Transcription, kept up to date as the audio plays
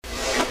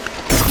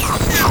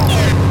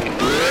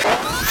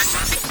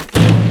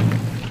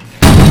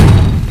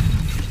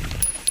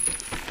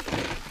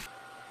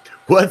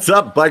What's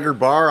up, Biker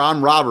Bar?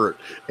 I'm Robert,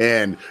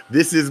 and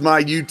this is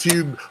my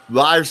YouTube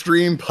live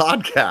stream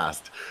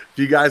podcast. If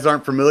you guys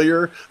aren't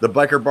familiar, the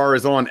Biker Bar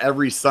is on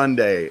every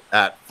Sunday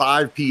at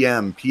 5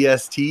 p.m.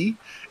 PST,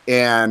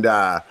 and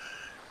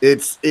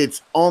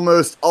it's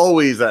almost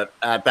always at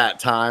that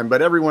time,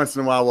 but every once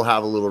in a while we'll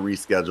have a little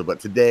reschedule. But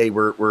today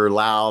we're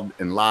loud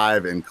and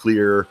live and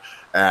clear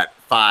at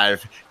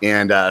 5,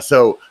 and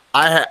so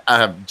I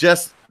have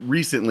just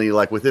recently,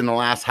 like within the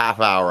last half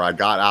hour, I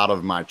got out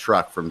of my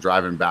truck from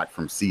driving back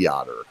from Sea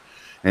Otter.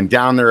 And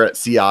down there at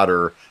Sea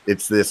Otter,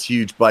 it's this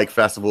huge bike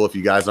festival, if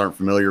you guys aren't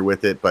familiar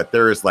with it, but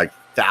there is like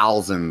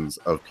thousands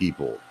of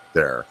people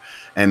there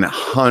and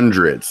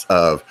hundreds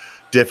of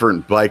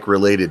different bike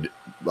related,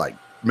 like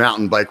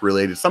mountain bike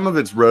related. Some of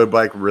it's road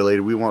bike related.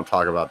 We won't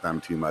talk about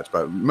them too much,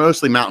 but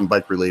mostly mountain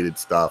bike related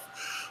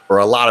stuff, or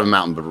a lot of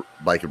mountain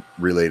bike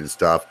related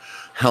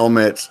stuff,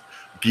 helmets,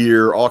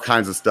 gear, all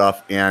kinds of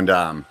stuff. And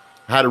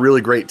had a really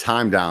great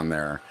time down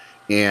there,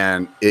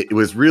 and it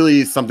was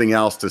really something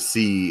else to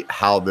see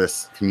how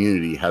this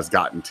community has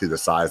gotten to the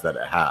size that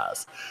it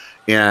has.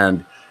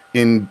 And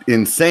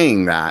in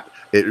saying that,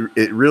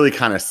 it really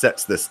kind of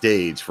sets the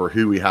stage for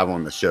who we have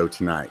on the show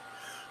tonight.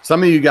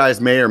 Some of you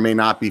guys may or may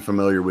not be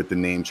familiar with the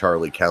name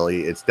Charlie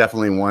Kelly. It's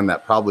definitely one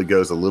that probably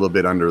goes a little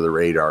bit under the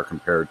radar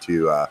compared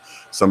to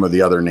some of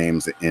the other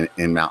names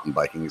in mountain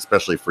biking,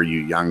 especially for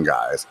you young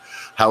guys.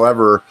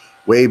 However,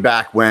 way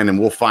back when, and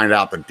we'll find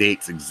out the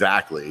dates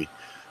exactly,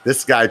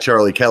 this guy,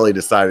 Charlie Kelly,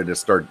 decided to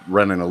start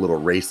running a little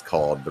race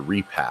called the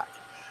Repack.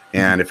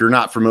 And if you're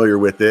not familiar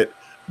with it,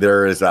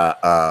 there is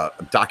a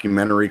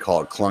documentary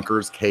called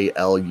Clunkers,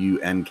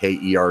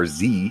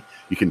 Klunkerz.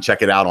 You can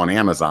check it out on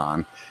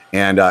Amazon.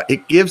 And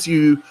it gives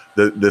you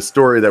the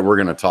story that we're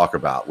going to talk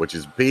about, which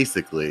is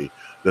basically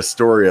the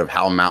story of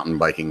how mountain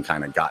biking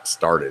kind of got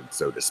started,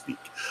 so to speak.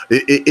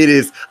 It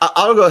is.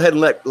 I'll go ahead and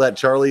let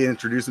Charlie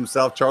introduce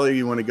himself. Charlie,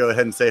 you want to go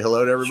ahead and say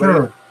hello to everybody?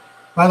 Sure.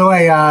 By the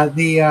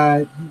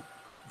way,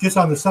 just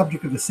on the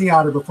subject of the Sea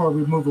Otter, before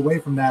we move away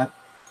from that,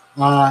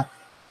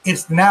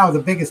 it's now the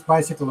biggest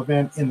bicycle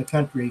event in the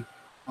country,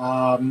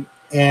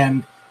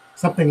 and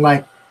something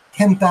like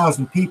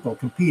 10,000 people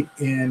compete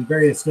in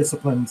various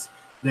disciplines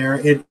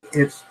there.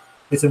 It's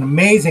an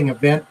amazing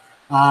event,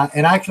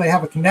 and I actually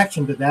have a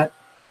connection to that.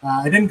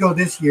 I didn't go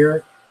this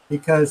year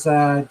because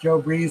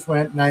Joe Breeze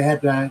went, and I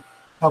had to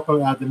help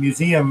the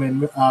museum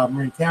in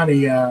Marin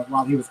County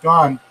while he was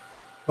gone.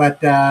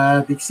 But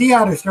the Sea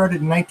Otter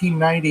started in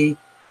 1990,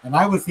 and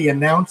I was the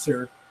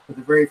announcer for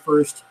the very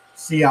first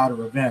Sea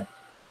Otter event.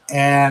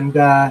 And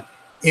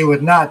it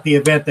was not the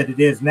event that it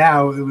is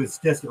now. It was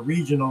just a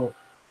regional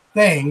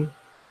thing.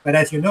 But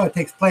as you know, it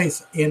takes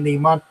place in the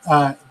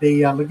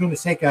Laguna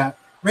Seca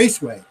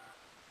Raceway.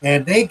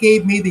 And they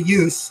gave me the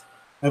use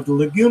of the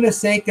Laguna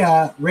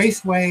Seca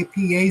Raceway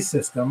PA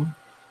system,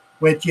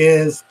 which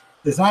is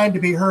designed to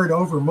be heard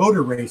over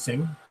motor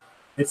racing.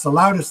 It's the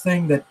loudest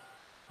thing that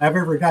I've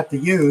ever got to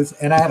use.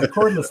 And I had a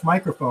cordless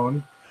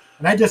microphone,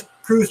 and I just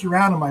cruised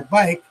around on my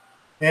bike,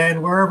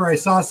 and wherever I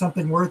saw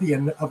something worthy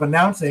of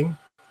announcing,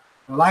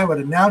 well, I would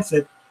announce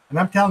it. And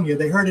I'm telling you,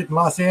 they heard it in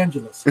Los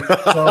Angeles. So,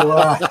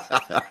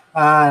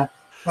 the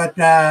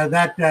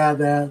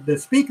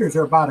speakers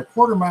are about a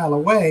quarter mile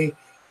away,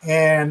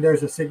 and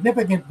there's a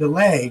significant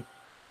delay.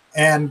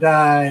 And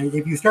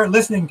if you start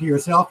listening to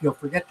yourself, you'll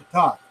forget to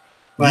talk.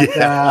 But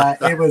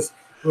it was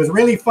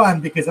really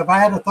fun, because if I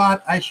had a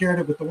thought, I shared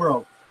it with the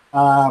world.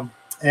 And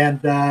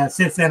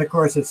since then, of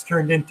course, it's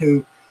turned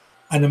into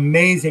an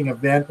amazing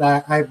event.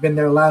 I've been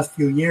there the last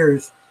few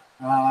years,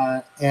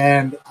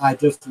 and I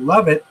just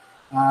love it.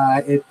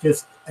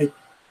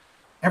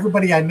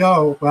 Everybody I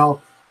know, well,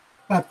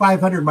 about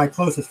 500 of my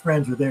closest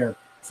friends are there.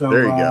 So,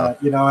 there you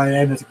go.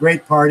 And it's a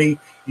great party.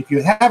 If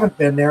you haven't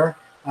been there,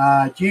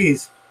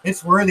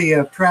 it's worthy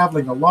of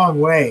traveling a long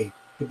way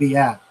to be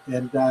at.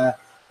 And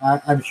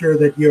I'm sure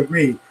that you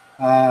agree.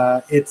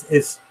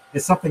 It's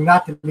something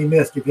not to be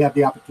missed if you have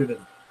the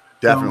opportunity.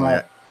 Definitely.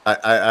 So, I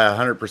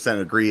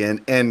 100% agree.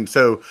 And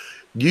so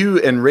you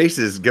and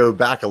races go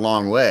back a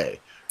long way,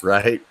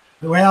 right?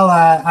 Well,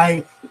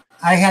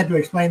 I had to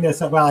explain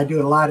this. Well, I do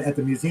it a lot at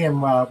the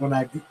museum when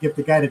I give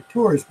the guided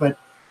tours. But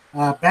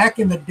back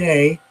in the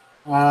day,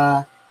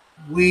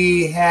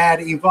 we had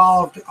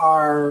evolved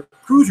our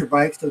cruiser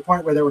bikes to the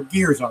point where there were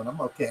gears on them,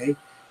 okay?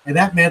 And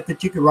that meant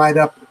that you could ride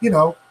up,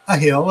 a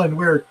hill, and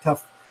we're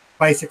tough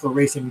bicycle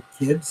racing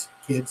kids,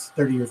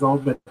 30 years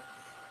old, but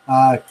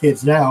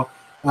kids now.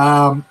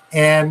 There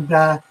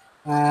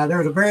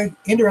was a very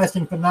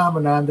interesting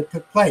phenomenon that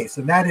took place,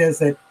 and that is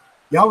that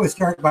you always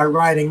start by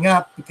riding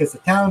up, because the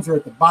towns are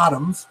at the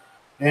bottoms,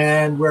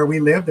 and where we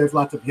live, there's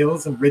lots of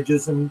hills and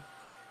ridges and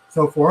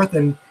so forth,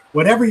 and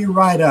whatever you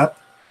ride up,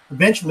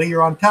 eventually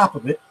you're on top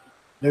of it.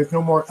 There's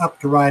no more up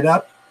to ride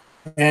up,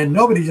 and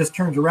nobody just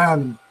turns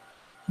around and,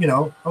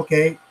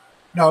 okay.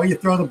 No, you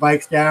throw the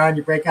bikes down,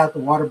 you break out the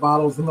water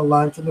bottles and the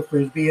lunch and the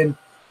Frisbee, and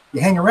you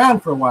hang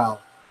around for a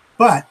while.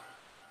 But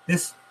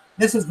this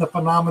is the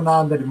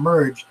phenomenon that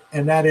emerged,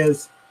 and that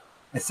is,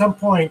 at some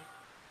point,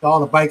 all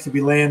the bikes would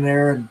be laying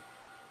there, and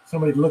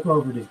somebody would look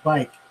over at his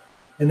bike,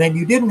 And then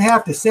you didn't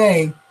have to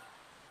say,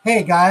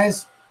 hey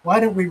guys, why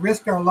don't we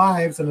risk our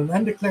lives in an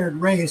undeclared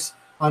race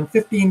on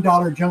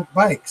 $15 junk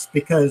bikes?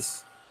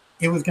 Because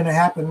it was going to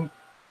happen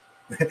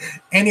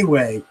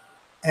anyway.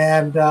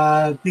 And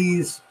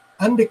these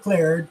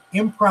undeclared,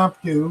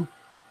 impromptu,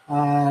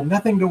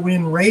 nothing to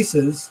win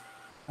races,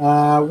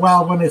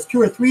 well, when it's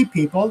 2 or 3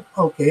 people,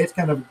 okay, it's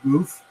kind of a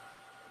goof.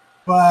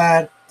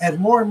 But as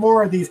more and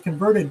more of these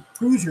converted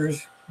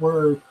cruisers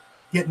were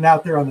getting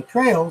out there on the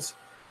trails,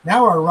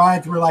 now our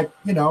rides were like,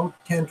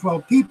 10,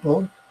 12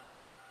 people.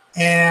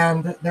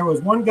 And there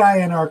was one guy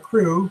in our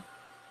crew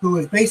who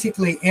was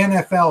basically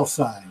NFL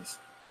size,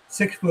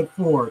 6'4",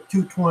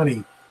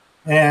 220,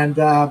 and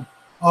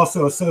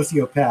also a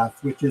sociopath,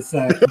 which is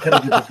a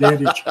competitive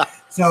advantage.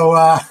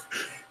 So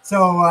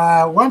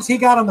once he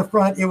got on the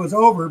front, it was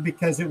over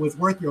because it was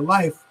worth your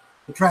life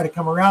to try to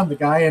come around the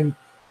guy. And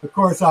of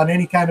course, on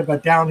any kind of a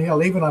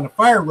downhill, even on a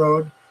fire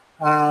road,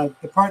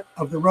 the part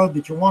of the road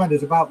that you want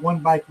is about 1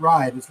 bike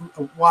ride. It's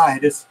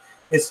wide. It's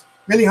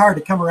really hard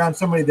to come around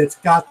somebody that's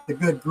got the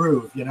good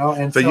groove,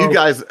 And so you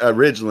guys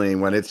originally,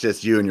 when it's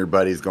just you and your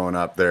buddies going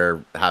up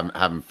there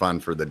having fun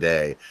for the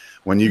day,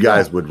 when you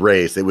guys would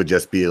race, it would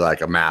just be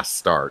like a mass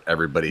start.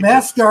 Everybody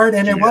mass start,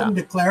 and it wasn't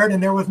declared,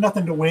 and there was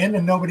nothing to win,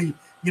 and nobody,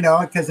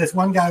 because this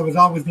one guy was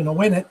always going to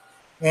win it.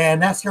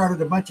 And that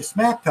started a bunch of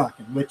smack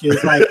talking, which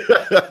is like,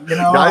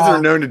 guys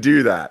are known to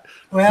do that.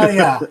 Well,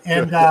 yeah.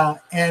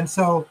 And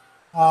so,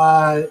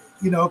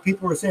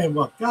 people were saying,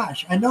 well,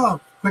 gosh, I know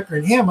I'm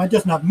quicker than him. I'm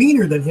just not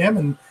meaner than him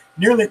and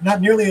not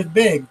nearly as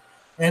big.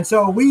 And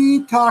so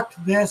we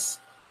talked this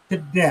to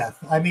death.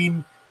 I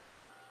mean,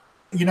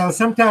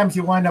 sometimes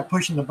you wind up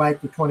pushing the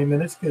bike for 20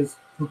 minutes because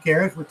who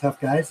cares? We're tough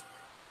guys.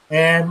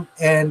 And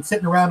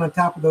sitting around on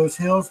top of those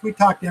hills, we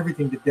talked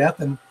everything to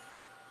death.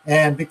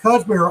 And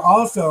because we were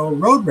also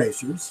road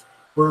racers,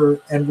 we're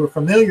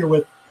familiar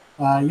with,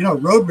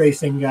 road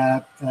racing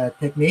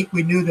technique,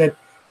 we knew that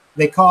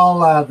they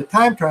call the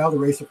time trial the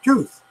race of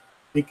truth,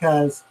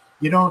 because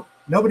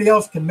nobody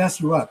else can mess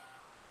you up.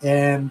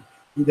 And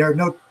there are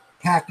no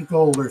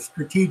tactical or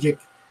strategic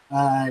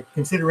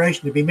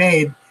consideration to be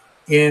made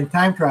in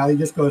time trial. You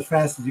just go as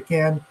fast as you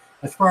can,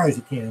 as far as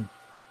you can.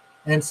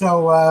 And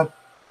so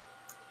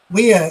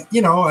we,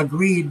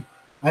 agreed.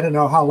 I don't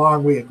know how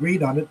long we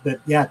agreed on it,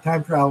 but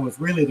time trial was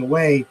really the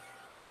way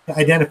to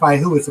identify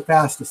who was the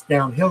fastest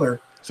downhiller.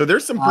 So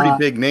there's some pretty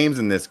big names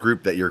in this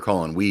group that you're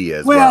calling we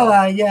as well.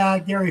 Well,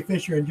 Gary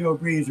Fisher and Joe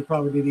Breeze are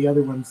probably the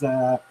other ones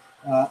of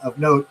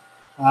note.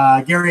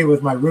 Gary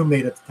was my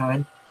roommate at the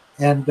time.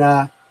 And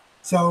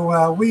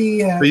so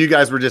you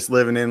guys were just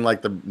living in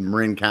like the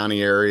Marin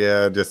County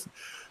area, just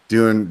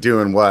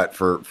doing what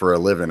for a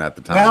living at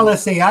the time? Well,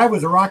 let's see. I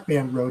was a rock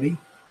band roadie.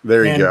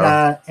 There you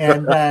go.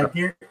 And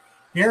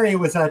Gary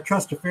was a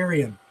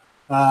Trustafarian.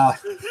 I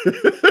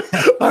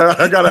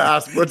gotta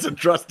ask, what's a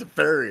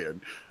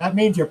Trustafarian? That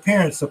means your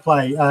parents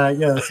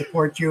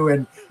support you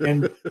and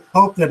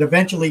hope that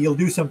eventually you'll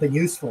do something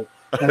useful.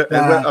 But,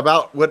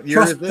 about what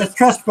year is this?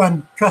 Trust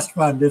fund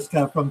is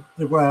from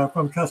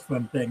trust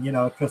fund thing,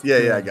 Trust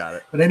yeah, I got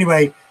it. But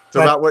anyway,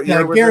 about what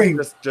year was Gary,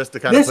 this? Just to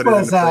kind of put it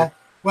into play.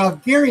 Well,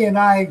 Gary and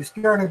I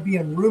started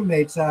being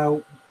roommates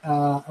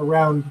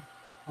around.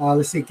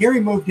 Let's see, Gary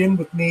moved in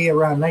with me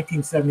around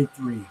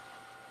 1973.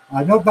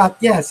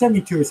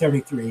 72 or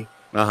 73.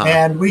 Uh-huh.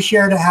 And we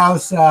shared a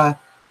house, and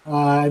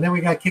then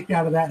we got kicked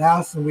out of that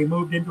house, and we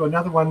moved into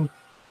another one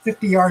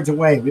 50 yards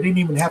away. We didn't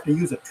even have to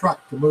use a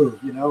truck to move,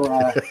 we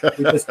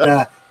just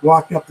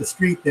walked up the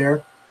street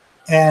there.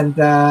 And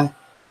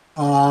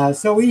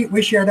so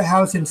we shared a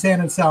house in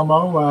San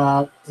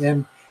Anselmo,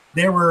 and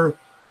there were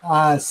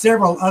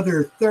several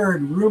other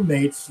third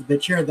roommates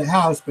that shared the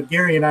house, but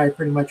Gary and I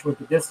pretty much went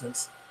the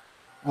distance.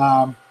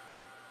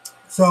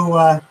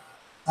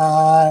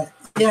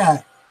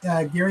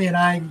 Gary and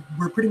I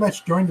were pretty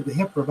much joined at the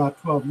hip for about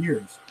 12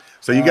 years.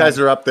 So you guys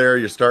are up there,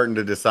 you're starting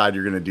to decide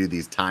you're going to do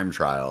these time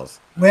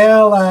trials.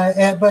 Well,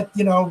 but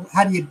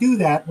how do you do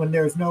that when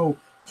there's no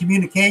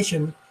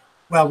communication?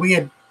 Well, we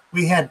had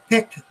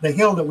picked the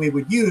hill that we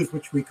would use,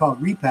 which we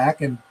called repack,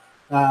 and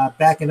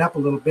backing up a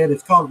little bit,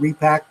 it's called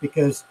repack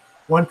because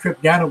one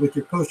trip down it with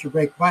your coaster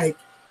brake bike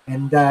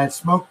and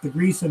smoked the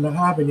grease in the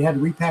hub, and you had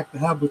to repack the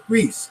hub with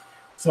grease.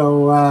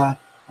 So,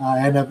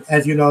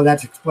 as you know,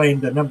 that's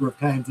explained a number of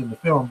times in the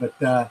film, but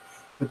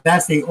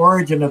that's the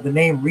origin of the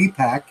name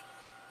repack.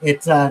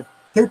 It's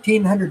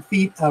 1,300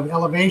 feet of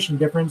elevation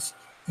difference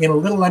in a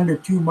little under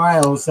 2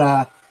 miles.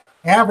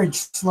 Average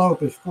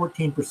slope is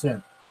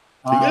 14%.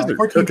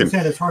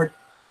 14% is hard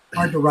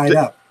to ride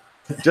up.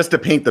 Just to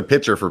paint the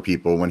picture for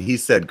people, when he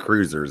said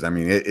cruisers, I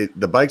mean,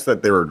 the bikes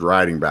that they were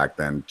riding back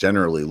then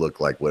generally look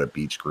like what a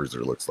beach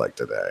cruiser looks like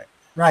today.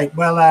 Right.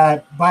 Well,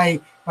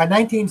 by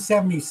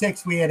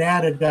 1976, we had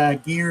added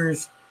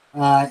gears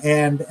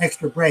and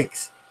extra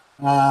brakes.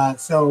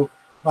 So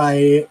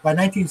by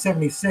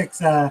 1976,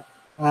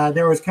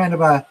 there was kind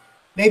of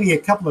maybe a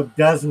couple of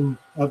dozen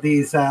of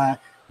these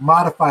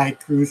modified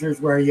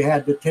cruisers where you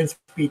had the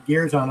 10-speed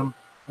gears on them,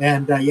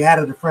 and you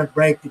added a front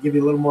brake to give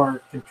you a little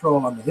more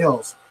control on the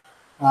hills.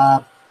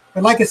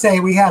 but like I say,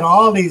 we had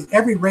all these.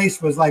 Every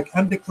race was like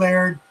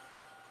undeclared,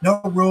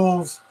 no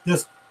rules,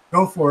 just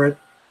go for it.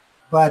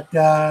 But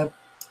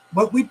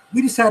what we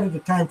decided the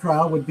time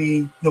trial would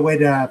be the way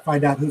to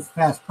find out who's the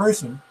fast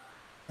person,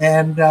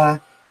 and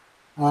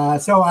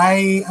so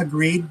I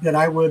agreed that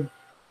I would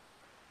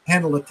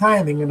handle the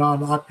timing. And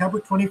on October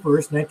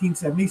 21st,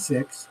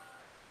 1976,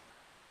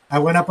 I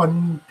went up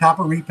on top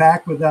of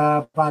Repack with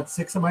about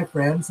 6 of my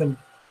friends, and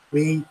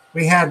we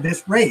had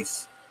this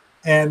race.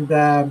 And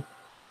our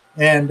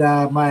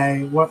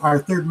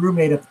third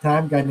roommate at the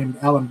time, a guy named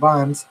Alan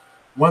Bonds,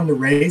 won the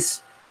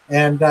race.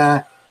 And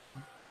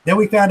then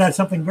we found out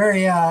something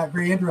very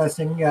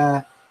interesting,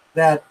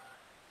 that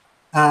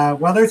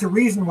there's a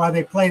reason why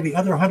they play the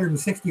other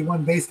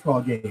 161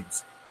 baseball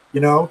games,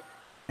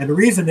 and the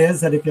reason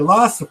is that if you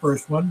lost the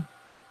first one,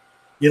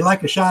 you'd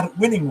like a shot at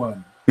winning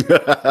one.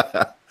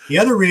 The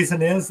other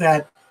reason is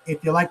that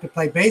if you like to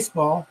play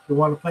baseball, you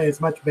want to play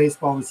as much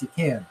baseball as you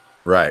can.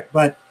 Right.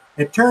 But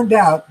it turned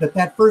out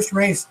that first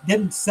race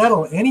didn't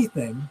settle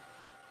anything.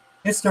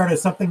 It started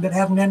something that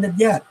hasn't ended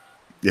yet.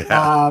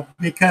 Yeah.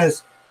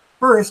 Because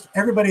first,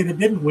 everybody that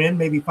didn't win,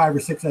 maybe 5 or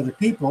 6 other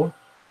people,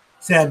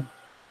 said,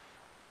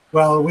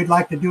 well, we'd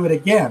like to do it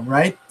again,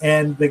 right?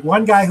 And the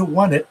one guy who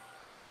won it,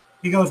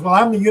 he goes, well,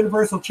 I'm the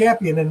universal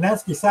champion, and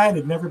that's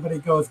decided. And everybody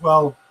goes,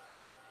 well,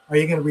 are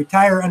you going to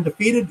retire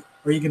undefeated,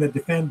 or are you going to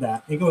defend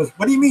that? He goes,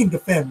 what do you mean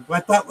defend?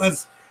 What that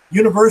was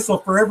universal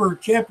forever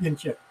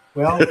championship.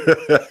 Well,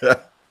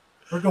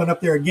 we're going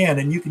up there again,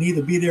 and you can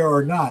either be there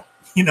or not.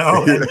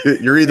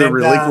 You're either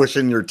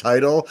relinquishing your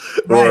title,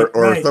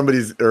 or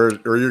somebody's, or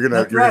you're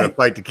gonna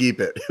fight to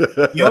keep it.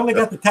 You only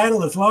got the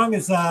title as long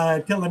as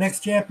till the next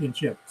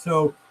championship.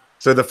 So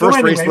the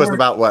first race was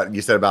about what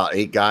you said, about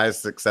 8 guys,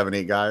 6, 7,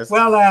 8 guys.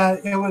 Well,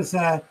 it was.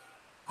 I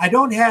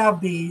don't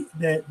have the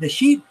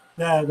sheet,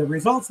 the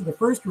results of the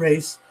first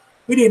race.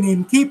 We didn't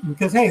even keep them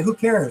because, hey, who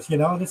cares?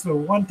 This is a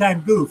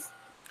one-time goof.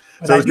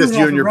 But so it's just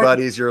you and your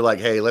buddies. You're like,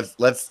 hey, let's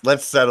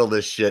settle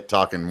this shit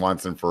talking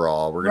once and for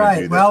all. We're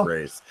gonna do this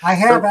race.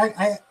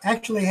 I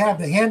actually have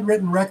the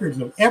handwritten records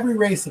of every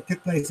race that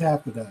took place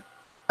after that.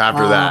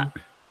 After that,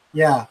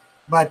 yeah.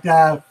 But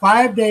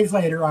 5 days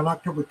later, on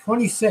October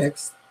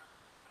 26th,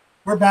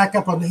 we're back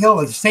up on the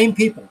hill as the same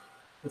people,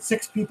 with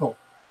 6 people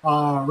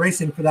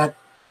racing for that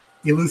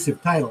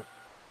elusive title,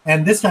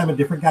 and this time a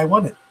different guy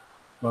won it.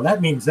 Well, that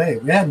means they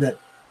win it,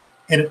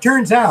 and it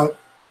turns out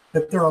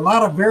that there are a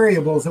lot of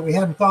variables that we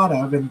hadn't thought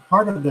of, and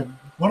one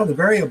of the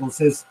variables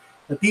is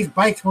that these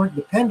bikes weren't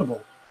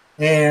dependable,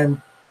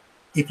 and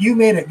if you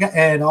made it,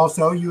 and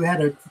also you had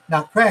to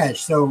not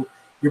crash, so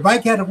your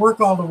bike had to work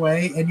all the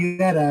way, and you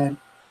had to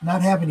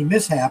not have any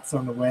mishaps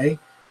on the way.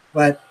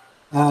 But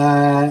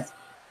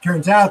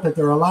turns out that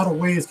there are a lot of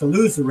ways to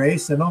lose the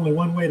race, and only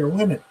one way to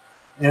win it,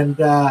 and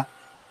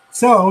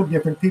so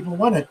different people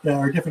won it,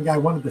 or a different guy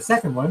won the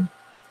second one.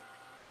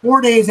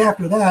 4 days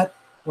after that,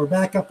 we're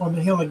back up on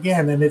the hill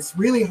again, and it's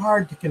really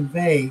hard to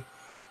convey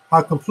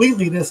how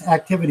completely this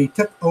activity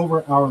took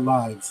over our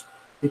lives,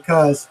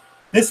 because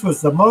this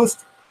was the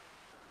most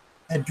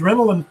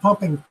adrenaline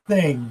pumping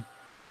thing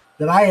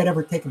that I had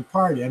ever taken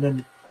part in.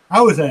 And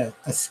I was a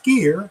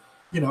skier,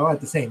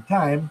 at the same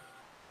time.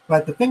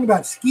 But the thing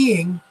about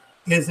skiing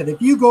is that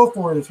if you go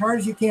for it as hard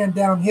as you can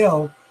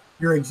downhill,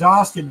 you're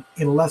exhausted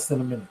in less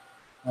than a minute.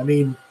 I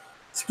mean,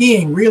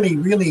 skiing really,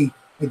 really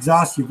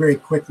exhausts you very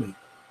quickly.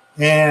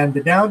 And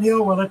the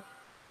downhill,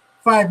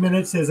 5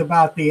 minutes is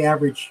about the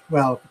average,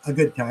 a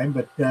good time,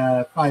 but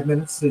 5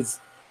 minutes is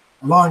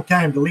a long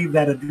time to leave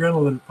that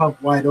adrenaline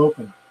pump wide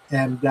open.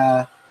 And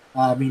I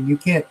mean,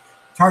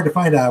 it's hard to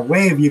find a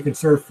wave you can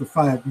surf for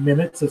 5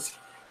 minutes.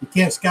 You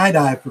can't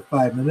skydive for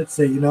 5 minutes.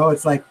 So,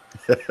 it's like,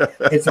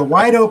 it's a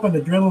wide open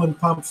adrenaline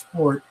pump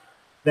sport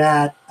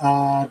that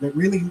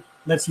really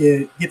lets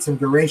you get some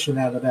duration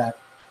out of that.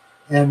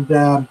 And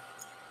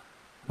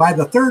by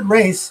the third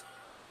race,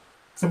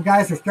 some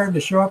guys are starting to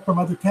show up from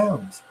other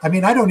towns. I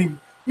mean, I don't even,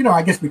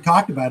 I guess we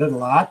talked about it a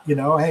lot,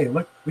 hey,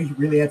 look, we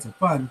really had some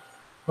fun.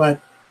 But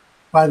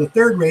by the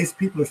third race,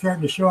 people are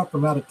starting to show up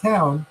from out of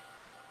town.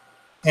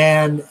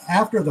 And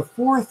after the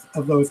fourth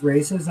of those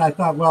races, I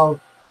thought, well,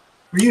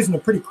 we're using a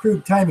pretty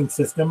crude timing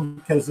system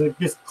because it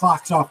just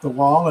clocks off the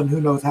wall, and who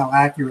knows how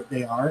accurate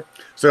they are.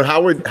 So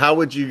how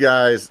would you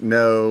guys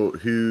know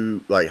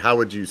who, how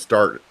would you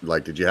start?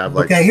 Did you have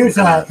okay, here's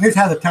how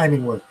the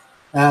timing worked.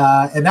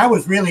 And that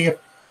was really,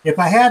 if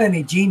I had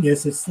any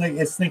genius, it's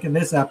thinking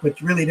this up,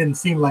 which really didn't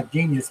seem like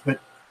genius, but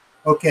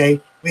okay,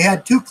 we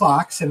had 2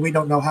 clocks, and we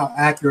don't know how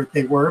accurate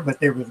they were, but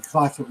they were the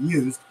clocks that we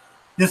used.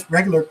 Just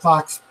regular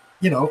clocks,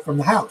 from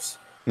the house,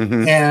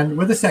 and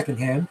with a second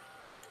hand.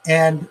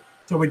 And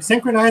so we'd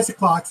synchronize the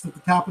clocks at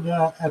the top of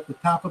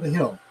the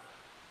hill.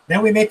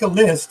 Then we make a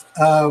list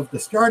of the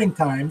starting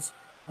times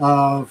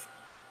of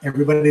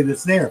everybody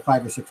that's there,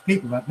 5 or 6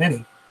 people, not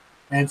many.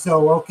 And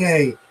so,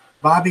 okay,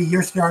 Bobby,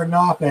 you're starting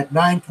off at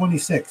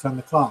 9:26 on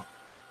the clock.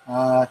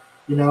 Alan,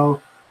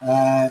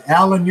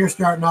 you're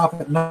starting off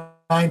at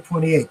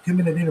 9:28,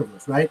 2-minute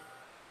intervals, right?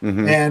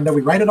 And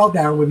we write it all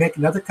down. We make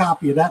another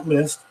copy of that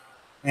list,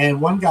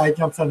 and one guy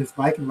jumps on his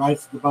bike and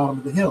rides to the bottom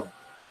of the hill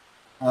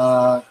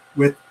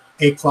with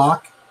a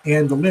clock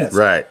and the list.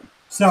 Right.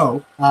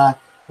 So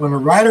when a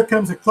rider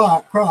comes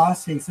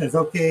across, he says,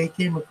 okay, he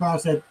came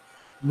across at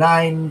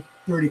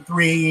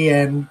 9:33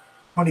 and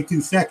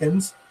 22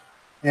 seconds.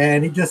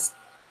 And he just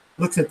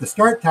looks at the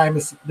start time,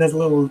 does a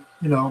little,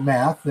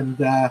 math, and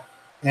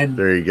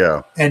there you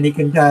go. And he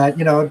can,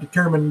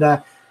 determine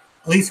at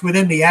least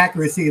within the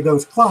accuracy of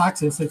those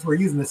clocks. And since we're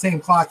using the same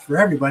clocks for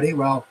everybody,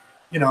 well,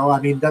 it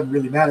doesn't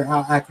really matter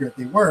how accurate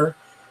they were.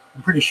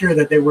 I'm pretty sure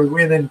that they were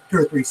within 2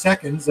 or 3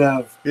 seconds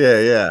of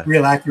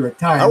real accurate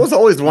time. I was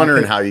always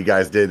wondering how you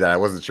guys did that. I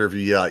wasn't sure if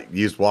you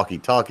used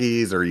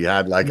walkie-talkies or you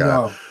had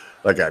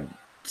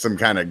some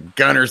kind of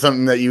gun or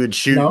something that you would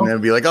shoot and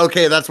then be like,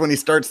 okay, that's when he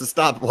starts the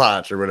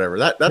stopwatch or whatever.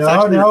 That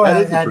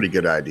is a pretty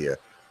good idea.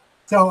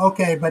 So,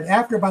 okay, but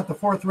after about the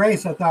 4th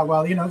race, I thought,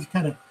 well, it's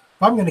kind of,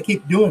 if I'm going to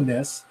keep doing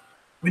this,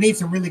 we need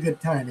some really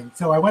good timing.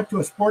 So I went to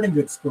a sporting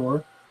goods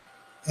store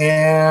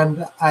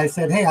and I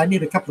said, hey, I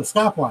need a couple of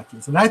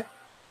stopwatches. And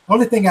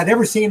only thing I'd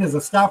ever seen as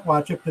a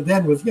stopwatch up to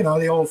then was,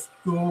 the old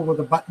school with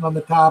a button on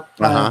the top,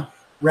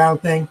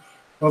 round thing.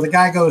 Well, the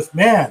guy goes,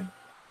 man,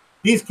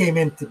 these came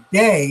in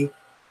today.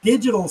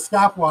 Digital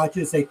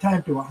stopwatches, they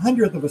time to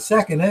 100th of a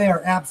second, and they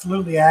are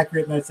absolutely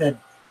accurate. And I said,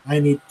 I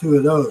need 2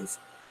 of those.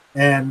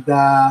 And,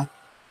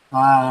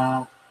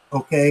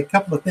 okay, a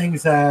couple of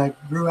things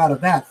grew out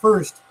of that.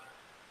 First,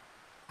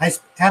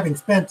 having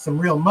spent some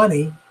real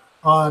money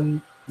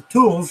on the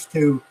tools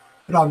to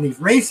put on these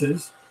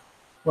races,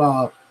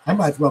 well, I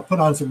might as well put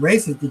on some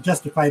races to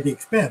justify the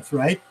expense,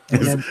 right?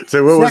 And then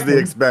so what was the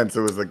expense?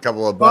 It was a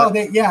couple of bucks?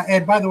 Well,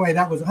 and by the way,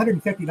 that was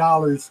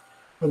 $150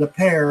 for the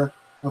pair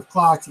of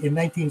clocks in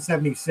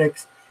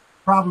 1976,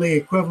 probably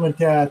equivalent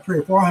to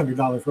 $300 or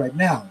 $400 right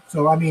now.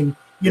 So, I mean,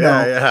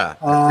 a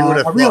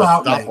real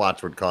outlay.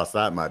 Stopwatch would cost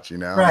that much,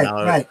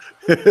 Right.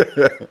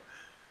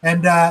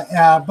 And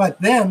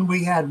but then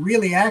we had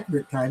really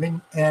accurate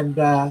timing, and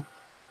I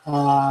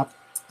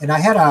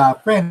had a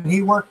friend.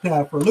 He worked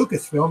for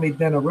Lucasfilm. He'd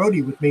been a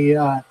roadie with me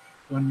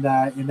when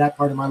in that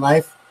part of my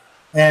life,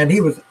 and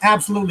he was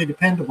absolutely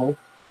dependable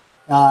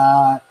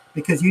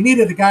because you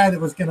needed a guy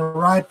that was going to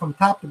ride from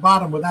top to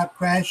bottom without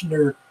crashing,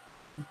 or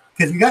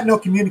because you got no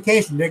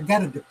communication. They got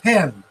to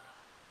depend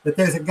that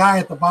there's a guy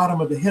at the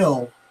bottom of the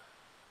hill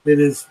that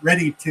is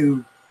ready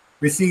to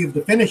receive the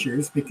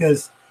finishers,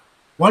 because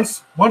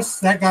once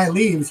that guy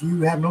leaves,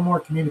 you have no more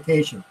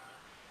communication.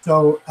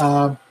 So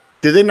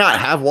did they not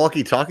have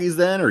walkie-talkies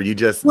then, or you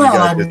just they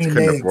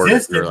couldn't afford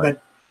existed, it?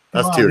 But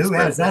that's too expensive. Who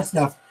has that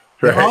stuff?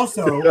 Right. But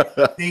also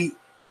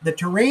the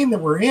terrain that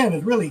we're in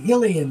is really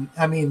hilly, and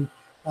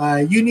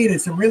you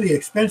needed some really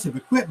expensive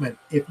equipment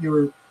if you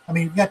were.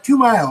 You've got 2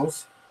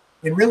 miles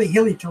in really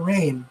hilly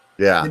terrain.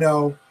 Yeah.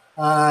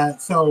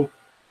 So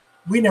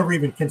we never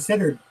even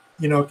considered,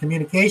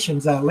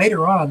 communications.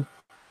 Later on,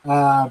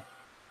 a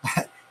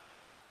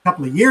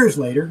couple of years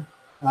later,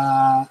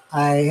 I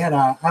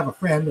have a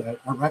friend.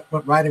 I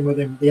went riding with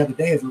him the other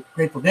day as a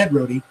Grateful Dead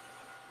roadie,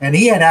 and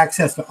he had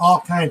access to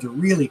all kinds of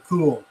really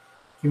cool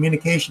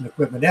communication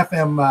equipment,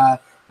 FM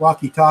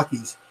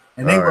walkie-talkies,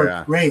 and they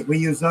were great. We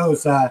used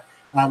those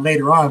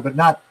later on, but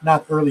not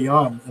early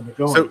on in the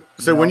going.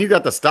 So when you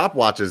got the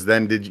stopwatches,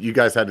 then did you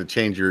guys had to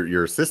change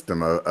your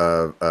system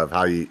of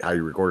how you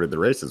recorded the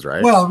races,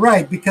 right? Well,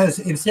 right, because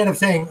instead of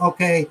saying,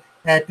 okay,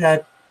 at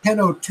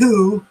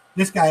 10:02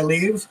 this guy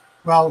leaves,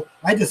 well,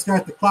 I just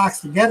start the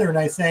clocks together and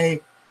I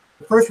say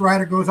the first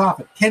rider goes off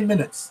at 10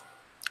 minutes.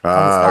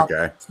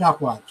 Okay.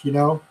 Stopwatch,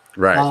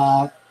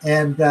 Right.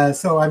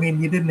 So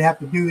you didn't have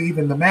to do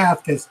even the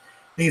math, because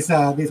these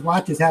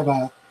watches have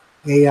a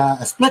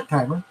split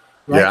timer.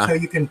 Right. Yeah. So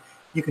you can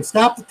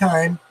stop the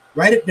time,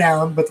 write it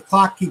down, but the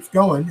clock keeps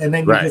going, and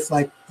then you just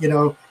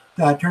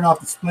turn off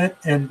the split,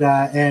 and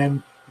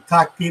the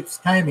clock keeps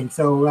timing.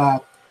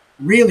 So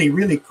really,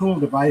 really cool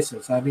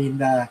devices.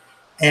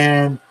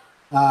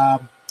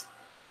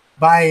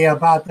 By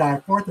about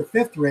our 4th or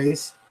 5th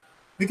race,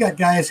 we got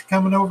guys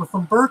coming over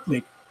from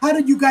Berkeley. How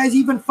did you guys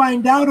even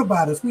find out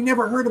about us? We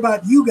never heard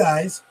about you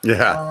guys.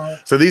 Yeah.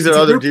 So these are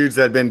other dudes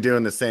that have been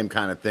doing the same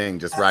kind of thing,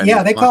 just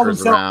riding they call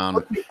themselves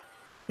around.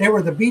 They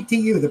were the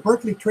BTU, the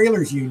Berkeley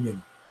Trailers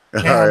Union.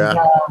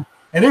 And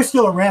they're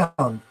still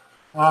around.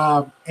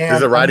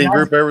 There's a riding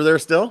group over there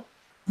still?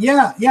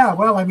 Yeah.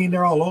 Well,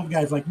 they're all old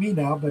guys like me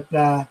now, but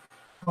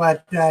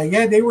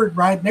they were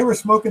riding. They were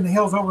smoking the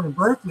hills over in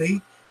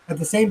Berkeley at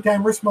the same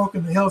time we're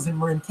smoking the hills in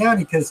Marin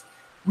County, because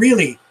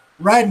really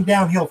riding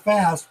downhill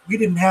fast, we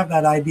didn't have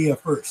that idea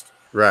first.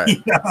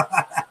 Right.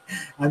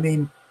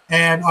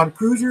 And on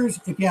cruisers,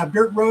 if you have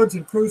dirt roads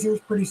and cruisers,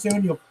 pretty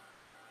soon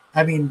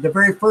the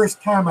very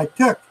first time I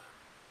took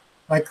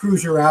my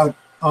cruiser out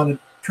on a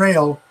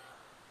trail,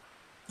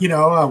 a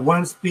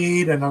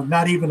 1-speed and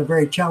not even a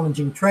very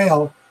challenging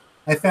trail,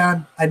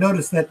 I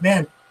noticed that,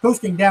 man,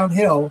 coasting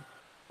downhill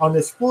on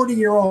this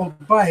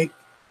 40-year-old bike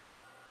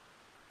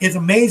is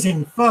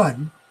amazing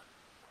fun.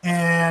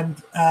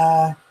 And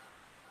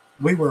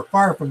we were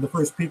far from the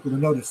first people to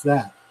notice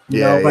that.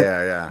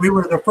 Yeah. We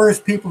were the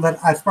first people that,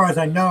 as far as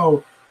I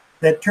know,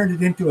 that turned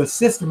it into a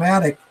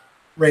systematic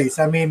race.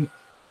 I mean,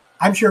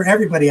 I'm sure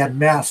everybody had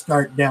mass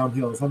start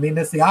downhills. I mean,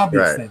 that's the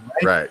obvious thing,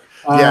 right?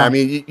 Yeah, I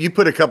mean, you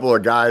put a couple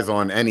of guys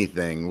on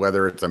anything,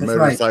 whether it's a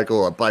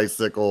motorcycle, a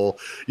bicycle,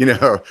 you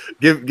know,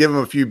 give them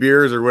a few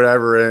beers or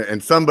whatever,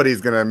 and somebody's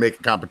going to make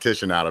a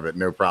competition out of it,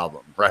 no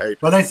problem, right?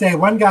 Well, they say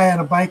one guy on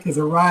a bike is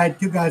a ride,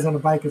 two guys on a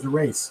bike is a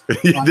race. There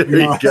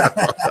you go.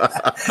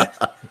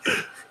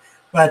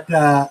 But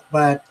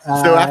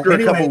so after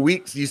a couple of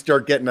weeks, you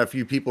start getting a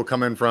few people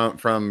coming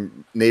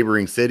from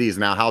neighboring cities.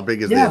 Now, how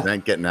big is the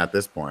event getting at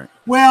this point?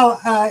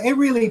 Well, it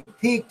really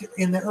peaked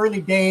in the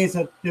early days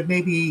at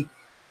maybe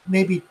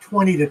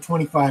 20 to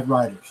 25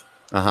 riders,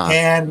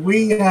 and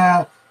we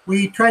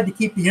tried to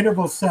keep the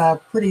intervals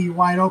pretty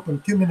wide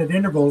open, 2-minute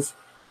intervals,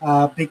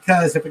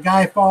 because if a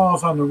guy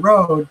falls on the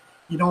road,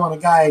 you don't want a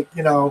guy,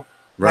 you know,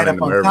 right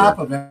up on top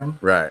of him.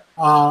 Right.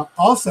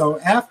 Also,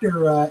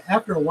 after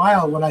a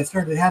while, when I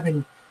started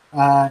having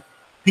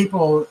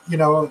people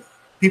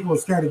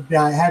started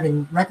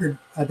having record,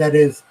 that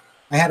is,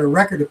 I had a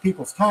record of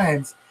people's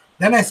times.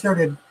 Then I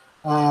started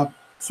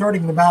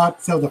sorting them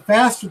out. So the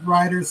fastest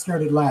riders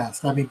started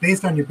last. I mean,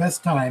 based on your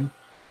best time.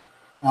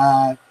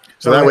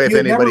 So that way,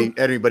 if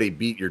anybody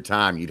beat your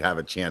time, you'd have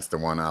a chance to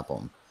one up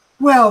them.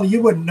 Well,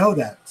 you wouldn't know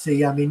that.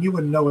 See, I mean, you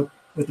wouldn't know what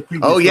the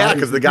previous. Oh yeah,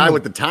 because the guy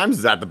with the times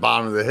is at the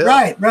bottom of the hill.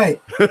 Right.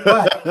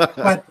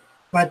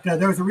 But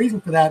there was a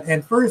reason for that.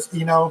 And first,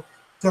 you know,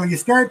 so you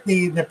start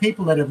the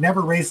people that have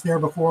never raced there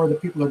before, the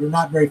people that are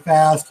not very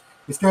fast.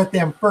 You start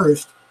them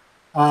first,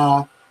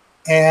 and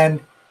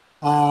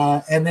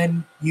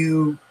then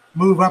you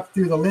move up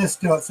through the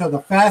list. So the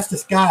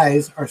fastest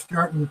guys are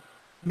starting,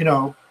 you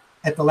know,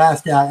 at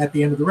the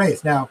end of the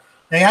race. Now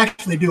they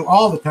actually do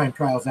all the time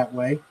trials that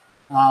way,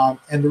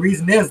 and the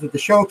reason is that the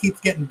show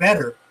keeps getting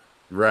better.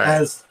 Right.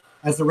 As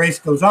the race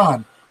goes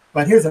on.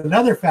 But here's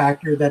another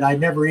factor that I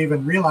never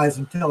even realized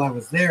until I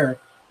was there.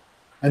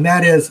 And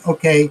that is,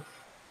 okay,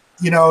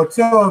 you know,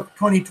 so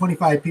 20,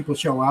 25 people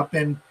show up,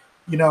 and,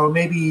 you know,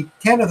 maybe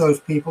 10 of those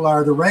people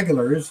are the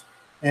regulars,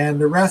 and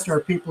the rest are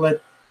people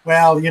that,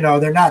 well, you know,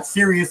 they're not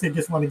serious. They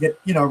just want to get,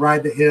 you know,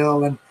 ride the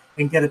hill and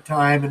get a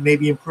time and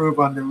maybe improve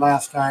on their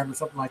last time or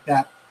something like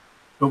that.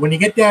 But when you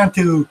get down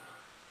to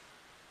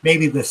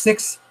maybe the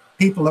 6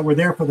 people that were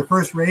there for the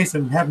first race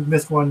and haven't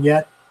missed one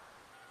yet,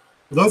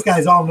 those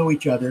guys all know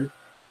each other.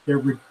 They're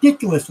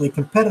ridiculously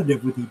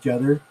competitive with each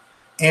other.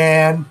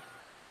 And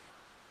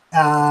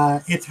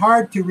it's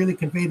hard to really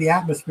convey the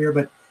atmosphere.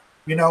 But,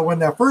 you know, when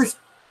the first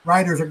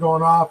riders are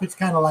going off, it's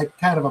kind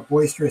of a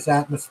boisterous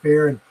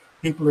atmosphere, and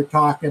people are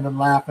talking and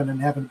laughing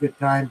and having a good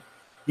time.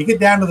 You get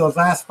down to those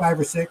last 5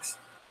 or 6,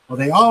 well,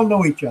 they all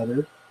know each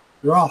other.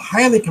 They're all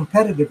highly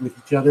competitive with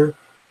each other.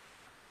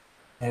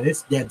 And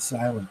it's dead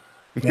silent.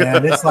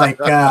 Man, it's like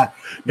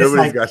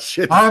nobody's got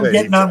shit. I'm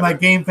getting on my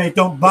game face.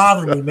 Don't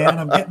bother me, man.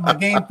 I'm getting my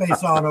game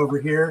face on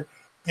over here,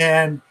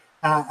 and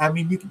I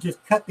mean, you can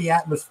just cut the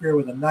atmosphere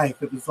with a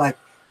knife. It was like,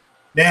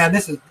 man,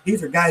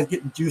 these are guys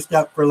getting juiced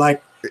up for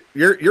like.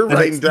 You're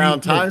writing down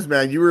times,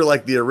 man. You were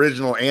like the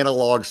original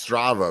analog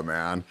Strava,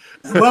 man.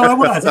 Well, I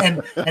was,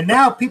 and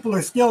now people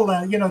are still,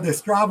 you know, they're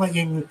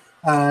Stravaing.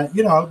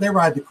 You know, they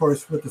ride the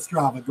course with the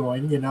Strava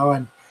going, you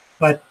know,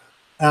 but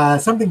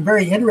something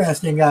very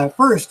interesting.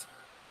 First,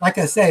 like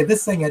I say,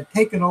 this thing had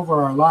taken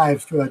over our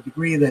lives to a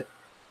degree that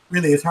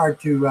really is hard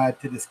to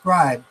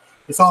describe.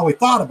 It's all we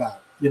thought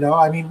about, you know.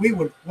 I mean, we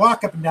would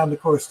walk up and down the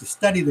course to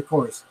study the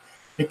course,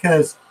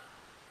 because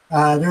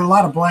there are a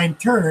lot of blind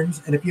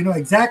turns, and if you know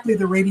exactly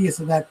the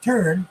radius of that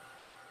turn,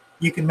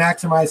 you can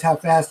maximize how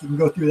fast you can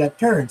go through that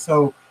turn.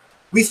 So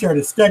we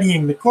started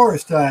studying the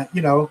course to,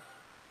 you know,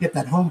 get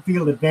that home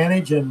field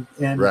advantage and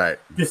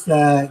just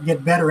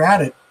get better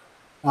at it.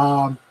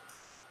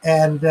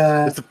 And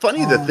it's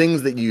funny the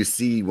things that you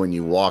see when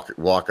you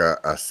walk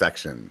a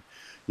section.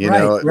 You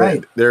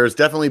know, there's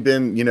definitely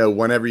been, you know,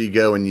 whenever you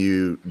go and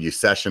you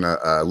session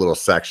a little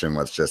section,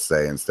 let's just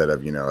say, instead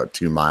of, you know, a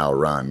 2-mile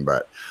run.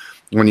 But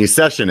when you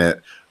session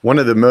it, one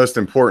of the most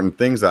important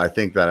things that I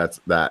think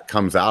that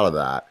comes out of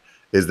that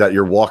is that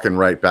you're walking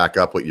right back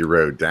up what you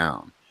rode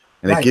down.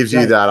 And it gives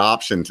you that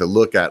option to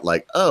look at,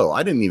 like, oh,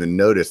 I didn't even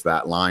notice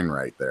that line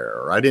right there.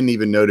 Or I didn't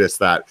even notice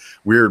that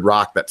weird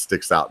rock that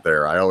sticks out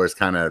there. I always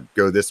kind of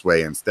go this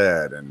way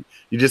instead. And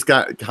you just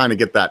got kind of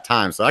get that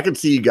time. So I can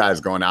see you guys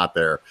going out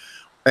there.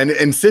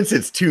 And since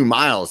it's 2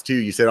 miles too,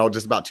 you said, oh,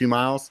 just about 2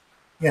 miles.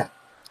 Yeah.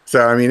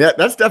 So, I mean,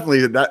 that's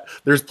definitely that.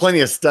 There's plenty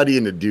of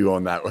studying to do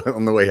on that,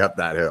 on the way up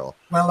that hill.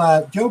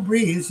 Well, Joe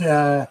Breeze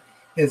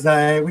is,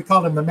 we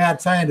called him the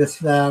mad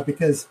scientist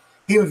because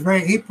he was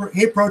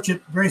he approached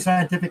it very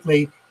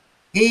scientifically.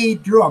 He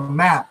drew a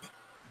map,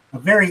 a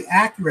very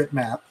accurate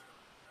map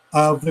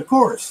of the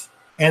course.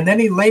 And then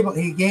he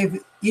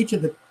gave each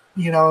of the,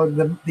 you know,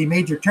 the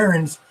major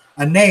turns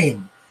a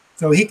name.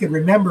 So he could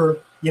remember,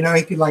 you know,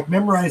 he could like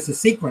memorize the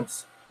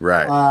sequence.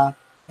 Right. Well,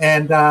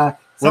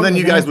 then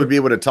you guys would be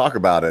able to talk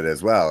about it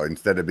as well,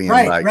 instead of being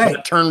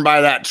turn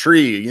by that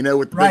tree, you know,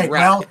 with the big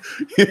rock.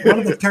 Well, one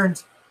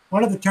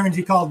of the turns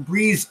he called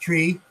Breeze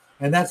Tree,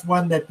 and that's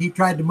one that he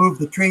tried to move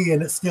the tree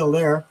and it's still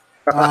there.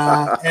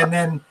 And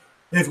then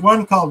there's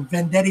one called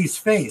Vendetti's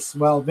Face.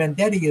 Well,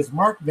 Vendetti is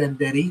Mark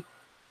Vendetti.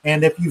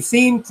 And if you've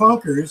seen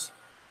Clunkers,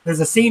 there's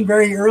a scene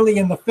very early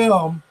in the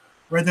film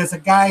where there's a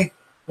guy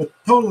with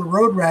total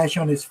road rash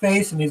on his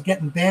face and he's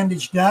getting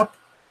bandaged up.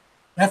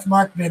 That's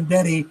Mark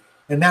Vendetti,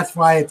 and that's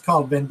why it's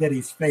called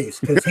Vendetti's Face,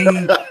 because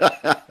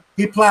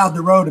he plowed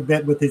the road a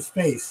bit with his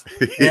face.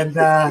 And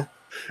then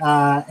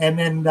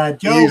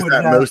Joe He used would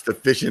that most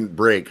efficient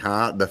brake,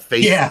 huh? The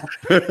face. Yeah.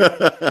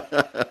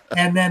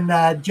 And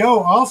then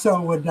Joe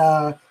also would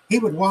he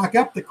would walk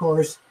up the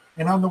course,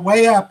 and on the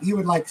way up he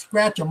would like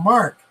scratch a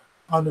mark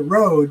on the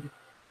road,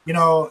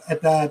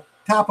 at the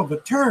top of a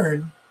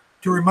turn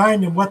to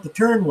remind him what the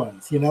turn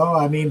was.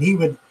 I mean, he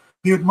would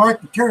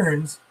mark the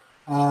turns,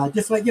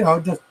 just like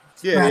just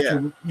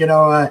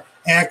scratch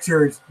X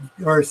or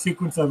a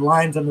sequence of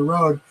lines on the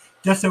road,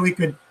 just so he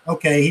could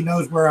he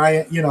knows where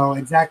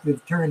exactly the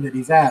turn that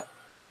he's at.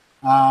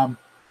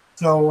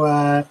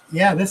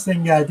 This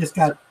thing just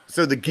got.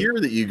 So the gear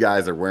that you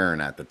guys are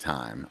wearing at the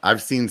time,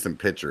 I've seen some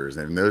pictures,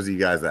 and those of you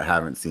guys that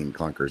haven't seen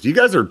Clunkers, you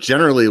guys are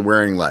generally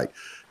wearing like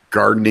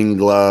gardening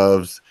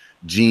gloves,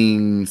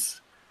 jeans,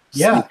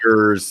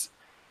 sneakers.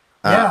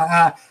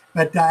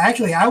 But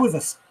actually, I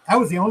was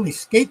the only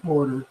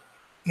skateboarder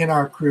in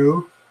our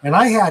crew, and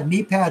I had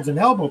knee pads and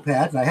elbow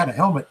pads. I had a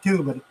helmet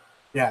too, but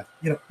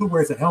who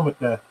wears a helmet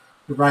to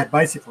ride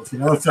bicycles?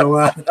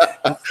 So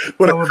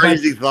what a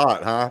crazy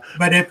thought, huh?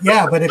 But if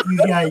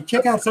you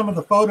check out some of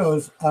the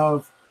photos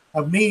of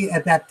me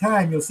at that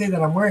time, you'll see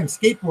that I'm wearing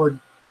skateboard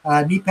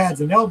knee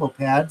pads and elbow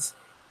pads,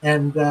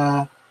 and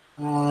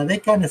they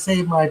kind of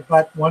saved my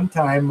butt one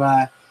time.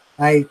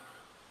 The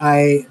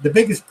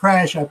biggest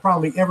crash I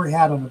probably ever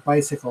had on a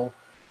bicycle.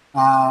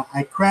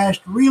 I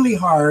crashed really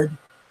hard,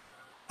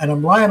 and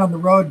I'm lying on the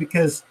road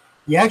because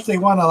you actually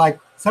want to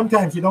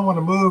sometimes you don't want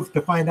to move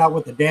to find out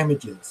what the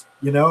damage is.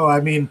 I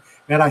mean,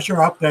 and I sure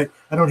hope that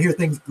I don't hear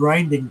things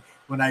grinding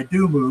when I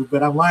do move,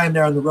 but I'm lying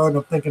there on the road and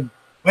I'm thinking,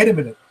 wait a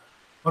minute,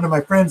 one of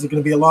my friends is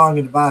going to be along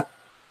in about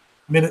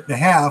a minute and a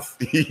half.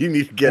 You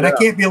need to get and up. I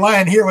can't be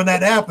lying here when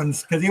that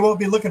happens because he won't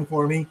be looking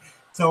for me.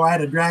 So I had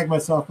to drag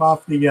myself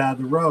off the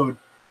road.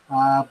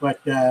 Well,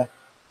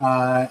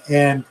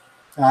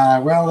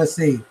 let's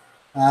see.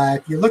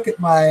 If you look at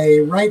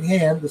my right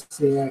hand, let's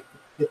see, I can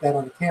get that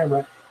on the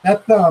camera.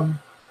 That thumb,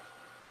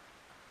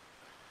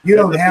 you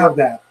don't have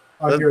that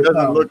on your thumb.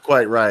 Doesn't look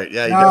quite right.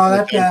 Yeah.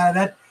 No,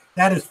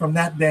 that is from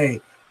that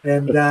day,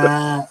 and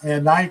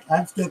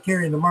I'm still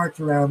carrying the marks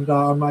around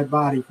on my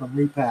body from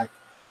repack.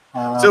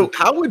 So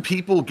how would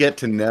people get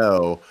to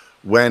know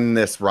when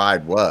this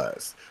ride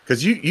was?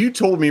 Because you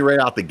told me right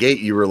out the gate,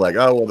 you were like,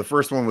 oh, well, the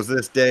first one was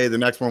this day, the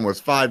next one was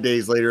 5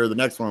 days later, the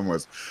next one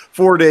was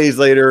 4 days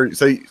later.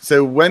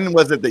 So when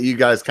was it that you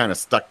guys kind of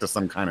stuck to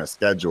some kind of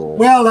schedule?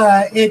 Well,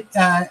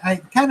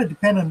 I kind of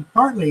depended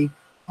partly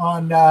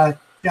on, I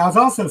was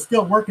also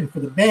still working for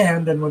the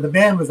band, and when the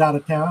band was out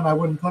of town, I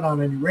wouldn't put on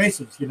any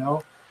races,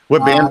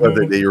 What band was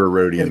it that you were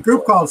roadieing? A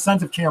group called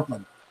Sons of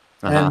Champlin.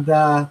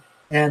 Uh-huh.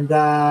 And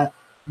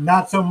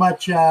not so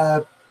much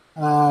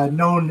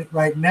known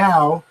right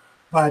now,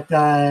 but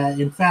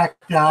in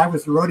fact, I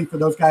was the roadie for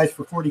those guys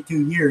for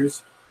 42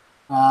 years.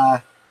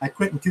 I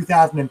quit in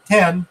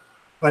 2010,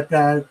 but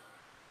I'm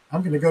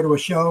going to go to a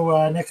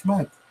show next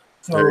month.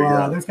 So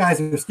those guys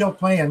are still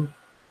playing.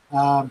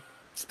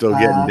 Still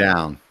getting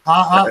down.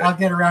 I'll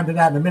get around to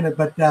that in a minute.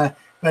 But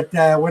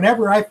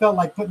whenever I felt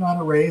like putting on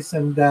a race,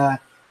 and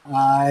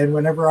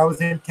whenever I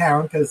was in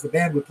town, because the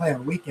band would play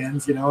on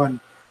weekends,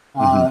 but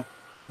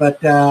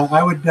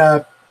I would.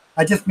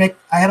 I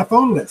had a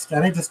phone list,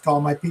 and I just call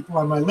my people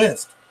on my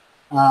list.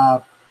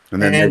 And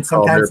then they'd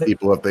call their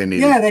people if they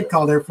needed. Yeah, they'd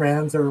call their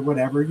friends or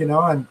whatever,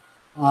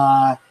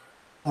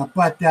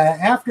 But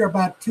after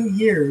about 2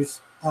 years,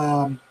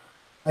 I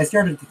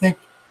started to think,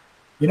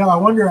 I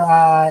wonder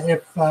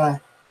if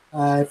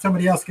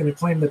somebody else can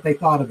claim that they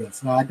thought of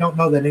this. Now, I don't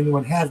know that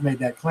anyone has made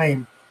that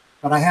claim,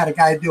 but I had a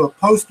guy do a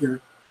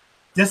poster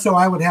just so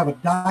I would have a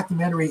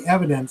documentary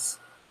evidence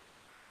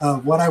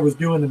of what I was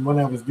doing and when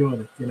I was doing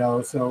it,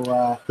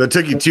 So it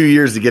took you 2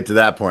 years to get to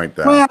that point,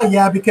 though. Well,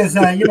 yeah, because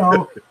it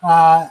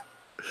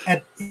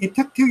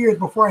took 2 years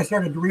before I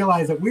started to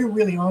realize that we were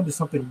really onto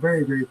something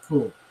very, very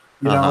cool.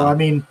 I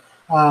mean,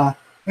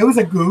 it was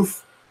a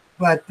goof,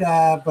 but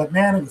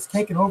man, it was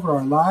taking over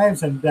our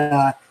lives, and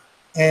the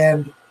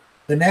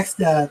next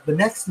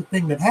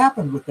thing that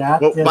happened with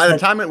that. Well, by the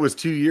time it was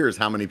 2 years,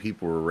 how many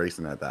people were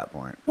racing at that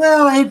point?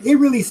 Well, it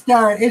really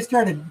started. It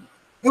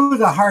was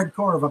a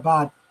hardcore of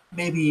about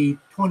maybe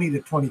 20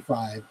 to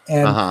 25.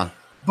 And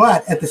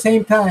but at the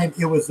same time,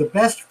 it was the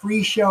best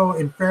free show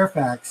in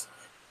Fairfax.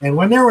 And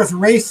when there was a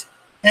race,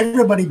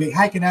 everybody be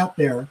hiking out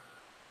there.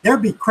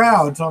 There'd be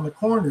crowds on the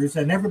corners,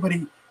 and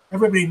everybody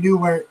knew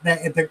where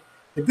that.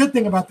 The good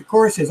thing about the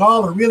course is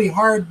all the really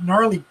hard,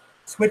 gnarly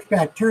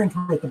switchback turns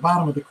were at the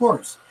bottom of the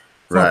course.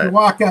 So if you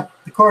walk up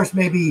the course,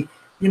 maybe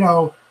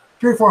 300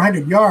 or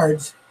 400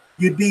 yards,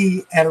 you'd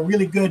be at a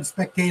really good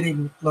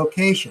spectating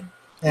location.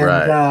 And,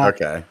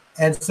 okay.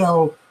 And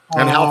so.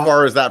 And how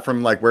far is that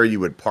from like where you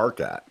would park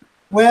at?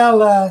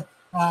 Well,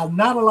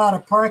 not a lot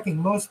of parking.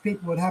 Most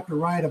people would have to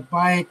ride a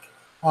bike.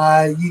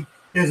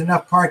 There's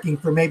enough parking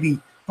for maybe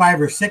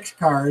 5 or 6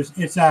 cars.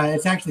 It's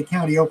actually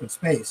county open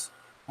space.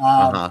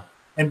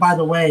 And by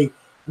the way,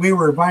 we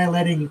were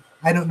violating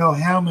I don't know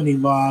how many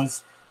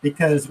laws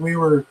because we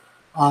were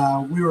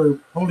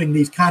holding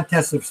these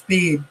contests of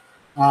speed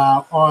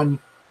on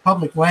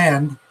public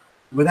land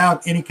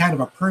without any kind of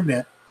a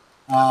permit.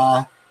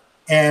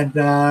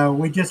 And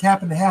we just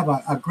happened to have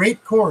a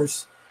great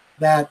course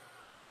that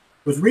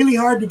was really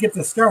hard to get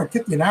to start. It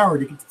took you an hour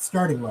to get to the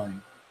starting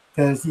line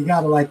because you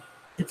got to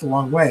it's a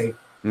long way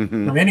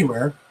from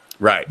anywhere.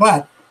 Right.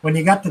 But when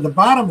you got to the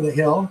bottom of the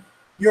hill,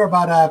 you're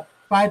about a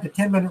 5 to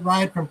 10 minute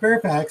ride from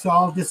Fairfax,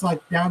 all just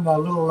down the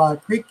little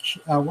creek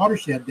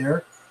watershed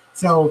there.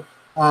 So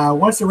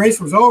once the race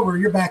was over,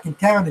 you're back in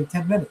town in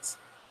 10 minutes.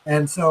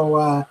 And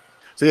so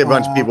you had a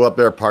bunch of people up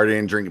there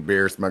partying, drinking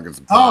beer, smoking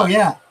some pot. Oh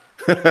yeah.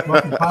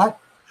 Smoking pot.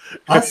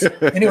 Us?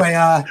 Anyway,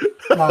 yeah.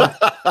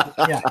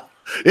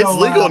 It's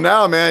legal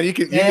now, man. You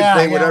can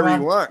say whatever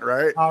you want,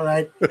 right? All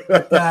right.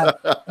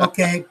 But,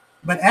 okay.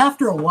 But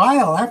after a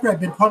while, after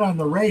I'd been put on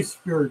the race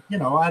for, I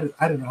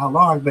don't know how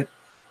long, but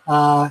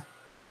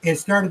it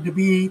started to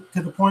be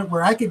to the point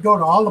where I could go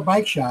to all the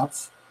bike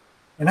shops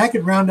and I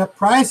could round up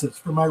prizes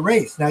for my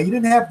race. Now,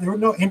 there was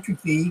no entry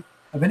fee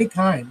of any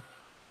kind.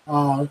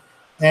 But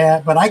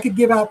I could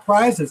give out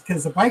prizes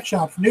because the bike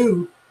shops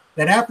knew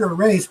that after a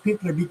race,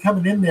 people would be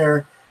coming in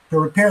there to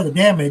repair the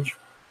damage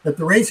that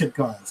the race had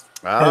caused.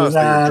 Because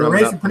the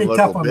race is pretty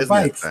tough on the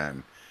bikes.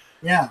 Then.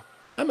 Yeah.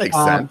 That makes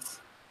sense.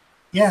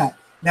 Yeah.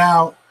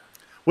 Now,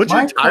 what'd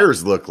your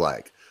tires look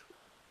like?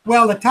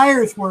 Well, the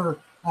tires were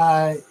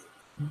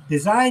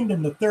designed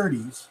in the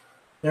 30s.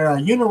 They're a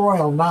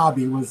Uniroyal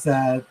knobby. Was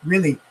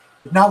really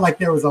not like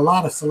there was a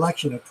lot of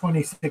selection of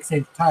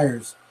 26-inch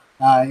tires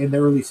in the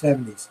early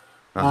 70s.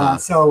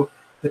 So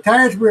the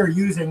tires we were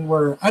using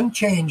were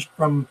unchanged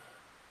from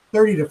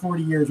 30 to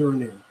 40 years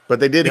earlier. But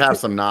they did have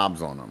some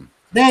knobs on them.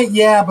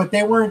 But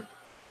they weren't,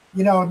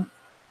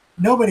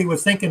 nobody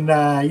was thinking,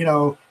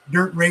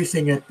 dirt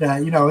racing at,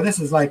 this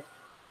is like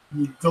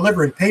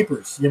delivering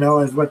papers,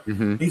 is what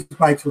these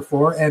bikes were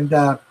for. And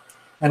a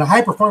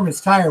high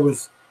performance tire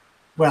was,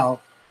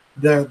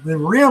 the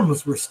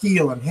rims were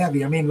steel and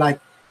heavy. I mean,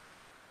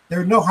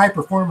 there's no high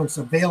performance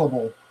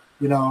available,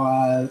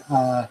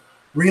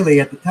 really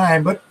at the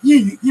time, but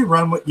you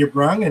run what you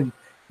brung and,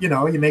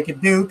 you make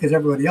it do because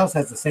everybody else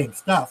has the same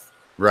stuff.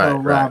 Right.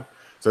 Right.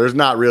 So there's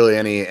not really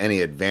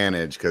any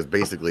advantage because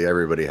basically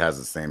everybody has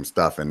the same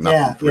stuff and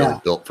nothing's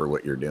really built for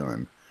what you're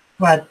doing.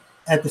 But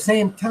at the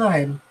same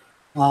time,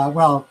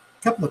 a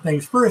couple of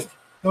things. First,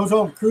 those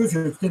old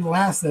cruisers didn't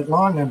last that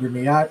long under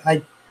me.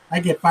 I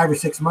get 5 or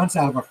 6 months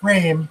out of a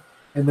frame,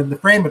 and then the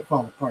frame would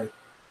fall apart.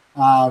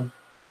 So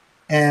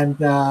if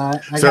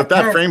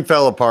that frame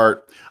fell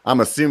apart, I'm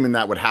assuming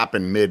that would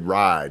happen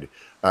mid-ride.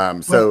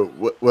 What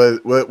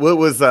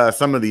was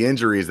some of the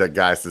injuries that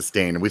guys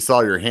sustained? We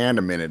saw your hand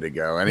a minute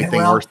ago.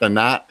 Anything worse than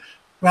that?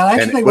 Well,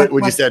 actually, what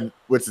you said,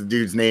 what's the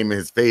dude's name?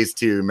 His face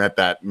too met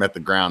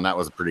the ground. That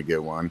was a pretty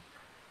good one.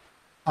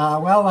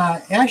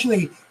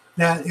 Actually,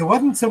 it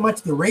wasn't so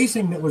much the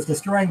racing that was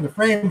destroying the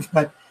frames,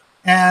 but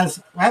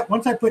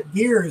once I put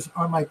gears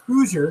on my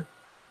cruiser,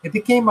 it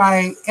became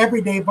my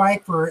everyday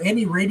bike for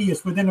any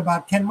radius within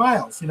about 10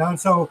 miles. And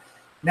so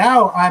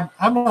now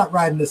I'm not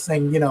riding this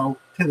thing, to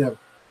the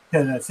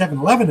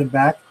 7-Eleven and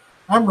back.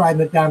 I'm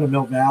riding it down to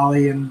Mill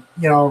Valley and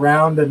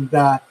around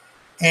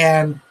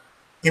and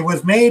it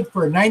was made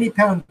for a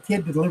 90-pound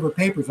kid to deliver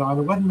papers on.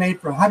 It wasn't made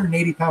for a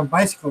 180-pound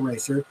bicycle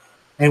racer.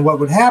 And what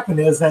would happen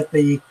is that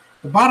the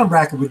bottom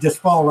bracket would just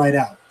fall right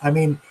out. I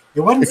mean,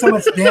 it wasn't so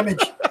much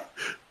damage.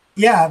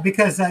 Yeah,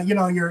 because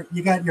you're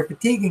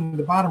fatiguing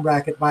the bottom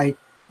bracket by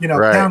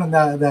pounding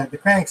the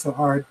crank so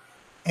hard.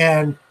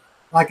 And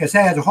like I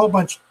said, it's a whole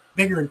bunch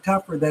bigger and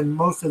tougher than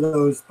most of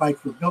those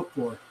bikes were built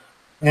for.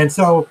 And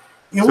so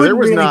there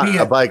was really not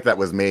a bike that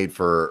was made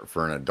for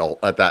an adult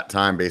at that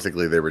time.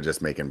 Basically, they were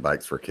just making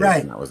bikes for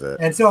kids, and that was it.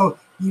 And so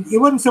it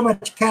wasn't so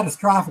much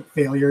catastrophic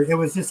failure. It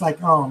was just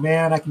like, oh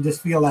man, I can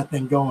just feel that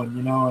thing going,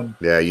 And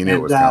you knew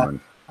it was coming.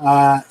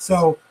 And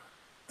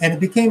it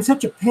became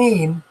such a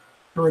pain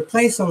to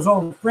replace those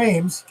old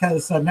frames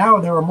because now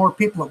there were more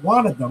people that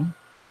wanted them,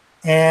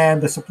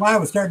 and the supply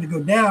was starting to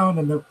go down,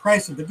 and the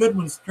price of the good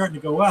ones starting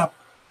to go up.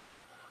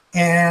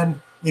 And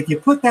if you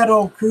put that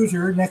old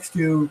cruiser next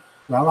to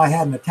I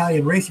had an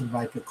Italian racing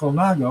bike, a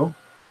Colnago.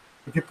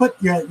 If you put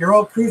your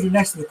old cruiser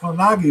next to the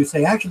Colnago, you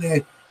say,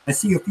 actually, I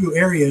see a few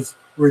areas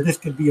where this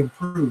could be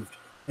improved.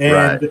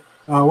 And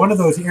one of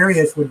those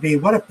areas would be,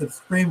 what if the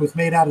frame was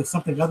made out of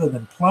something other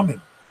than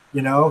plumbing,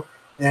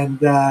 And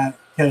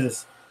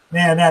because,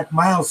 man, that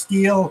mild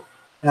steel,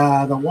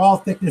 the wall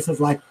thickness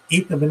is like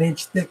 1/8 of an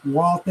inch thick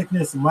wall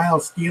thickness,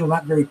 mild steel,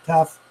 not very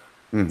tough.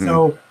 Mm-hmm.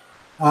 So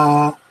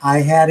I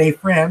had a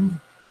friend,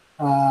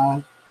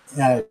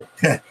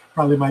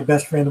 probably my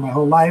best friend of my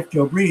whole life,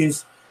 Joe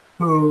Breeze,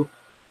 who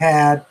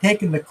had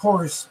taken the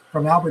course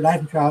from Albert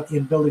Eichentraut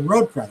in building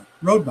road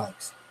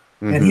bikes.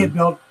 Mm-hmm. And he had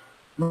built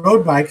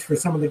road bikes for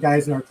some of the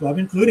guys in our club,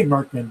 including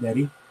Mark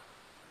Vendetti.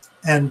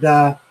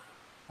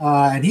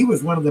 and he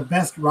was one of the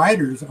best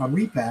riders on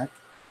Repack.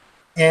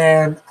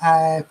 And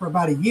for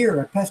about a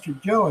year, I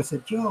pestered Joe. I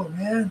said, Joe,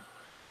 man,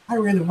 I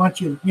really want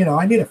you,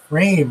 I need a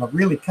frame, a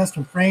really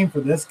custom frame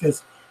for this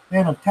because,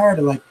 man, I'm tired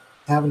of like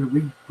having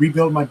to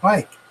rebuild my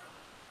bike.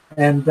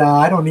 And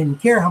I don't even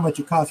care how much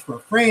it costs for a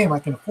frame. I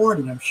can afford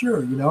it, I'm sure,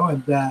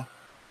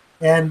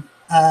 And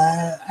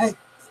I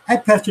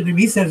pestered him.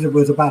 He says it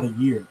was about a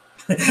year.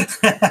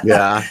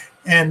 Yeah.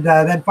 And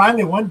then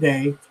finally one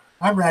day,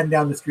 I'm riding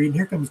down the street, and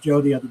here comes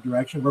Joe the other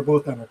direction. We're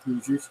both on our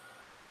cruisers.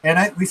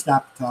 And we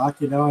stopped to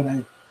talk, and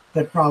I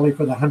said probably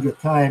for the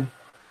 100th time,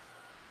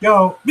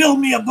 Joe, build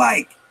me a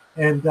bike.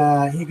 And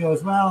he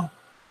goes, well,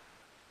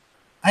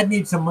 I'd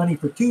need some money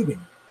for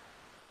tubing.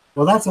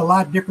 Well, that's a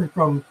lot different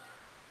from,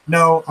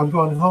 no, I'm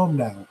going home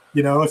now,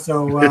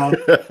 So,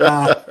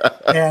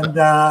 and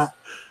I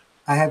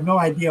have no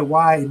idea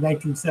why in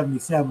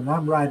 1977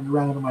 I'm riding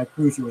around on my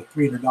cruiser with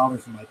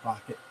 $300 in my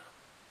pocket.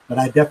 But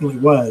I definitely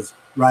was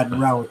riding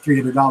around with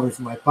 $300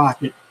 in my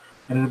pocket.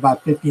 And in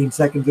about 15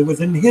 seconds, it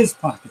was in his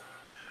pocket.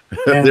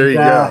 And, there you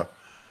go.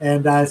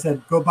 And I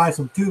said, go buy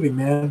some tubing,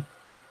 man.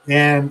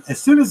 And as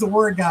soon as the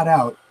word got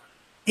out,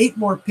 8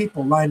 more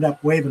people lined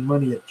up waving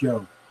money at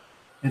Joe.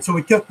 And so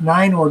we took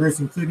 9 orders,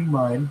 including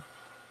mine.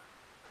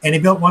 And he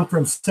built one for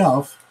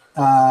himself.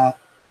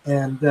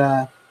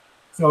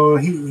 So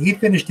he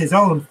finished his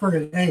own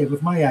first. Hey, it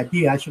was my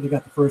idea. I should have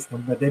got the first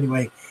one. But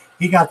anyway,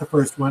 he got the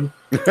first one.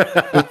 He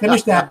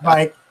finished that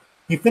bike.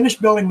 He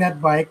finished building that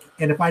bike,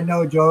 and if I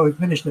know Joe, he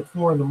finished at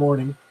 4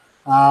 a.m.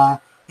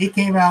 He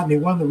came out and he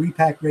won the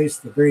Repack race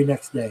the very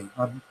next day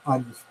on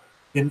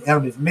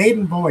his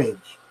maiden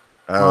voyage.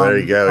 Oh, there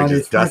you go. He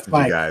just dusted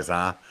you guys,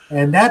 huh?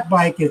 And that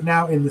bike is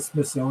now in the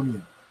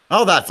Smithsonian.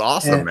 Oh, that's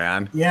awesome,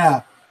 man.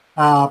 Yeah.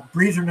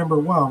 Breezer number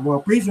 1.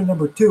 Well, Breezer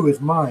number 2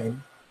 is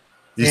mine.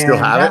 You still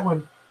have that it?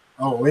 One,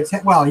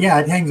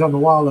 it hangs on the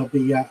wall of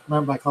the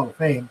Mountain Bike Hall of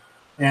Fame,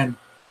 and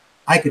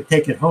I could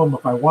take it home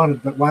if I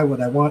wanted, but why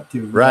would I want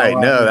to? Right.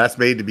 That's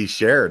made to be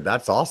shared.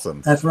 That's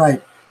awesome. That's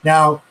right.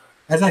 Now,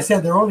 as I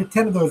said, there are only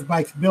 10 of those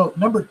bikes built.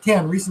 Number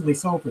 10 recently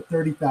sold for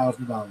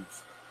 $30,000.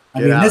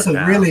 This is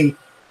really,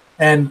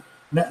 and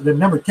the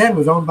number 10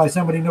 was owned by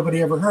somebody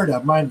nobody ever heard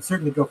of. Mine would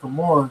certainly go for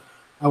more.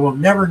 I will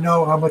never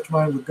know how much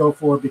mine would go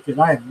for because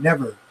I have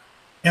never,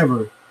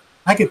 ever,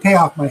 I could pay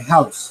off my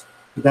house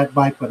for that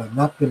bike, but I'm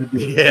not going to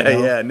do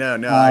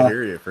it. I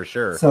hear you for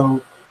sure.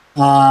 So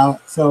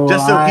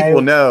just so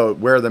people know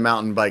where the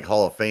Mountain Bike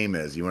Hall of Fame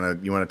is, you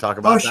want to talk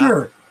about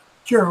that?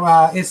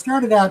 Sure. It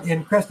started out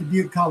in Crested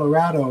Butte,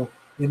 Colorado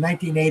in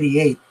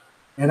 1988.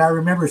 And I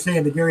remember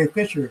saying to Gary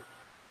Fisher,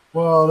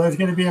 well, there's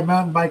going to be a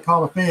Mountain Bike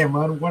Hall of Fame.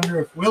 I wonder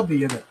if we'll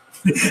be in it.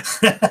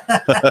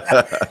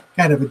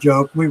 Kind of a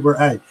joke.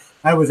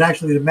 I was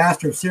actually the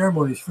master of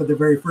ceremonies for the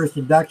very first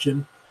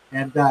induction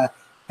and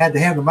had to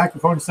hand the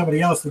microphone to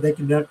somebody else so they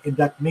can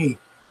induct me.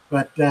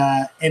 But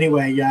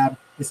anyway,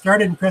 it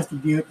started in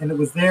Crested Butte, and it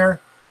was there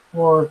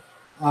for,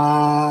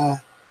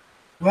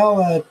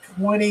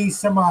 20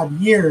 some odd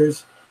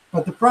years.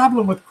 But the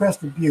problem with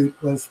Crested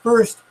Butte was,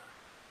 first,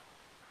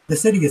 the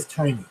city is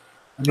tiny.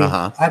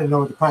 I don't know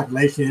what the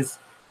population is,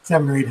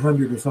 700 or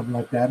 800 or something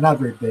like that. Not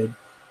very big.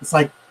 It's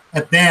like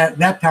at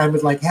that time it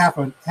was like half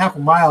a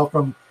mile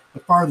from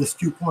the farthest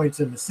 2 points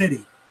in the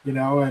city, and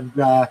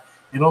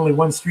only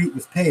one street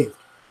was paved.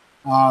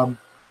 And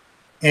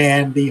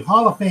the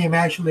Hall of Fame,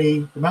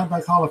 actually, the Mountain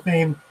Bike Hall of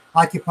Fame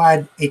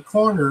occupied a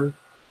corner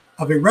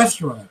of a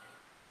restaurant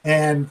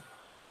and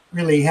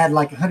really had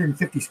like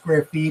 150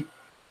 square feet.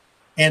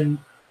 And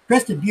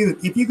Crested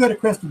Butte, if you go to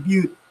Crested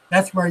Butte,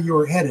 that's where you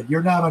were headed.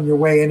 You're not on your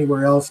way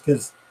anywhere else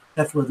because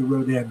that's where the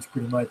road ends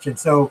pretty much. And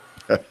so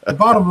the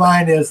bottom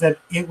line is that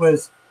it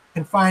was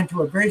confined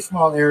to a very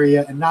small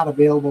area and not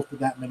available to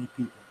that many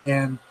people.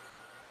 And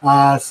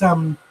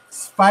some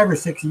 5 or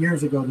 6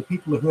 years ago, the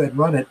people who had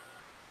run it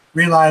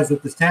realized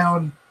that this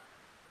town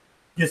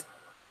just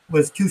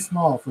was too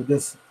small for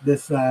this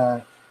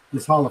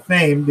Hall of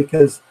Fame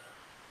because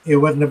it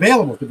wasn't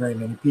available to very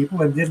many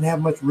people and didn't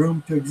have much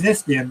room to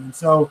exist in. And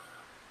so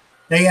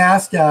they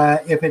asked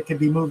if it could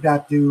be moved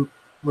out to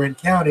Marin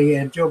County,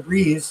 and Joe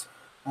Breeze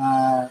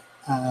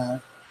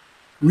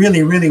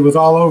really was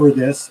all over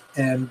this,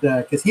 and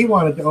because he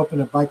wanted to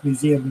open a bike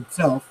museum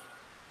himself.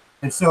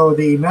 And so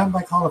the Mountain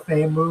Bike Hall of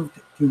Fame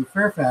moved to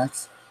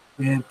Fairfax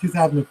in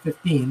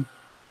 2015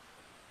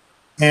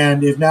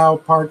 and is now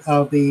part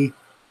of the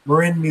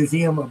Marin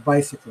Museum of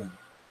Bicycling.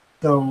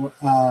 So,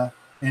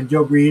 and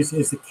Joe Breeze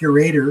is the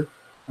curator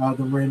of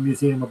the Marin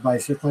Museum of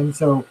Bicycling.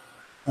 So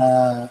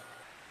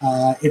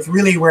it's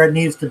really where it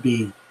needs to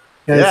be.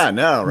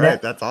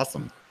 That's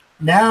awesome.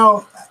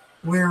 Now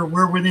we're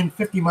within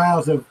 50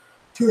 miles of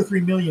 2 or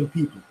 3 million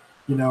people,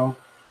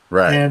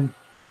 Right. And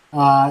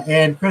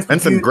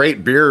and some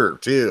great beer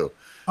too.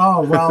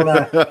 Oh,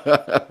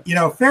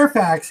 well,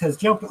 Fairfax has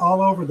jumped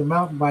all over the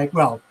mountain bike.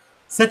 Well,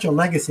 such a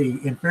legacy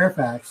in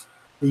Fairfax.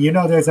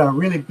 There's a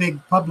really big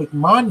public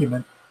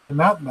monument to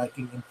mountain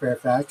biking in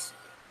Fairfax.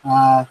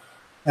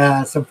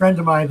 Some friends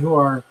of mine who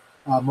are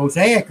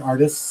mosaic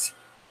artists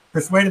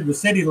persuaded the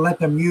city to let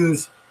them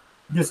use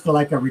just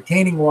like a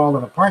retaining wall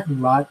in a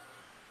parking lot.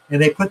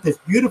 And they put this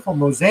beautiful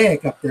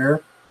mosaic up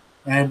there,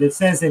 and it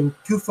says in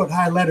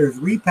 2-foot-high letters,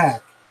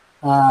 "Repack,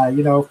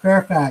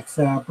 Fairfax,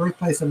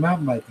 birthplace of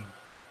mountain biking."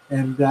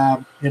 And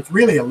it's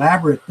really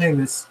elaborate thing.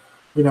 This,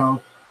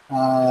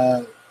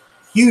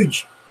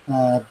 huge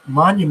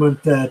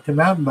monument to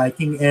mountain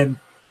biking. And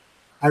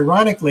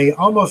ironically,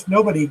 almost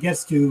nobody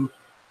gets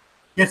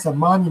a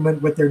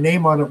monument with their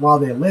name on it while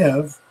they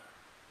live.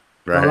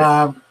 Right.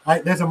 Well,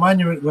 there's a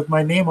monument with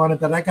my name on it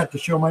that I got to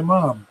show my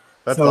mom.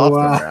 That's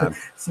awesome,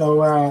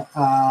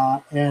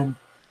 man.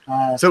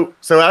 So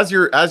as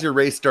your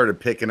race started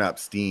picking up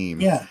steam,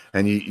 yeah,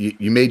 and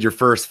you made your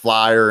first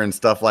flyer and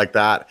stuff like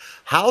that,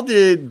 how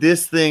did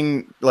this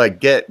thing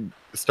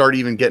start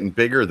even getting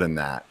bigger than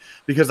that?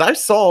 Because I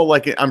saw,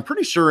 I'm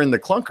pretty sure in the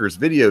Clunkers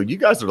video, you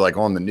guys are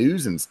on the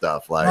news and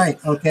stuff. Right.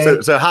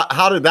 Okay. So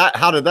how did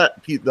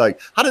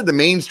the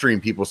mainstream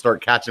people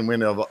start catching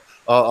wind of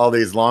all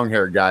these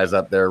long-haired guys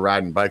up there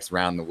riding bikes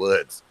around the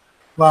woods?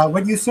 Well,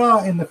 what you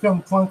saw in the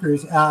film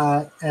Clunkers,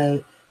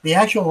 the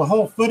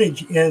whole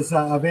footage is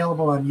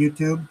available on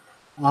YouTube.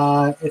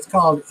 It's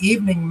called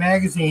Evening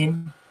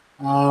Magazine.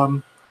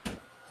 I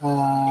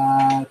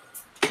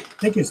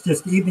think it's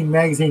just Evening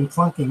Magazine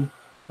Clunking.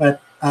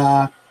 But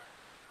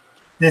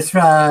this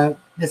guy,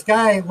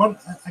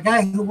 a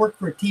guy who worked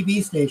for a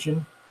TV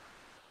station,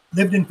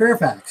 lived in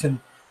Fairfax, and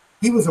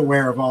he was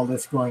aware of all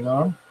this going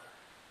on.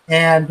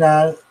 And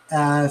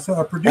so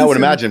a producer. I would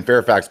imagine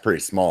Fairfax pretty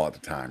small at the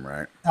time,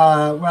 right?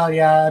 Well,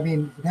 yeah. I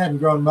mean, it hadn't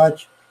grown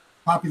much.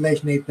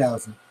 Population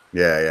 8,000.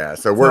 Yeah.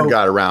 So word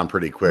got around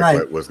pretty quick. Right.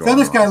 What was going on. So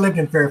this guy lived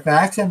in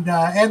Fairfax, and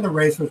the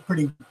race was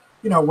pretty,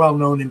 well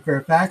known in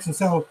Fairfax. And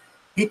so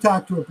he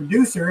talked to a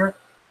producer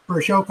for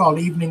a show called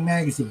Evening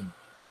Magazine,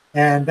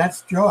 and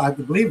that's Joe. I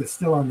believe it's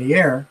still on the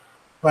air,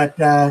 but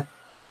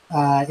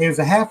it was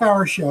a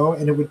half-hour show,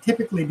 and it would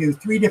typically do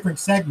 3 different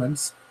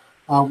segments.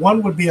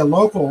 One would be a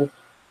local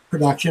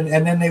production,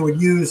 and then they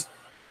would use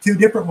 2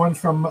 different ones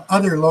from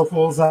other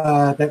locals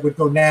that would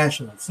go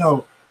national.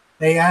 So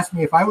they asked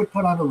me if I would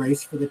put on a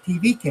race for the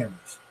TV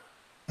cameras.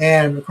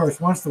 And of course,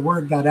 once the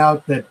word got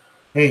out that,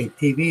 hey,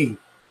 TV,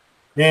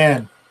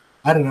 man,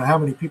 I don't know how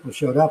many people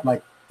showed up,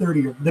 like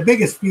 30, or the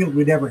biggest field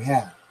we'd ever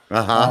had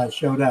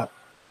showed up.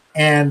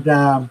 And this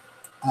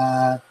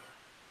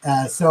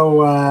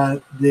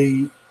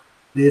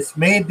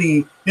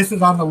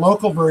was on the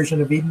local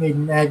version of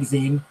Evening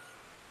Magazine.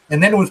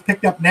 And then it was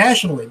picked up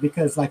nationally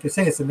because, like I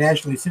say, it's a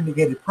nationally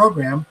syndicated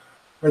program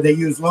where they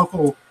use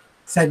local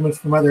segments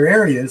from other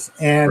areas.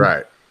 And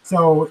right.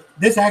 So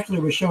this actually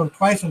was shown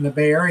twice in the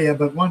Bay Area,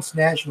 but once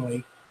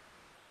nationally.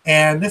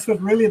 And this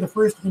was really the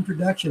first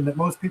introduction that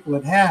most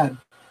people had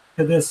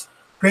to this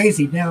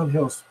crazy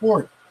downhill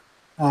sport.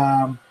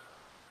 But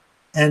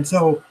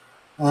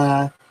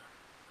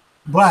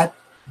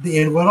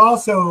it would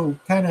also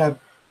kind of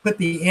put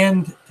the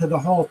end to the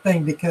whole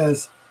thing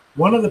because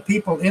one of the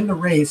people in the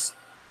race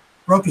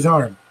broke his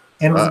arm,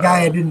 and it was a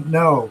guy I didn't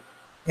know.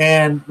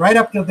 And right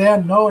up to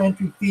then, no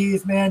entry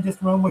fees, man,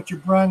 just run what you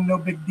brung, no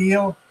big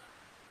deal.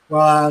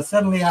 Well,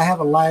 suddenly I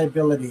have a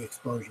liability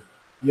exposure.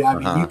 Yeah, I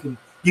mean,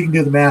 you can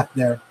do the math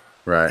there.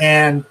 Right.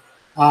 And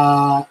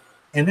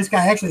this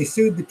guy actually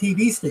sued the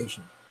TV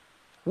station.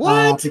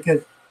 What?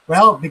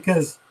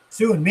 Because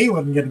suing me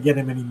wasn't going to get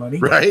him any money.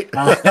 Right.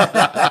 What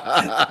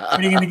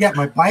are you going to get?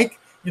 My bike?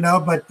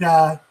 But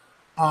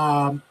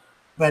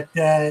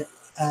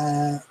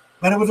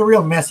it was a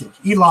real message.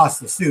 He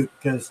lost the suit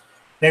because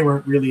they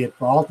weren't really at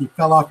fault. You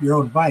fell off your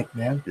own bike,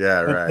 man.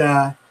 Yeah,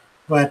 right.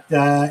 But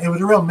it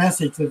was a real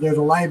message that there's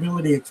a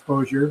liability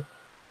exposure.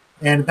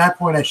 And at that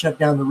point, I shut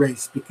down the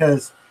race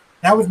because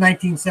that was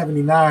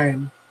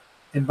 1979.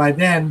 And by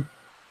then,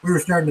 we were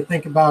starting to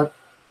think about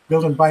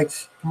building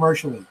bikes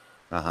commercially.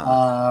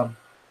 So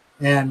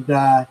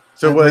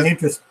my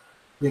interest.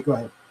 Yeah, go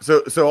ahead.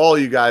 So all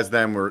you guys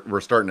then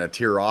were starting to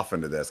tear off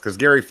into this because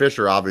Gary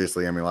Fisher,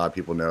 obviously, I mean, a lot of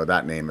people know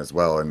that name as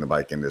well in the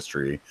bike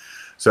industry.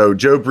 So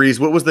Joe Breeze,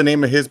 what was the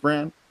name of his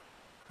brand?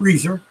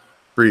 Breezer.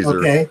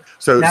 Okay.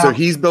 So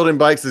he's building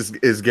bikes.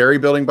 Is Gary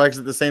building bikes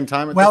at the same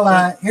time?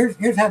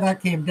 Here's how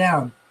that came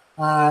down.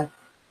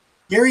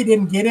 Gary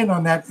didn't get in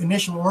on that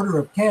initial order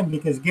of 10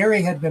 because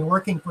Gary had been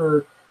working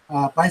for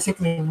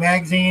Bicycling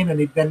Magazine, and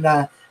he'd been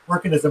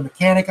working as a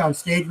mechanic on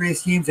stage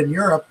race teams in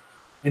Europe,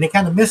 and he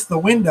kind of missed the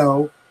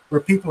window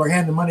where people are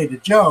handing money to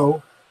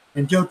Joe,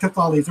 and Joe took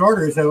all these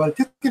orders. So it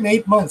took him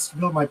 8 months to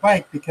build my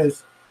bike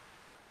because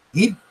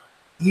he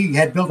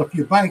had built a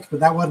few bikes, but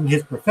that wasn't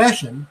his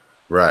profession.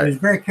 Right. He was a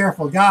very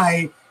careful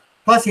guy.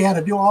 Plus, he had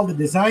to do all the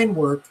design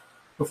work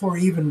before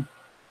even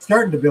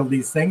starting to build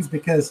these things,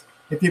 because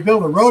if you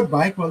build a road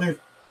bike, well, there's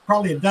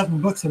probably a dozen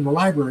books in the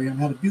library on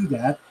how to do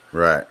that.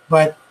 Right.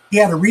 But he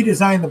had to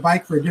redesign the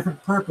bike for a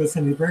different purpose,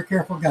 and he's a very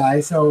careful guy.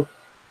 So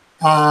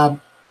in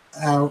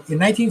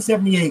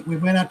 1978, we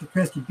went out to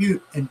Crested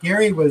Butte, and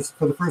Gary was,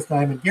 for the first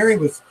time, and Gary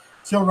was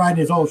still riding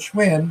his old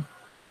Schwinn.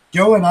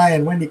 Joe and I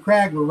and Wendy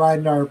Cragg were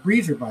riding our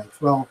Breezer bikes.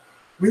 Well,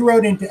 we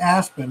rode into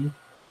Aspen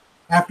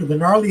after the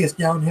gnarliest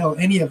downhill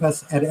any of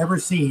us had ever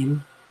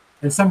seen.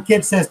 And some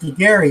kid says to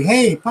Gary,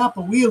 "Hey, pop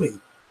a wheelie."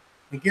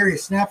 And Gary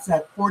snaps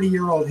that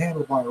 40-year-old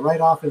handlebar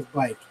right off his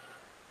bike.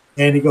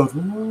 And he goes,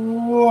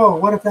 "Whoa,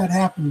 what if that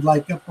happened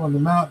like up on the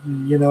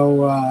mountain?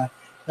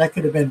 That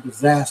could have been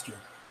disaster."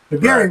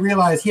 But Gary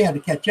realized he had to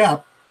catch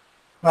up,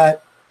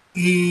 but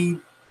he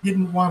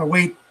didn't want to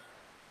wait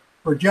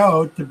for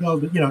Joe to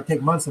build,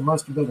 take months and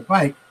months to build a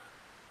bike.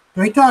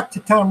 So he talked to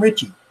Tom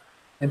Ritchie.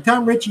 And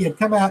Tom Ritchie had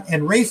come out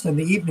and raced in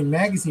the Evening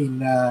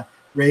Magazine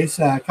race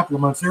a couple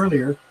of months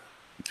earlier.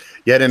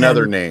 Yet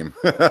another name.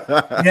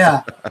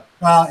 Yeah.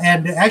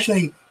 And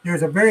actually,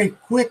 there's a very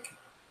quick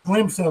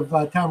glimpse of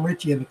Tom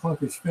Ritchie in the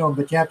Clunkers film,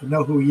 but you have to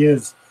know who he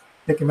is to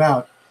pick him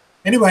out.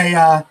 Anyway,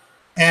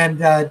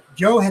 and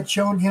Joe had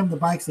shown him the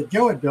bikes that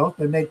Joe had built,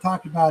 and they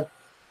talked about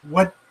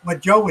what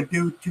Joe would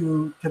do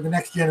to the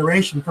next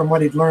generation from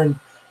what he'd learned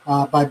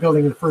by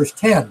building the first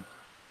 10.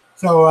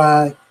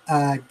 So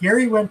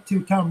Gary went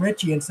to Tom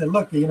Ritchie and said,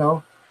 "Look,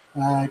 can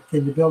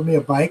you build me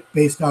a bike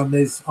based on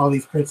all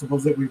these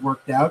principles that we've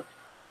worked out?"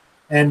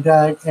 And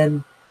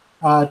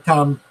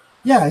Tom,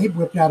 he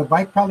whipped out a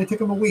bike. Probably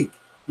took him a week,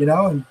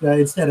 and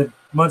instead of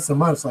months and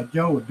months like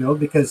Joe would build,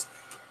 because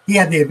he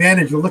had the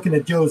advantage of looking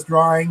at Joe's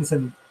drawings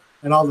and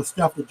all the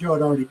stuff that Joe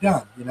had already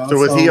done. So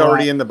was he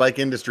already in the bike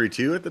industry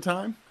too at the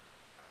time?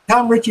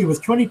 Tom Ritchie was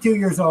 22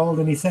 years old,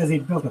 and he says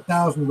he'd built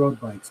 1,000 road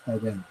bikes by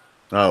then.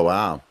 Oh,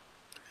 wow.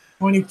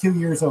 22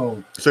 years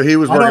old. So he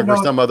was working for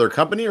some other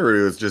company, or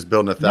he was just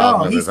building 1,000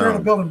 No, of he his started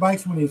own? building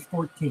bikes when he was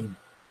 14.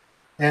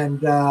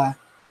 And by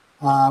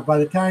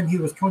the time he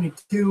was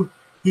 22,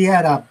 he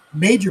had a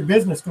major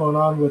business going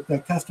on with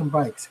custom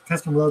bikes,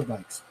 custom road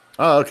bikes.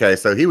 Oh, okay.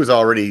 So he was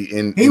already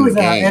in the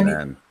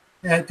game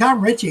then.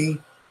 Tom Ritchie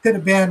could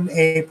have been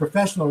a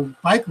professional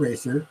bike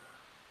racer,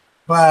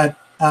 but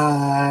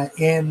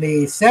in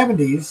the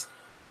 70s,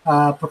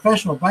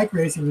 professional bike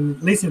racing,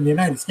 at least in the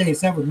United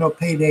States, that was no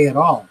payday at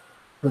all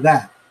for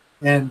that.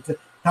 And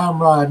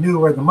Tom knew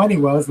where the money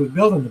was with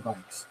building the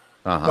bikes.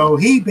 Uh-huh. So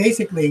he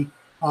basically,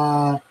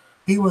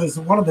 he was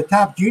one of the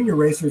top junior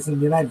racers in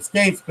the United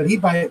States, but he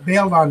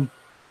bailed on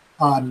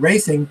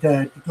racing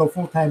to go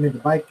full-time into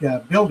bike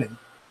building.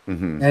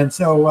 Mm-hmm. And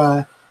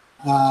so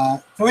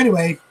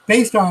anyway,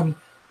 based on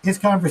his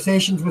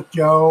conversations with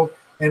Joe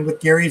and with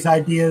Gary's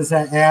ideas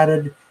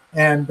added,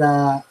 and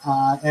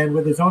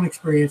with his own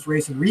experience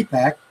racing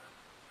repack,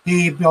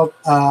 he built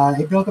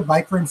a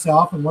bike for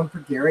himself and one for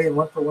Gary and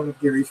one for one of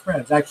Gary's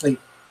friends. Actually,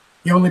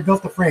 he only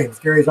built the frames.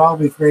 Gary's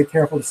always very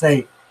careful to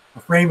say a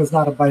frame is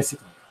not a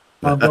bicycle.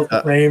 Tom built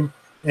the frame,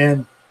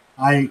 and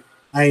I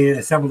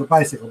assembled a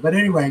bicycle. But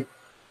anyway,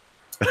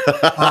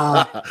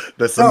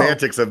 the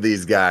semantics of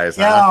these guys.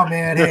 Yeah, huh? Oh,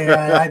 man, hey,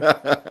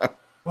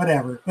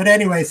 whatever. But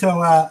anyway,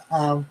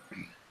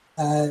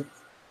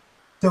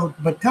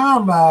 but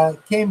Tom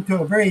came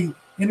to a very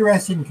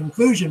interesting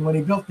conclusion when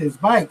he built these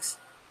bikes,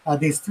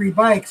 these 3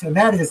 bikes, and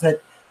that is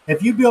that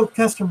if you build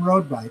custom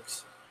road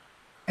bikes,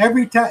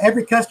 every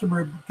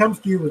customer comes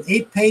to you with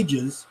 8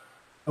 pages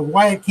of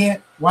why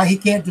he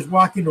can't just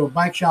walk into a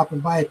bike shop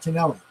and buy a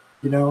Tonelli,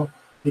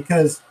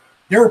 because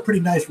there are pretty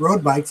nice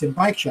road bikes in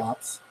bike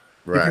shops.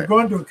 Right. If you're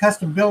going to a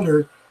custom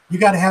builder, you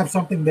got to have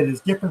something that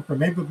is different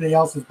from everybody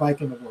else's bike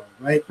in the world,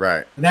 right?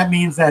 Right. And that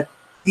means that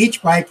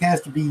each bike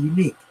has to be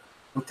unique.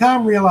 Well,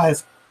 Tom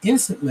realized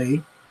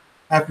instantly,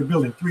 after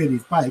building 3 of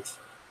these bikes,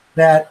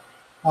 that,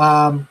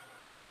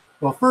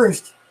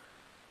 first,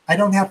 I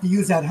don't have to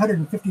use that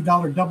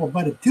 $150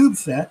 double-butted tube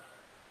set,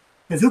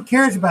 because who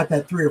cares about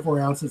that 3 or 4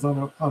 ounces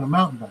on a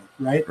mountain bike,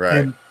 right? Right.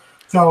 And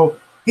so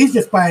he's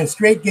just buying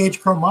straight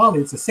gauge chromoly.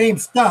 It's the same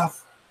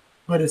stuff,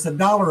 but it's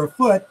 $1 a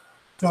foot.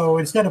 So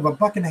instead of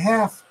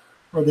 $1.50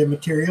 for the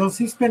materials,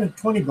 he's spending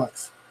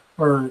 $20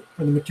 for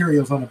the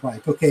materials on a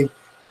bike. Okay,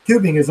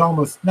 tubing is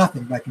almost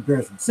nothing by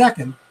comparison.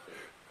 Second,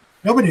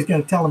 nobody's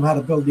going to tell him how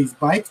to build these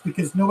bikes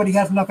because nobody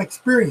has enough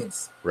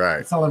experience.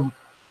 Right. Tell him.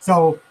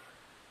 So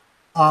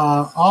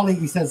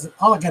he says,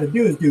 all I got to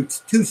do is do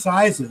 2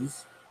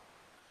 sizes.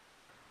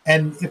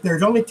 And if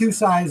there's only 2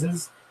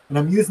 sizes and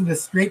I'm using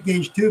this straight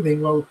gauge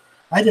tubing, well,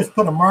 I just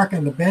put a mark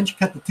on the bench,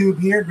 cut the tube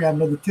here, grab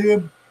another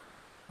tube.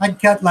 I can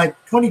cut like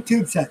 20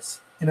 tube sets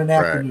in an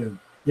afternoon,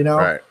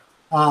 Right.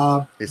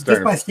 He's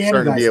just by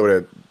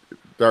standardizing.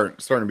 Starting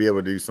to be able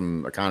to do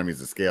some economies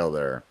of scale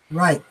there.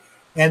 Right.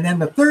 And then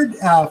the third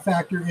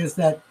factor is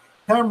that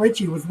Tom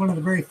Ritchie was one of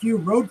the very few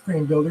road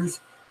frame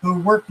builders who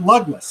worked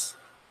lugless.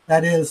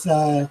 That is,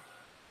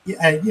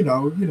 you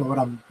know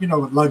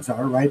what lugs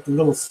are, right? The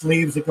little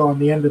sleeves that go on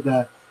the end of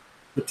the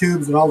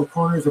tubes at all the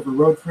corners of a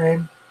road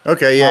frame.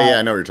 Okay, yeah,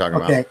 I know what you're talking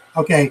about.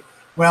 Okay.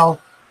 Well,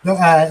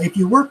 if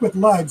you work with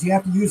lugs, you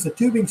have to use the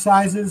tubing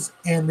sizes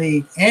and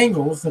the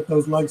angles that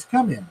those lugs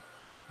come in.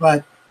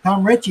 But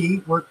Tom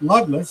Ritchie worked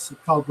lugless,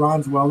 called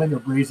bronze welding or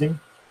brazing,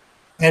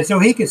 and so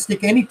he could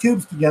stick any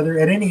tubes together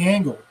at any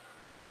angle.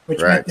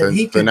 Which meant that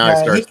he could,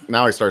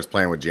 now he starts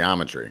playing with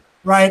geometry.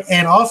 Right,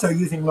 and also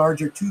using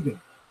larger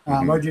tubing,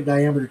 larger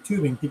diameter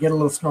tubing to get a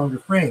little stronger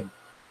frame.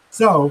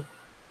 So,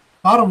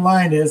 bottom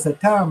line is that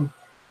Tom,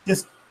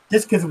 just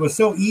because it was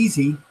so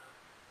easy,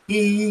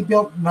 he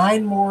built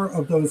 9 more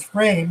of those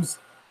frames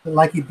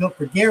like he built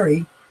for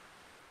Gary,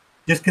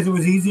 just because it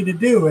was easy to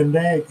do. And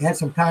they had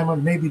some time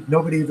on, maybe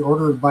nobody would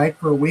order a bike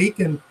for a week,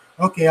 and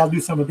okay, I'll do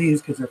some of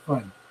these because they're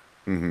fun.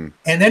 Mm-hmm.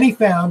 And then he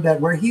found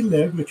that where he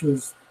lived, which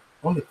was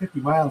only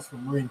 50 miles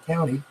from Marin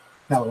County,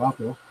 Palo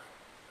Alto,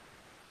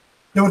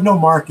 there was no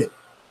market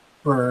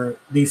for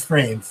these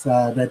frames.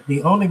 That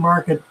the only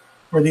market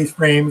for these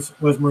frames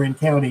was Marin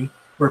County,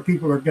 where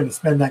people are going to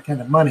spend that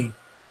kind of money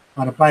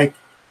on a bike.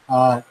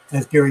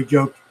 As Gary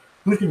joked,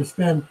 who's going to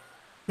spend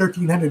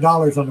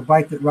 $1,300 on a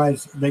bike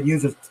that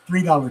uses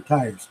 $3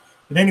 tires?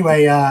 But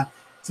anyway,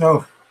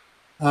 so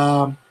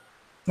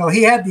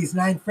he had these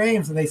 9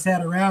 frames, and they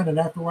sat around. And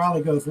after a while,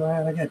 he goes,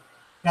 "Well, I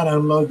got to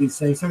unload these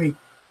things." So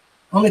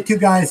only 2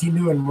 guys he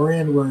knew in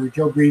Marin were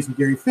Joe Breeze and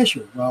Gary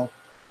Fisher. Well,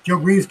 Joe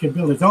Breeze could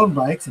build his own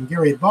bikes, and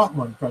Gary had bought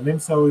one from him.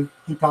 So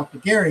he talked to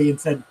Gary and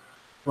said,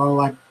 "Well,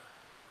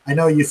 I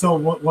know you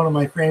sold one of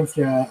my frames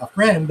to a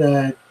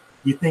friend.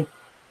 You think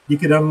you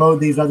could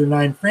unload these other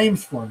 9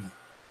 frames for me?"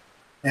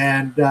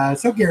 And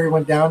so Gary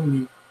went down and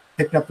he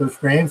picked up those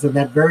frames. And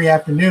that very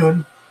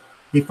afternoon,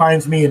 he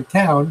finds me in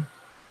town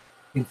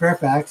in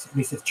Fairfax, and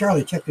he says,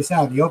 "Charlie, check this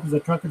out." And he opens the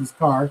trunk of his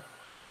car,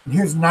 and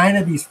here's 9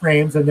 of these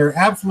frames, and they're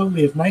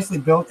absolutely as nicely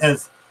built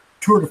as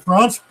Tour de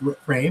France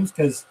frames,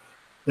 because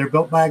they're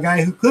built by a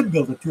guy who could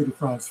build a Tour de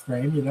France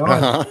frame, you know.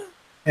 Uh-huh.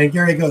 And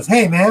Gary goes,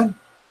 "Hey, man,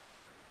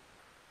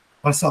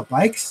 want to sell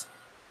bikes?"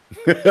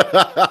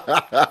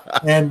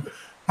 And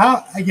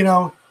how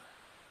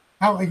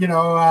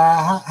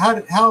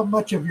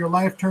much of your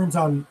life turns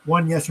on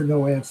one yes or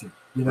no answer,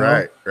 you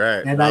know?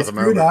 Right. And I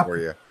screwed up. For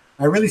you.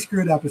 I really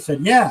screwed up and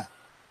said, "Yeah."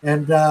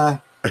 And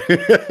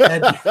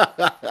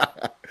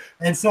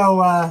and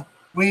so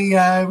we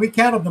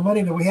counted the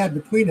money that we had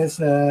between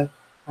us.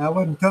 I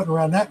wasn't toting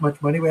around that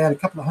much money. We had a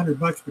couple of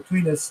 $100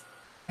 between us,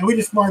 and we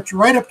just marched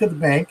right up to the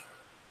bank,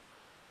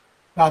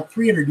 about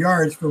 300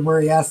 yards from where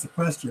he asked the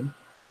question.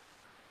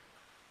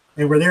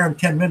 And we're there in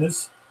 10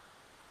 minutes,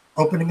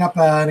 opening up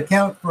an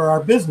account for our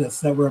business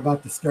that we're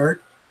about to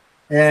start.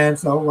 And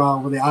so,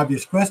 well, the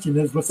obvious question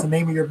is, what's the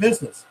name of your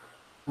business?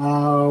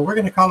 We're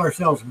going to call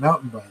ourselves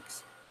Mountain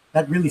Bikes.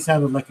 That really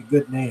sounded like a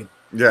good name.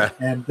 Yeah.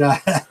 And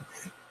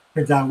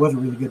turns out it was a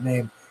really good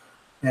name.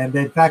 And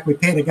in fact, we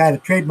paid a guy to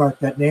trademark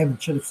that name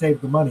and should have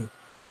saved the money.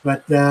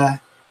 But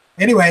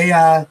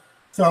anyway,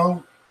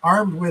 so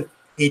armed with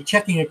a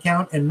checking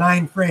account and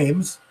 9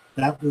 frames,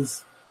 that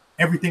was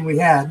everything we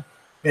had.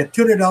 We had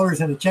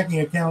 $200 in a checking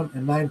account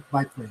and 9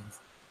 bike frames.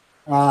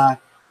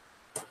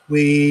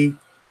 We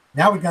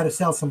got to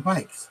sell some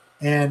bikes.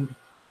 And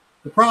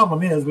the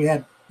problem is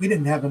we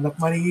didn't have enough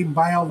money to even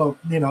buy all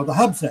the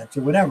hub sets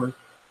or whatever.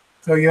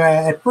 So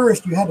at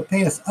first you had to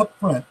pay us up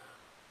front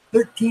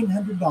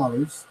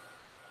 $1,300.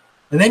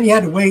 And then you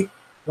had to wait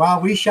while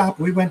we shopped.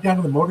 We went down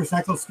to the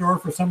motorcycle store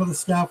for some of the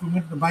stuff. We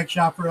went to the bike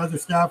shop for other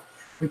stuff.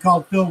 We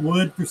called Phil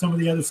Wood for some of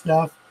the other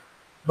stuff.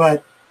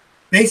 But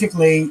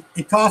basically,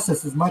 it cost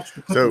us as much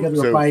to put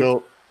together a bike.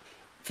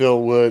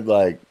 Phil Wood,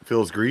 like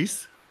Phil's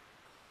Grease?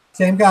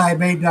 Same guy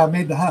made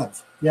the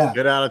hubs. Yeah.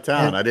 Get out of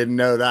town. And I didn't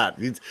know that.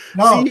 See,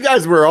 you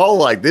guys were all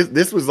like this.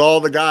 This was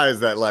all the guys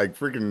that like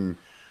freaking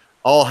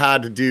all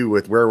had to do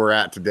with where we're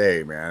at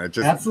today, man. It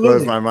just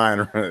blows my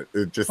mind.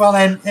 It just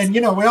and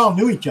we all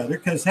knew each other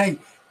because hey,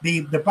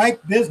 the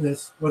bike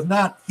business was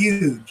not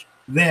huge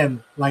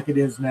then like it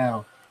is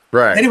now.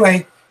 Right.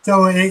 Anyway,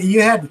 so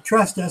you had to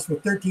trust us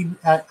with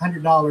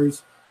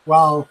 $1,300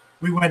 while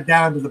we went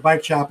down to the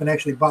bike shop and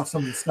actually bought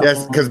some of the stuff.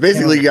 Yes, because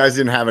basically you guys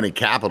didn't have any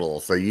capital,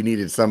 so you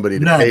needed somebody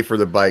to pay for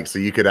the bike so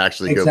you could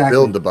actually go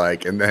build the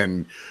bike, and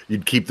then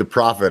you'd keep the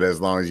profit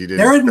as long as you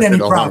didn't. There isn't any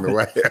profit along the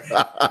way.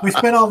 We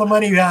spent all the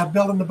money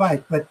building the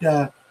bike, but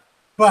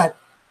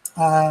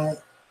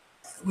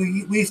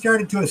we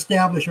started to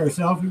establish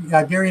ourselves.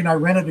 Gary and I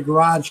rented a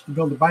garage to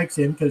build the bikes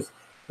in because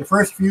the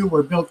first few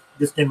were built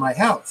just in my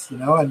house, and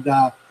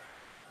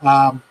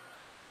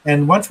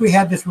once we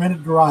had this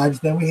rented garage,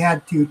 then we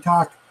had to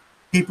talk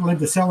people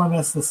into selling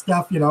us the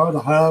stuff,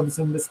 the hubs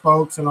and the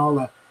spokes and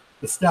all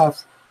the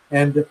stuff.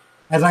 And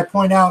as I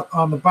point out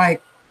on the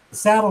bike, the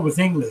saddle was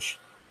English,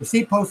 the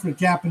seat posts were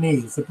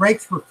Japanese, the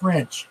brakes were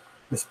French,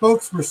 the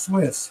spokes were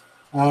Swiss,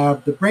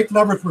 the brake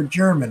levers were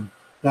German,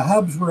 the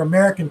hubs were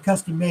American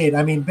custom made.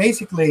 I mean,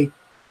 basically,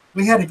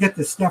 we had to get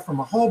this stuff from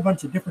a whole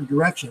bunch of different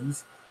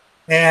directions.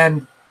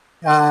 And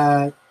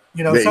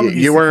some of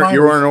these you weren't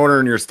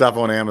ordering your stuff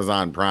on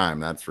Amazon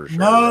Prime, that's for sure.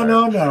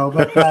 No.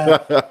 But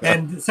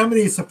and some of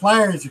these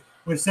suppliers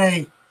would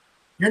say,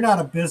 "You're not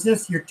a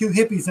business. You're 2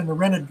 hippies in a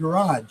rented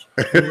garage."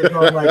 And we're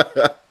going like,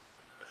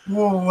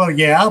 well,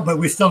 yeah, but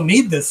we still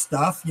need this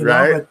stuff,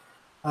 right?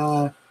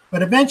 But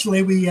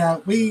eventually we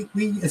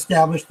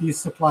established these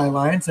supply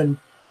lines and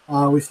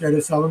we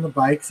started selling the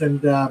bikes. And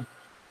so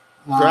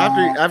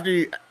after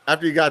you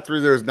got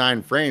through those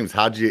 9 frames,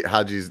 how'd you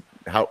start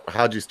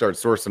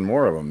sourcing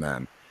more of them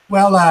then?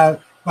 Well,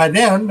 by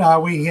then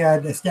we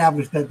had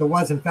established that there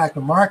was in fact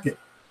a market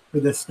for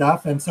this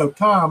stuff, and so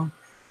Tom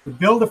would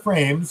build the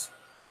frames,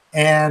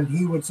 and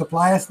he would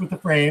supply us with the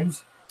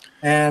frames,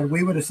 and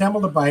we would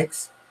assemble the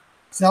bikes,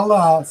 sell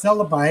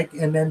the bike,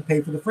 and then pay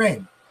for the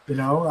frame. You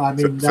know, I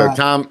mean, so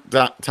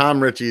Tom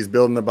Ritchie's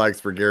building the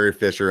bikes for Gary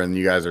Fisher, and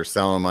you guys are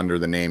selling them under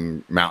the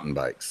name Mountain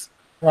Bikes.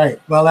 right.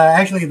 Well,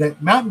 actually, the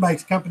mountain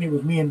bikes company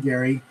was me and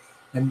Gary,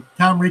 and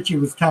Tom Ritchie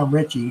was Tom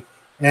Ritchie,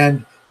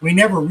 and we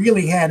never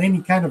really had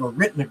any kind of a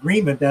written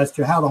agreement as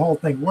to how the whole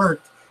thing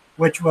worked,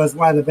 which was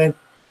why the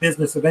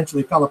business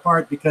eventually fell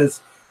apart,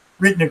 because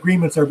written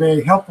agreements are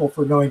very helpful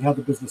for knowing how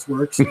the business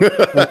works.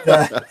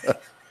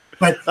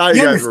 But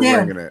you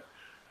understand.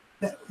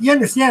 You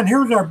understand,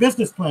 here's our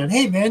business plan.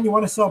 Hey, man, you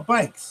want to sell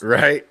bikes?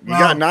 Right. You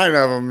got 9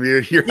 of them.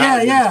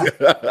 Yeah.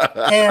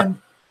 And,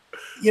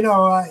 you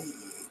know,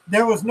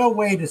 there was no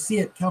way to see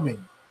it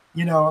coming.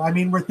 You know, I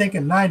mean, we're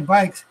thinking 9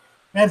 bikes.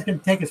 That's going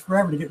to take us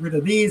forever to get rid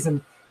of these.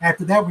 And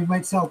after that, we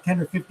might sell 10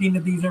 or 15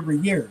 of these every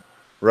year.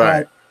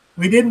 Right. But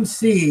we didn't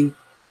see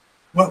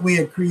what we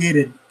had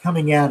created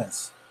coming at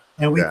us.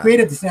 And we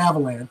created this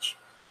avalanche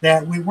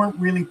that we weren't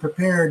really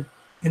prepared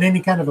in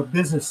any kind of a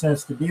business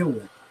sense to deal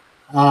with.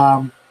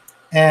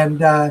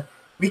 And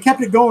we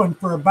kept it going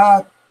for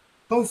about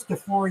close to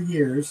 4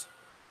 years,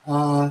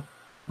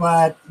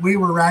 but we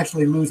were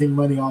actually losing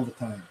money all the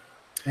time.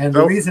 And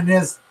the reason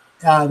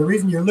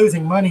you're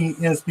losing money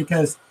is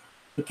because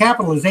the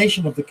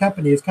capitalization of the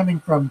company is coming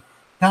from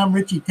Tom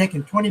Ritchie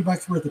taking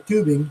 $20 worth of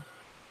tubing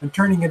and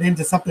turning it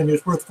into something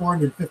that's worth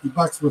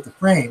 $450 worth of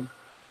frame.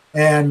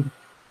 And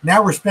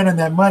now we're spending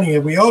that money,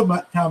 and we owed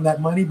Tom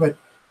that money, but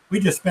we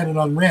just spent it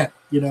on rent,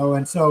 you know.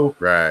 And so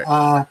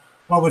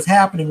what was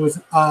happening was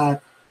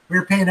we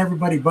were paying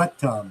everybody but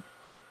Tom,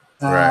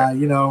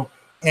 you know,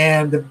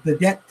 and the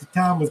debt to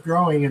Tom was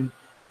growing, and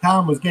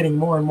Tom was getting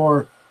more and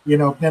more, you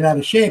know, bent out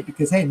of shape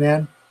because, hey,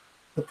 man,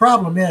 the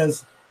problem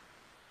is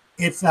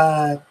it's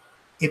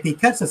if he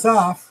cuts us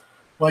off,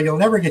 well, you'll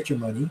never get your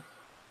money.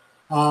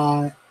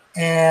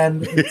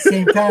 And at the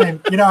same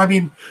time, you know, I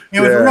mean, it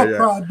was a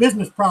real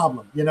business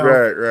problem, you know.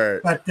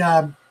 Right. But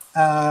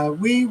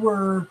we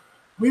were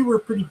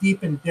pretty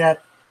deep in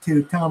debt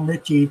to Tom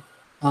Ritchie,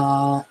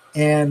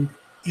 and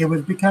it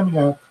was becoming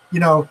a, you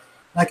know,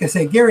 like I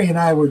say, Gary and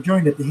I were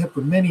joined at the hip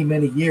for many,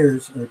 many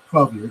years, or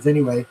 12 years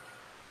anyway.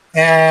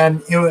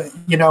 And it was,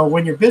 you know,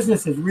 when your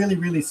business is really,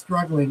 really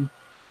struggling,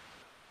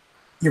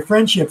 your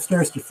friendship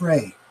starts to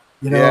fray,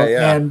 you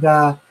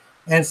know.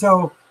 And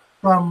so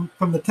from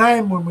the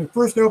time when we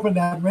first opened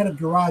that rented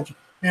garage,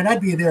 man,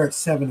 I'd be there at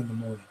 7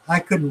 a.m. I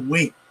couldn't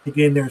wait to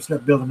get in there and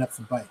start building up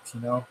some bikes,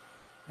 you know.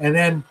 And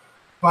then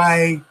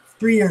by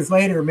 3 years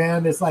later,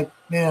 man, it's like,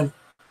 man,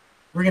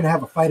 we're going to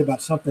have a fight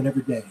about something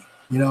every day,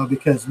 you know,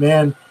 because,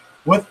 man,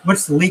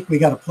 what's the leak we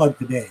got to plug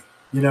today,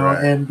 you know?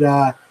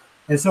 Right.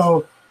 And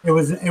so it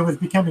was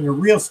becoming a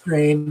real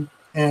strain.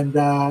 And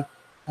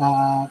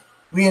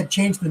we had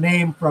changed the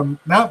name from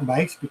Mountain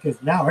Bikes,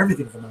 because now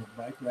everything's a mountain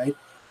bike, right,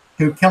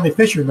 to Kelly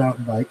Fisher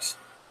Mountain Bikes.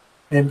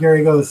 And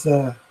Gary goes,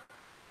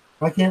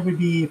 why can't we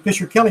be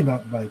Fisher Kelly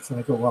Mountain Bikes? And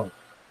I go, well,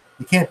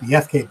 it can't be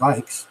FK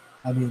Bikes.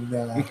 I mean,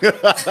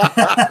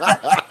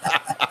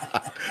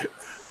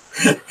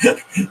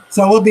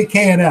 so we'll be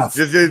KNF.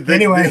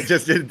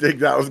 Just didn't think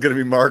that was going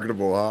to be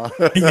marketable,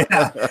 huh?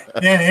 Yeah.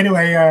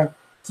 Anyway,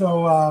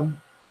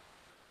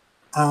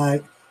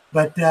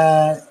 but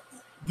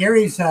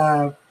Gary's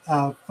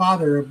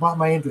father bought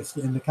my interest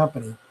in the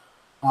company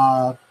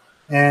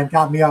and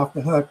got me off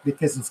the hook,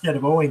 because instead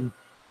of owing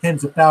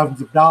tens of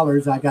thousands of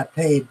dollars, I got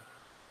paid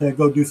to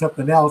go do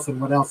something else. And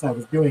what else I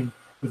was doing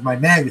was my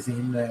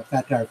magazine,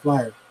 Fat Tire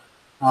Flyer.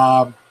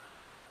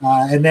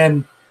 And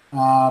then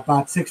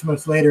about 6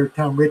 months later,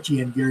 Tom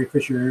Ritchie and Gary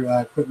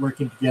Fisher quit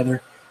working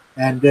together,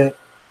 and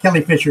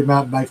Kelly Fisher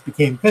Mountain Bikes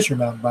became Fisher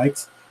Mountain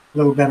Bikes, a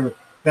little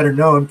better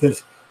known,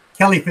 because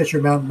Kelly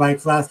Fisher Mountain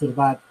Bikes lasted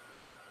about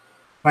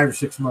 5 or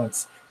 6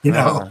 months, you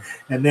know,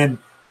 and then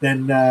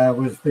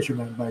was Fisher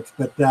Mountain Bikes.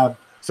 But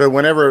so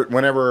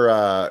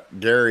whenever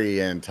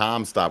Gary and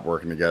Tom stopped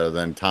working together,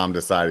 then Tom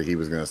decided he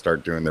was going to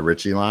start doing the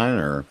Ritchie line,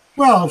 or?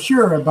 Well,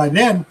 sure. By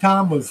then,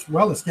 Tom was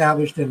well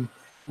established, and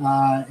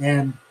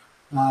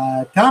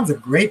Tom's a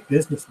great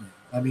businessman.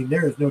 I mean,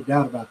 there is no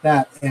doubt about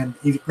that. And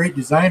he's a great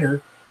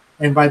designer.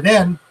 And by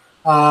then,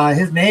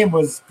 his name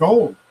was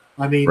gold.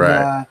 I mean,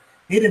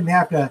 he didn't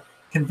have to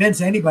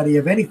convince anybody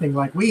of anything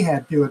like we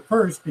had to at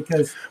first,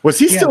 because was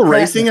he still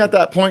racing at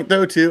that point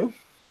though too?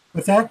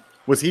 What's that?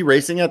 Was he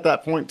racing at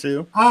that point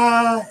too?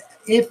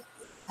 If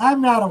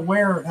I'm not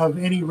aware of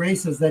any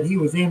races that he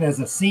was in as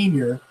a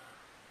senior.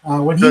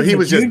 When he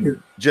was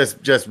junior,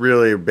 just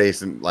really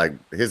basing, like,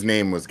 his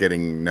name was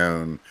getting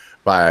known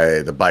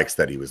by the bikes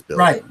that he was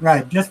building.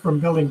 Right, just from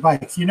building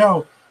bikes. You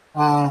know,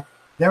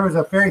 there was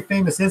a very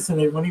famous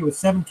incident when he was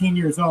 17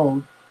 years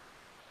old.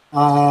 It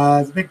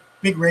was a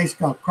big race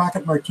called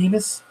Crockett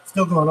Martinez,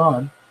 still going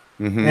on.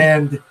 Mm-hmm.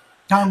 And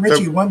Tom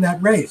Ritchie won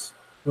that race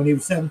when he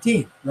was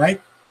 17, right?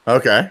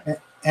 Okay.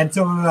 And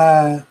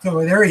so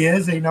there he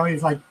is. You know,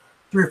 he's like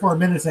 3 or 4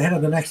 minutes ahead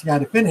of the next guy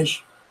to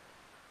finish.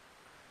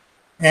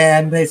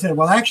 And they said,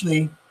 well,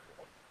 actually,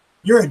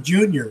 you're a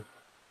junior,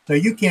 so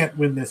you can't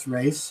win this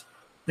race.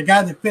 The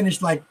guy that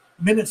finished like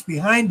minutes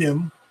behind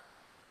him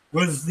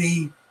was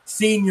the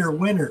senior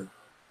winner.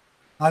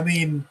 I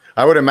mean,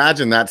 I would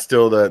imagine that's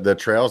still the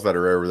trails that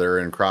are over there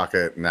in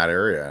Crockett in that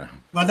area.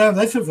 well, no,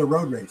 this was a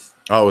road race.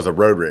 Oh, it was a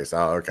road race.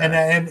 Oh, okay.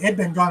 And it'd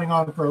been going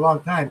on for a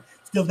long time.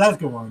 Still does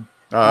go on.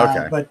 Oh,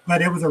 okay.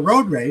 But it was a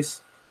road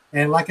race,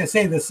 and like I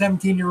say, the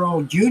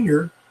 17-year-old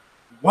junior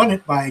won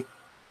it by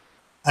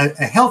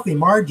a healthy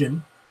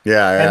margin. Yeah,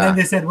 yeah. And then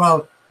they said,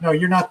 "Well, no,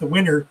 you're not the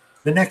winner.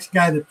 The next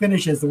guy that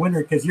finishes the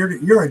winner because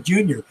you're a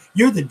junior.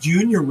 You're the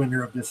junior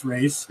winner of this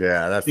race.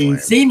 Yeah, that's the lame.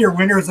 Senior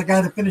winner is the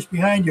guy that finished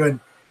behind you." And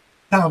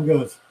Tom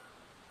goes,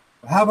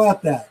 well, "How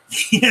about that?"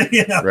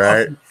 You know?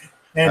 Right.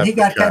 And That's he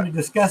got kind of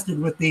disgusted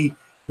with the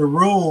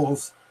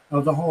rules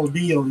of the whole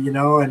deal, you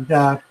know. And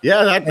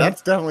yeah,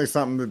 that's definitely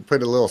something that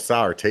put a little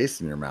sour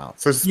taste in your mouth.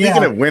 So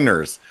speaking of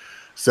winners,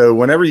 so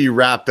whenever you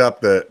wrapped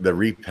up the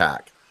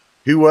repack,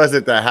 who was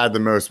it that had the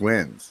most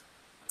wins?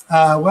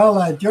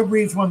 Joe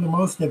Breeze won the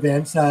most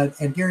events,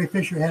 and Gary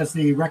Fisher has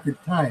the record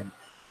time.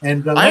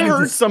 And I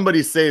heard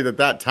somebody say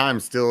that time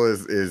still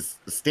is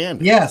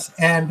standing. Yes,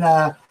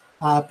 and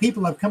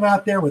people have come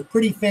out there with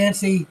pretty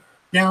fancy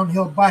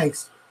downhill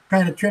bikes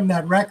trying to trim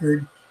that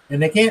record,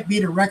 and they can't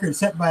beat a record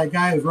set by a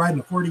guy who's riding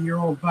a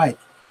 40-year-old bike.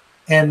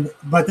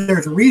 But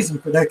there's a reason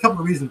for that. A couple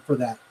of reasons for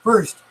that.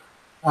 First,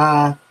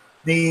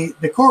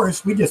 the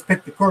course, we just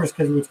picked the course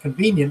because it was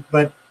convenient,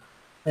 but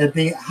at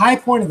the high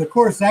point of the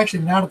course is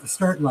actually not at the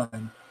start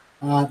line.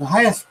 The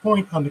highest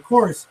point on the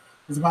course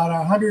is about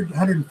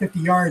 150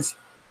 yards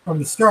from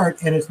the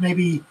start, and it's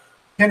maybe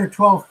 10 or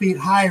 12 feet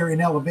higher in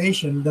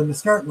elevation than the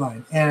start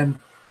line. And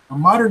a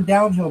modern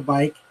downhill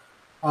bike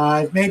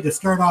is made to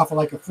start off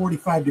like a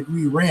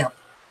 45-degree ramp.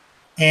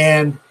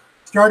 And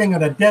starting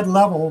at a dead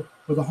level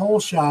with a hole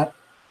shot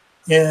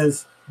they're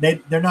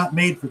not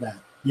made for that,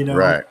 you know.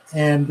 Right.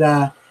 And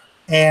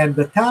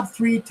the top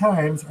 3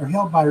 times are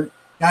held by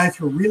guys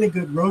who are really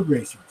good road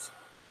racers.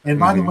 And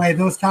by the way,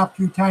 those top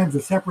 3 times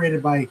are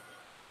separated by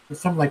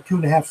something like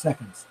 2.5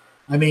 seconds.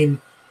 I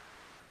mean,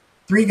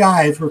 3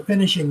 guys were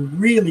finishing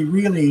really,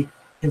 really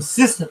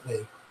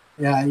consistently,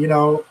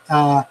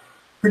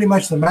 pretty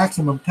much the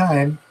maximum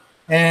time.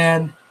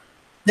 And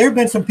there have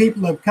been some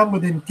people who have come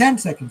within 10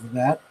 seconds of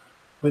that,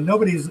 but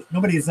nobody's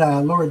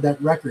lowered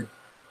that record.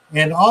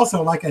 And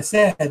also, like I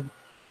said,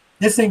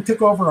 this thing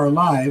took over our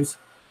lives.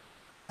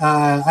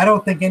 I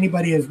don't think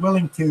anybody is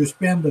willing to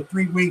spend the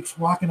 3 weeks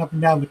walking up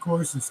and down the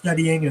course and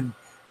studying and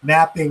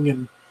mapping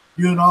and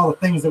doing all the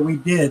things that we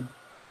did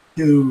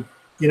to,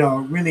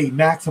 really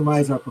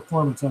maximize our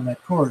performance on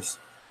that course.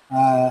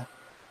 I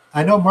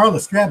know Marla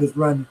Streb has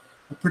run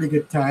a pretty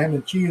good time,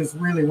 and she is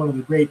really one of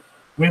the great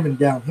women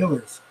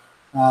downhillers.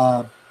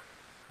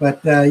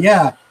 But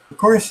the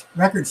course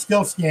record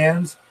still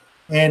stands,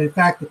 and in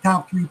fact, the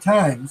top 3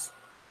 times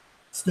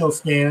still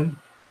stand,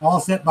 all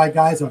set by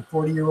guys on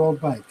 40-year-old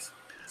bikes.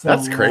 So,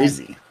 that's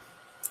crazy.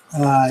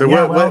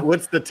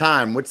 What's the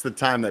time? What's the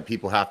time that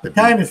people have to beat?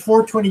 The time is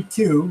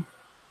 4:22.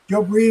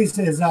 Joe Breeze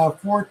is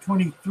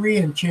 4:23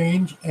 and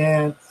change,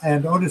 and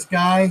Otis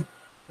Guy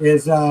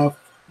is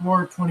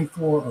 4:24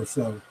 or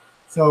so.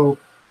 So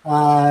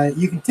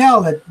you can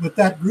tell that with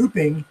that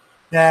grouping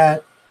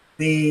that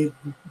the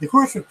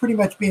course was pretty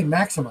much being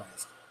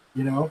maximized,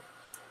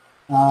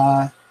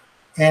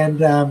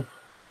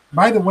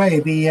 by the way,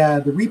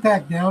 the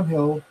repack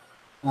downhill,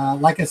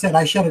 like I said,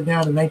 I shut it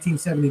down in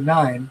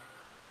 1979.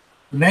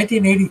 In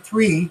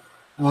 1983,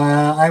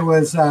 I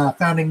was a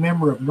founding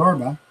member of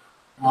NORBA,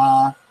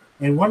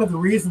 and one of the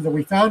reasons that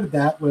we founded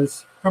that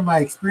was from my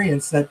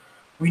experience that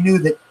we knew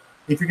that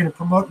if you're going to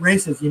promote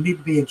races, you need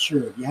to be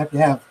insured. You have to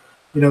have,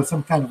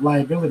 some kind of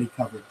liability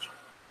coverage.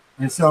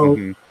 And so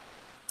in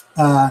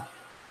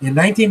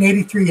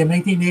 1983 and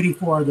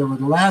 1984, there were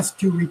the last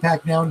 2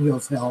 repack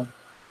downhills held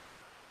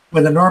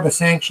with a NORBA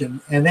sanction,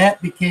 and that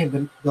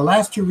became the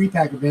last 2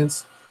 repack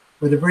events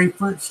were the very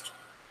first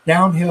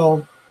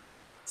downhill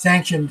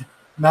sanctioned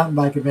mountain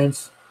bike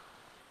events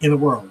in the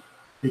world.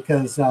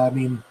 Because,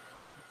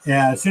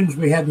 as soon as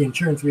we had the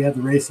insurance, we had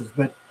the races.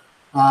 But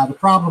the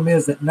problem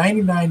is that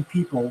 99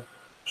 people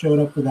showed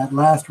up for that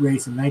last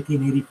race in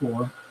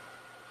 1984.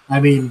 I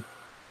mean,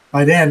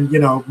 by then,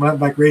 mountain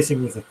bike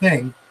racing was a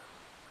thing.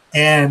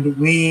 And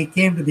we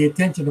came to the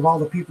attention of all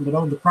the people that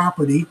owned the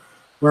property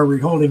where we're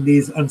holding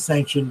these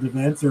unsanctioned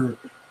events,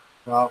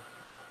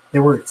 they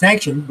weren't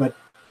sanctioned, but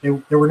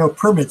there were no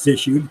permits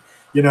issued,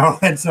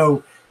 and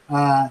so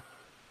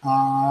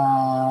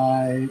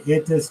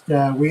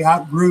we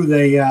outgrew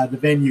the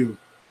venue,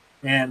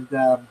 and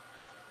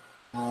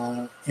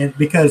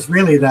because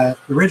really the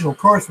original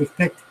course was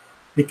picked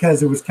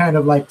because it was kind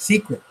of like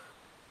secret,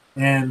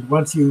 and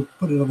once you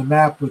put it on the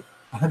map with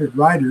 100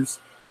 riders,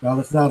 well,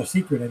 it's not a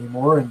secret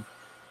anymore,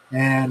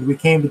 and we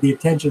came to the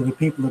attention of the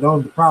people that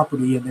owned the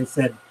property, and they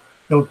said,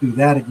 don't do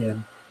that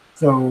again.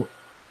 So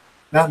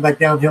Mountain Bike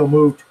Downhill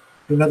moved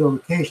to another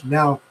location.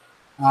 Now,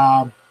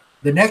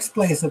 the next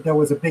place that there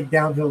was a big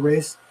downhill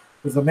race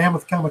was the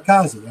Mammoth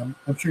Kamikaze.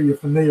 I'm sure you're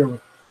familiar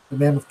with the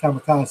Mammoth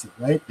Kamikaze,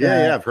 right?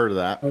 Yeah, I've heard of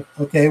that.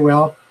 Okay,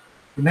 well,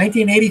 in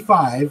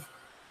 1985,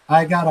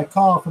 I got a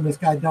call from this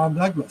guy, Don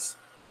Douglas,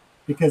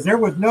 because there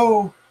was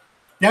no,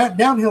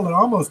 downhill had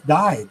almost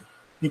died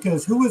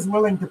because who was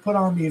willing to put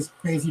on these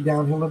crazy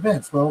downhill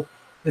events? Well,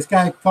 this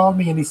guy called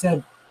me and he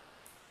said,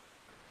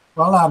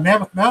 well,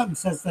 Mammoth Mountain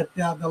says that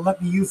they'll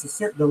let me use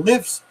the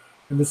lifts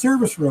and the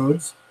service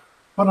roads,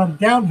 put on a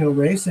downhill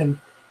race, and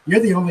you're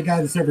the only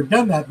guy that's ever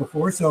done that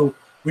before, so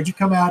would you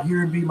come out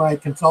here and be my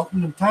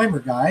consultant and timer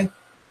guy?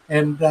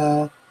 And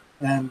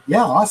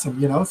yeah, awesome,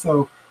 you know.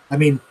 So, I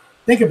mean,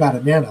 think about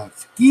it, man. A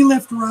ski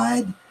lift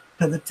ride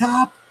to the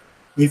top,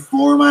 a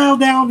 4-mile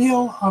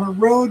downhill on a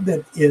road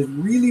that is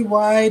really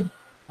wide.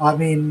 I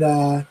mean,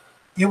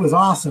 it was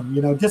awesome,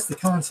 you know, just the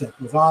concept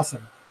was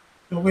awesome.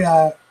 So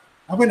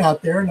I went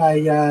out there and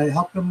I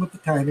helped them with the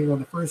timing on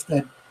the first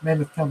at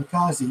Mammoth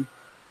Kamikaze,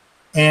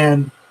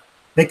 and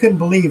they couldn't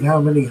believe how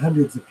many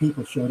hundreds of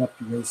people showed up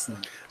to race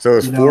that. So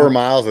it's 4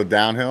 miles of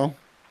downhill?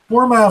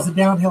 4 miles of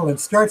downhill, and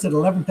starts at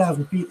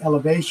 11,000 feet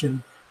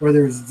elevation where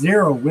there's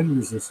 0 wind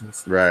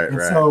resistance. Right, and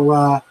right.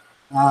 So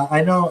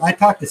I know I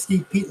talked to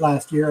Steve Pete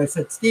last year. I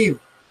said, Steve,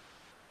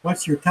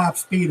 what's your top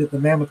speed at the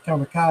Mammoth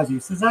Kamikaze? He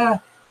says,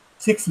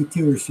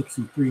 62 or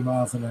 63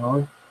 miles an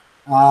hour.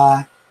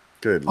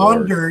 Good on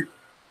Lord. dirt,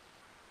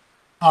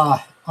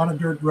 on a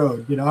dirt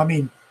road. You know, I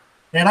mean,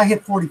 and I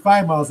hit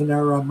 45 miles an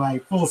hour on my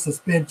full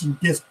suspension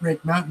disc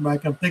brake mountain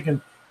bike. I'm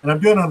thinking, and I'm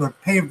doing it on a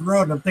paved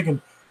road, and I'm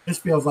thinking, this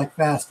feels like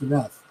fast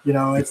enough. You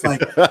know, it's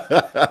like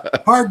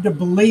hard to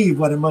believe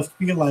what it must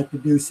feel like to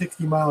do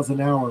 60 miles an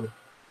hour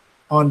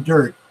on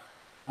dirt.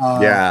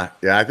 Yeah,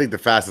 I think the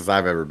fastest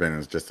I've ever been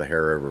is just a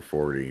hair over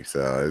 40.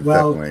 So it's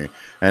definitely,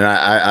 and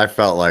I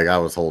felt like I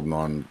was holding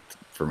on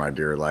for my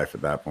dear life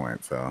at that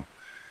point. So,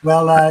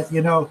 well,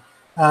 you know,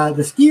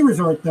 the ski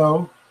resort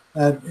though.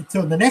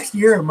 So the next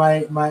year,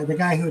 the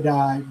guy who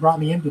brought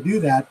me in to do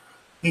that,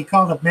 he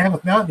called up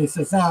Mammoth Mountain. He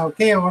says,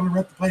 okay, I want to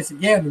rent the place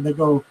again. And they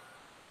go,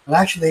 well,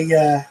 actually,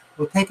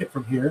 we'll take it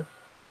from here,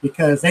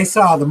 because they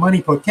saw the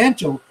money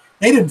potential.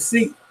 They didn't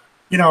see,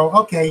 you know,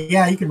 okay,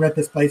 yeah, you can rent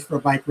this place for a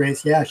bike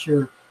race. Yeah,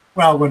 sure.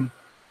 Well, when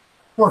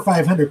 400 or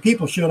 500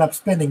 people showed up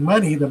spending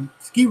money, the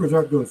ski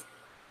resort goes,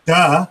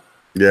 duh.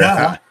 yeah.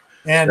 Duh.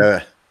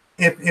 And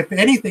if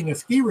anything, a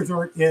ski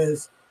resort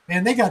is,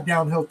 man, they got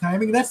downhill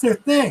timing. That's their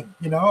thing.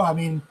 You know, I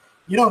mean,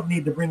 you don't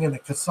need to bring in a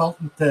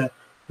consultant to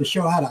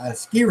show a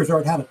ski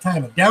resort how to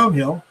time a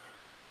downhill.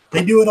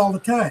 They do it all the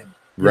time.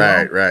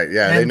 Right.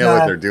 Yeah, they know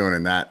what they're doing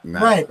in that.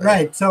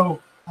 Right.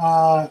 So,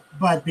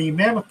 but the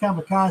Mammoth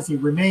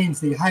Kamikaze remains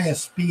the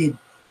highest speed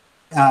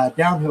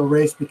downhill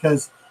race,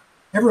 because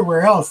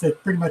everywhere else it's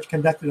pretty much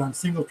conducted on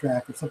single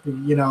track or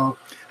something. You know.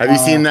 Have you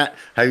seen that?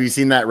 Have you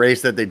seen that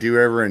race that they do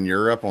over in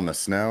Europe on the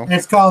snow?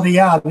 It's called the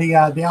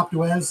Alpe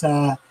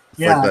d'Huez.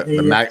 Like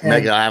the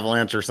mega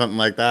avalanche or something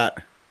like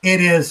that.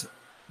 It is,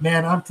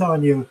 man. I'm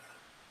telling you,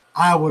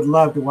 I would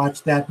love to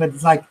watch that. But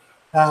it's like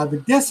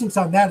the distance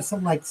on that is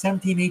something like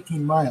 17,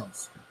 18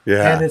 miles.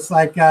 Yeah, and it's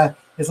like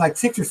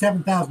 6,000 or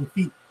 7,000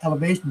 feet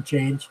elevation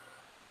change.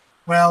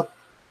 Well,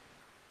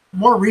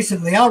 more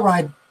recently, I'll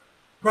ride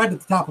at the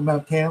top of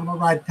Mount Tam. I'll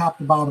ride top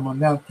to bottom on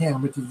Mount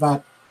Tam, which is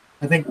about,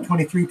 I think,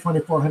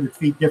 2,400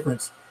 feet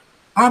difference.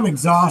 I'm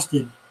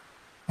exhausted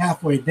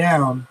halfway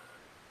down.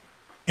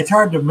 It's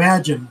hard to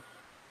imagine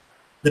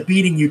the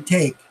beating you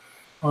take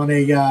on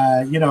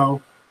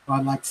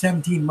on like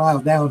 17-mile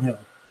downhill.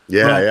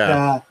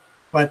 Yeah.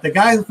 But the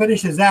guy who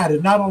finishes that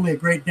is not only a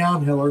great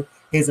downhiller,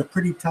 he's a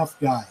pretty tough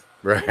guy.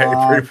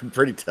 Right,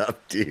 pretty tough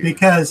dude.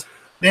 Because,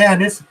 man,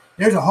 there's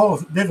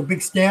a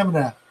big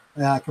stamina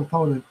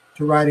component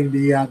to riding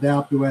the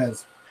Alpe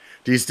d'Huez.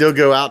 Do you still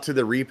go out to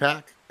the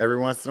repack every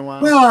once in a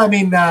while? Well, I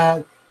mean,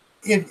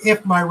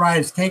 if my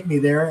rides take me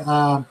there,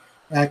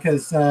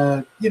 because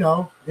you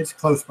know, it's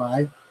close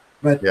by,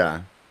 but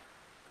yeah.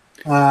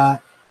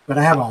 But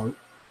I have a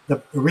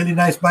really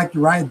nice bike to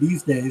ride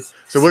these days.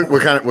 So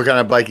what kind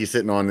of bike you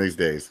sitting on these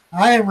days?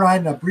 I am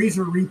riding a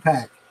Breezer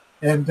Repack,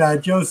 and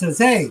Joe says,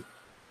 "Hey,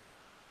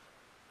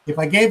 if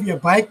I gave you a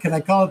bike, can I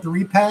call it the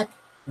Repack?"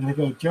 And I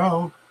go,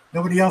 "Joe,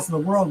 nobody else in the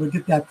world would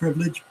get that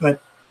privilege,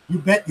 but you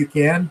bet you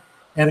can."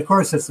 And of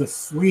course, it's a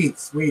sweet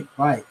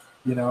bike.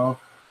 You know,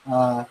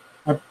 I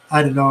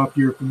don't know if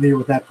you're familiar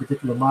with that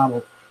particular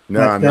model. No,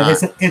 but, I'm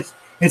not.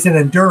 It's an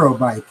enduro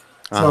bike.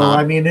 So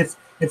I mean, it's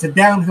a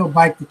downhill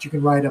bike that you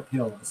can ride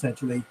uphill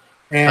essentially,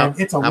 and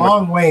it's a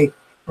long way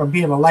from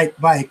being a light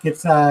bike.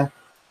 It's I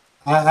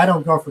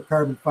don't go for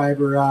carbon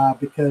fiber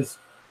because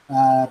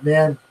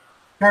man,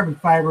 carbon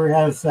fiber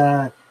has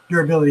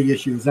durability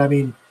issues. I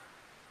mean,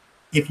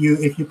 if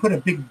you put a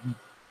big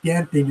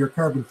dent in your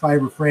carbon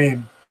fiber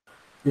frame,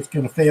 it's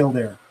going to fail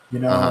there. You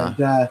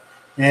know,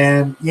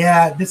 and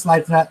yeah, this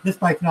bike's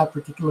not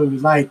particularly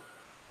light,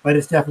 but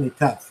it's definitely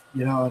tough.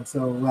 You know, and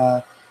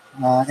so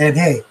and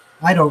hey,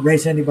 I don't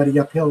race anybody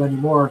uphill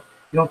anymore.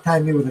 You don't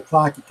time me with a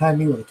clock; you time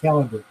me with a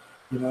calendar.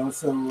 You know,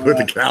 so with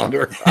the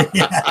calendar.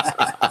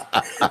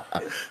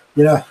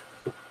 You know.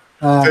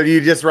 So do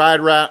you just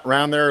ride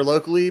around there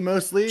locally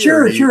mostly?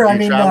 Sure. I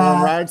mean, travel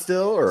and ride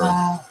still, or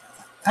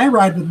I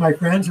ride with my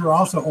friends who are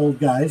also old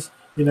guys.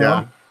 You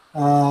know,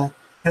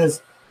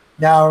 because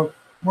now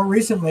more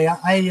recently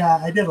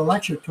I did a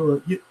lecture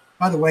tour.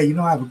 By the way, you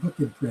know, I have a book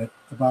in print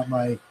about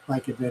my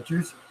bike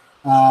adventures.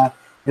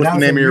 And What's the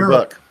name of your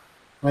book?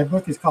 My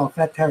book is called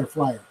Fat Tire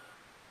Flyer.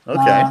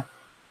 Okay.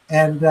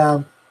 And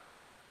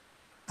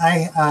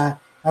I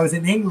was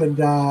in England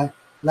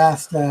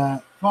last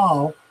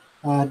fall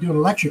doing a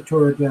lecture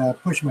tour to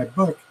push my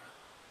book.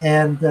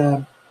 And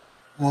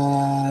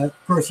of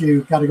course,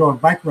 you got to go on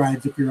bike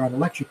rides if you're on a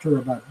lecture tour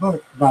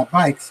about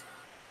bikes.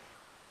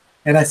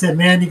 And I said,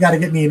 man, you got to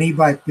get me an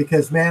e-bike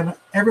because, man,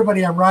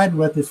 everybody I'm riding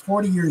with is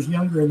 40 years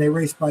younger and they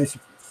race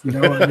bicycles. You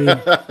know, I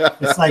mean,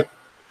 it's like,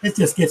 it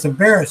just gets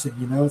embarrassing,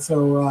 you know.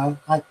 So,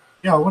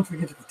 once we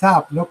get to the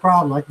top, no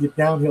problem. I can get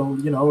downhill,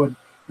 you know, in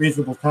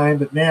reasonable time.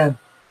 But, man,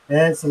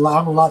 I'm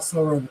a lot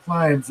slower on the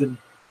climbs. And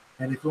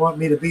if you want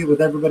me to be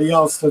with everybody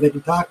else so they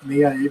can talk to me,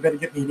 you better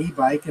get me an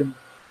e-bike. And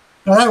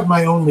so that was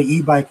my only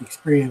e-bike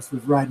experience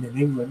was riding in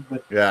England.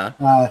 But yeah,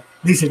 at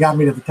least it got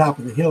me to the top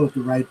of the hill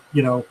to ride,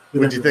 you know.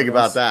 What did you think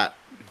about that?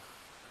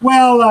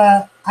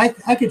 Well,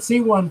 I could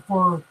see one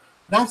for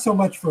not so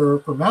much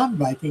for mountain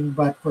biking,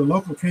 but for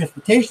local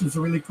transportation is a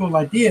really cool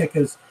idea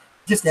because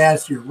it just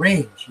adds to your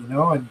range, you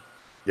know.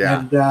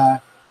 And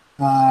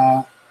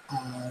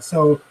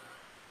so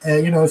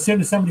you know, as soon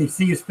as somebody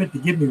sees fit to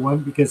give me one,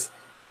 because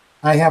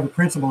I have a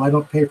principle, I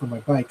don't pay for my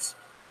bikes.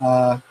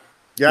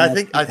 Yeah,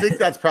 I think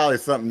that's probably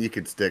something you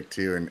could stick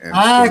to. And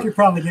I could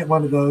probably get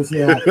one of those.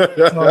 Yeah.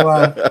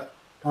 So,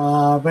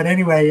 but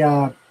anyway,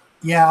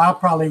 yeah, I'll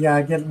probably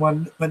get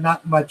one, but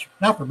not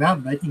for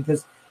mountain biking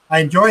because I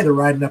enjoy the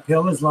riding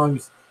uphill as long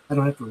as I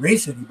don't have to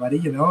race anybody,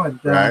 you know. And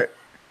right.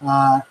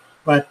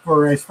 But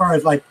for as far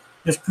as like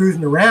just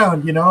cruising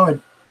around, you know,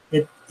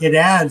 it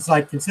adds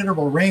like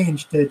considerable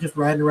range to just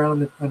riding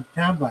around on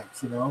town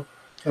bikes, you know.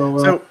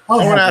 So I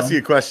want to ask you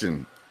a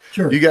question.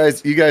 Sure. You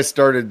guys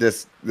started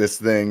this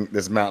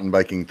mountain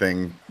biking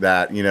thing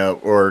that, you know,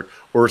 or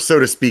so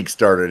to speak,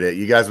 started it.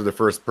 You guys were the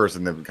first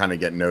person to kind of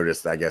get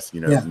noticed, I guess,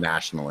 you know,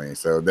 nationally.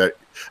 So that,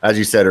 as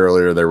you said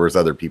earlier, there was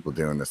other people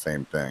doing the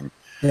same thing.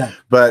 Yeah.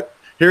 But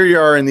here you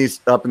are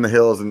up in the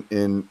hills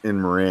in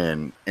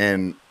Marin,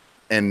 and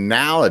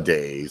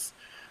nowadays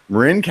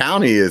Marin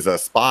County is a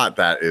spot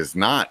that is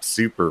not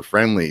super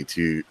friendly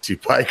to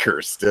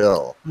bikers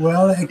still.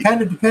 Well, it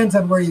kind of depends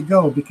on where you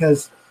go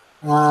because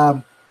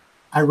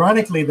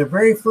ironically, the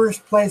very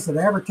first place that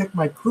I ever took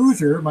my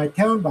cruiser, my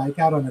town bike,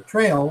 out on a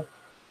trail,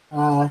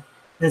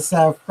 this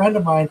friend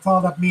of mine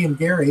called up me and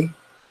Gary,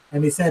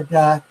 and he said,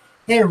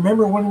 hey,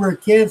 remember when we were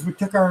kids, we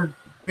took our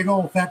big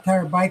old fat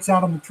tire bikes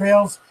out on the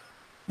trails?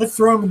 Let's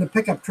throw them in the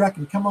pickup truck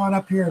and come on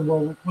up here and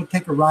we'll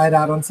take a ride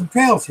out on some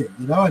trails here,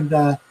 you know? And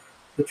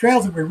the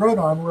trails that we rode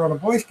on were on a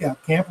Boy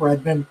Scout camp where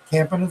I'd been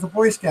camping as a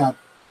Boy Scout,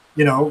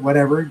 you know,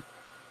 whatever,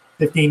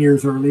 15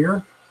 years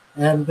earlier.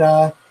 And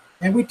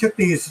we took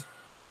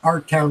our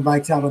town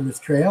bikes out on this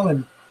trail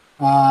and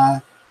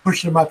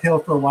pushed them uphill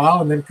for a while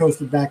and then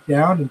coasted back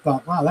down and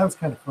thought, wow, that was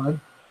kind of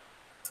fun.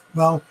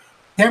 Well,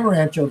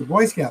 Camarancho, the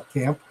Boy Scout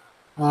camp,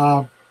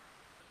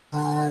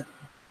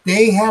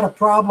 they had a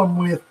problem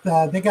with,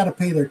 they got to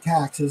pay their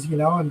taxes, you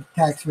know, and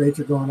tax rates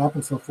are going up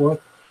and so forth.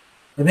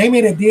 And they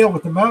made a deal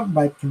with the mountain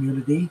bike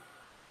community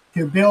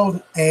to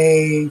build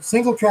a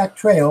single track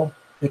trail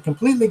that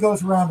completely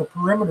goes around the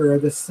perimeter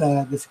of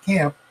this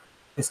camp.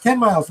 It's 10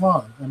 miles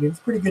long. I mean, it's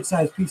a pretty good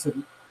sized piece of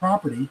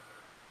property.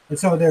 And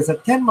so there's a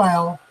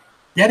 10-mile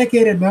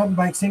dedicated mountain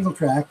bike single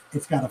track.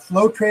 It's got a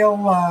flow trail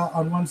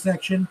on one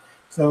section.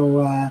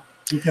 So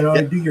you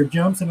can do your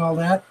jumps and all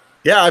that.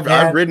 Yeah,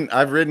 I've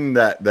ridden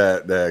that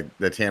the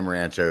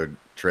Camarancho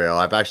trail.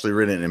 I've actually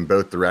ridden it in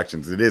both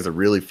directions. It is a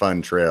really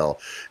fun trail.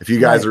 If you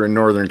guys are in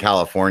Northern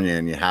California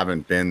and you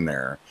haven't been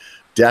there,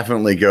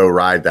 definitely go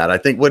ride that. I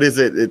think, what is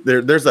it?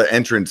 There's an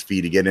entrance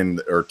fee to get in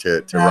or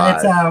to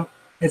ride.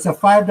 It's a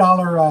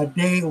 $5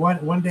 day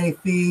one day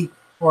fee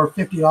or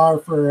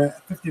 $50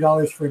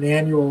 for an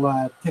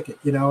annual ticket.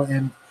 You know,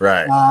 and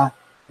right.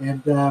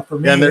 For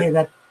me,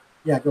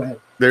 go ahead.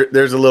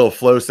 There's a little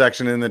flow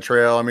section in the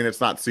trail. I mean, it's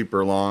not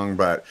super long,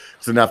 but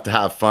it's enough to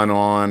have fun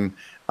on.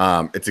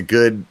 It's a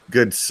good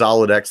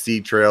solid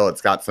XC trail.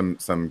 It's got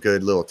some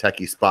good little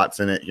techie spots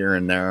in it here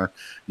and there.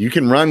 You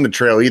can run the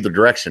trail either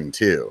direction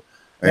too.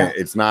 Yeah.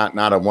 It's not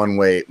a one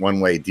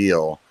way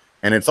deal.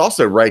 And it's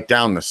also right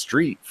down the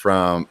street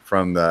from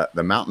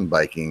the mountain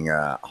biking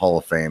Hall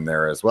of Fame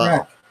there as well.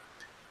 Correct.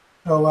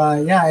 So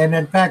and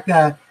in fact,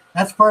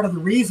 that's part of the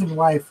reason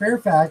why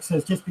Fairfax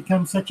has just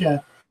become such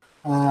a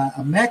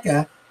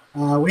mecca.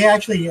 We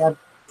actually on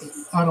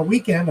a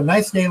weekend, a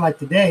nice day like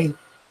today,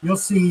 you'll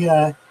see.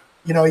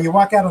 You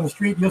walk out on the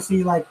street, you'll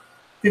see like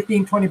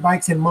 15, 20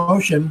 bikes in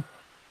motion.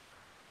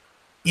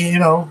 You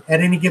know, at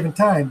any given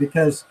time,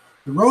 because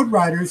the road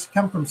riders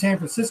come from San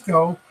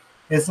Francisco.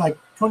 It's like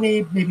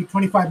 20, maybe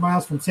 25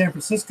 miles from San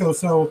Francisco.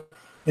 So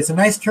it's a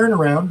nice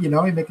turnaround. You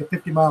know, you make a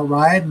 50-mile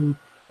ride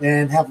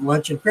and have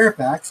lunch in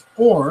Fairfax,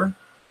 or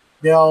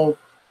they'll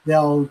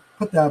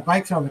put the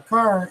bikes on the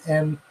car.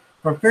 And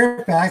from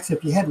Fairfax,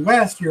 if you head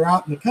west, you're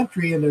out in the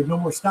country and there's no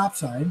more stop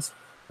signs,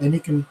 and you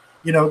can,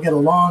 get a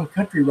long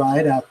country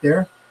ride out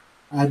there.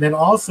 And then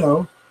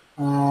also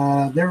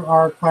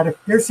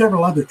there's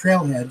several other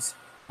trailheads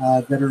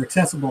that are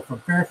accessible from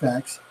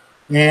Fairfax.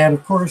 And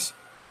of course,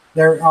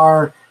 there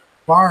are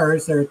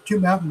bars. There are 2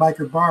 mountain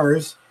biker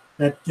bars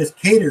that just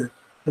cater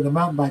to the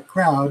mountain bike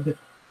crowd.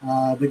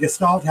 The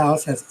Gestalt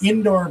House has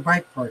indoor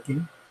bike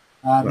parking.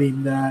 I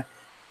mean,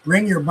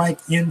 bring your bike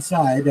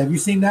inside. Have you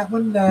seen that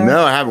one?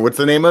 No, I haven't. What's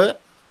the name of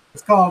it?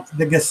 It's called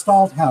the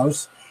Gestalt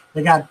House.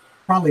 They got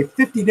probably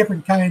 50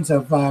 different kinds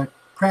of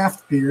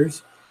craft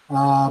beers.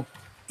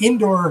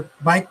 Indoor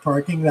bike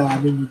parking. I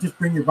mean, you just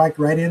bring your bike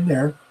right in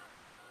there.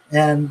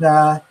 And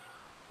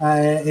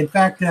in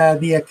fact,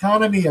 the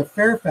economy of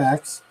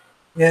Fairfax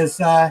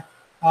is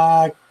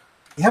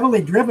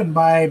heavily driven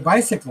by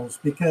bicycles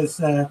because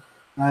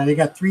they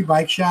got 3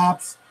 bike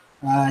shops.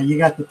 You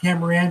got the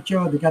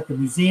Camarancho, they got the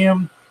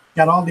museum,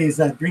 got all these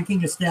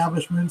drinking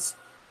establishments.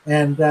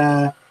 And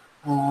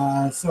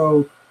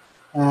so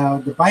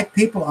the bike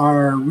people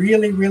are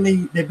really,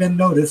 really, they've been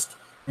noticed.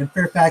 And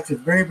Fairfax is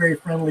very, very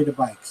friendly to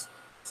bikes.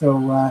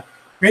 So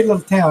great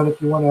little town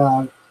if you want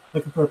to,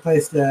 looking for a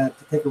place to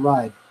take a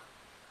ride.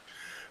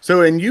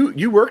 So, and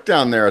you work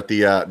down there at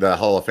the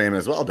Hall of Fame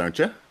as well, don't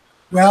you?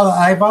 Well,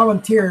 I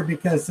volunteer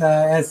because,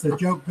 as the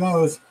joke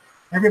goes,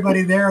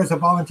 everybody there is a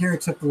volunteer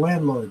except the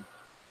landlord,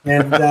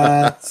 and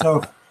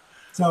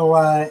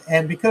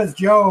and because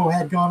Joe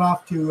had gone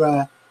off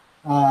to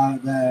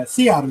the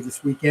Sea Otter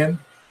this weekend,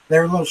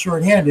 they're a little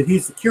short-handed.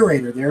 He's the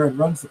curator there and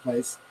runs the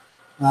place,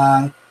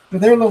 so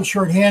they're a little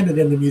short-handed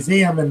in the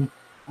museum,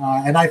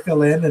 and I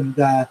fill in,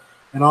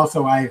 and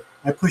also I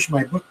push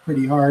my book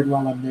pretty hard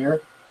while I'm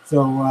there,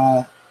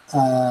 so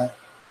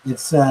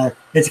it's a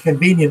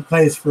convenient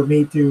place for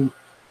me to,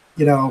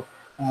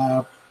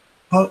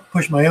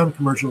 push my own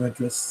commercial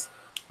interests.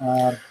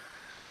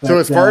 So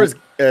as far as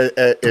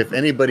if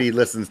anybody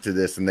listens to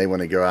this and they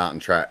want to go out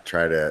and try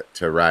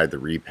to ride the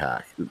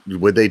repack,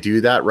 would they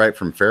do that right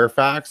from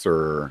Fairfax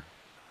or?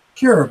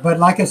 Sure, but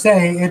like I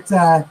say, it's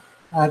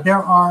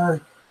there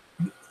are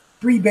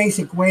 3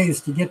 basic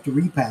ways to get to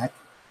repack,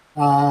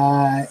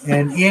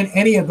 and in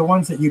any of the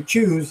ones that you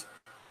choose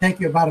take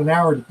you about an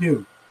hour to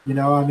do.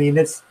 I mean,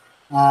 it's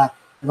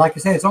like I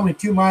say, it's only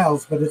 2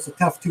 miles, but it's a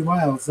tough 2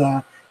 miles,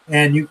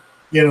 and you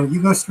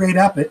go straight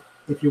up it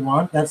if you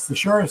want. That's the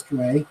shortest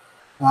way.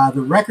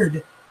 The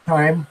record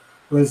time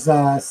was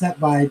set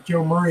by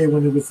Joe Murray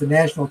when he was the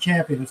national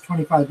champion. It was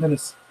 25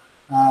 minutes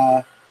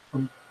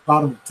from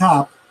bottom to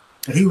top.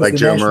 But he was like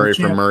Joe Murray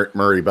from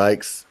Murray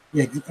Bikes.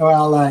 Yeah,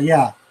 well,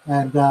 yeah,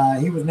 and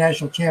he was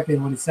national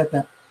champion when he set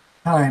that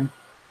time.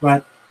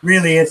 But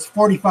really, it's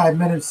 45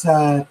 minutes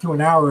to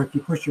an hour if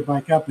you push your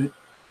bike up it.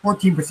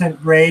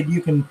 14% grade.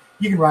 You can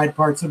ride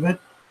parts of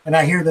it, and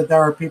I hear that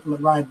there are people that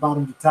ride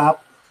bottom to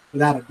top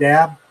without a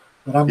dab.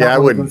 But I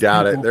wouldn't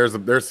doubt it.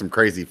 There's some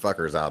crazy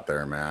fuckers out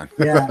there, man.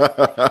 Yeah,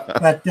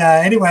 but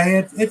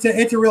anyway, it's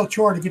a real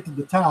chore to get to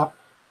the top,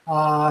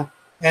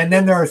 and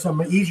then there are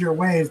some easier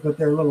ways, but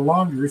they're a little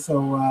longer.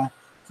 So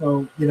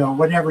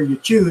whatever you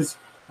choose,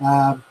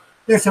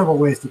 there's several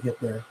ways to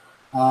get there,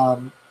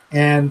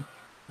 and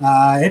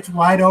it's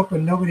wide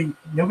open. Nobody's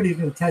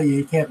going to tell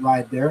you can't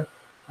ride there.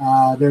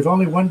 There's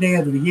only one day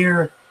of the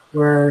year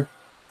where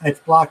it's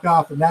blocked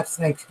off, and that's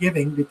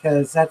Thanksgiving,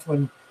 because that's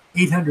when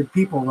 800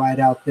 people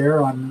ride out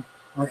there on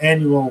our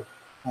annual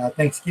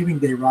Thanksgiving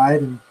Day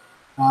ride. And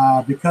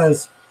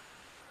because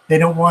they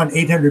don't want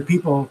 800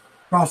 people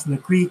crossing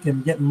the creek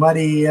and getting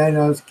muddy,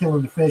 it's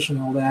killing the fish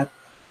and all that,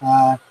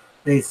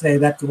 they say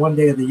that's the one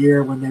day of the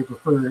year when they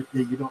prefer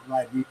that you don't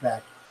ride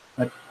repack.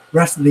 But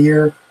rest of the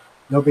year,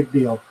 no big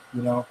deal,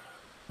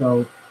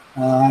 So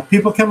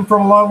people come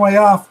from a long way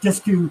off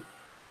just to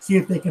see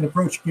if they can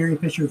approach Gary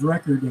Fisher's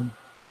record, and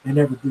they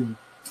never do.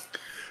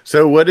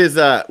 So what is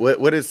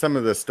what is some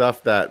of the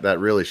stuff that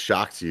really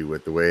shocks you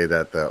with the way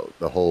that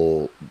the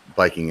whole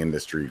biking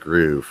industry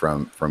grew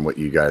from what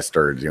you guys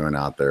started doing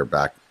out there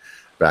back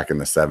in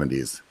the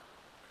 70s?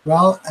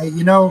 Well,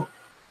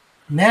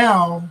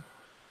 now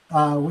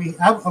I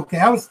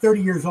was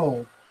 30 years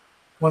old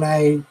when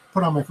I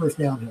put on my first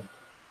downhill.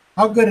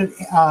 How good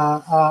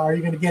are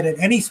you going to get at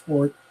any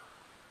sport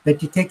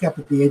that you take up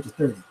at the age of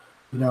 30?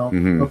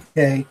 Mm-hmm.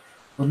 Okay.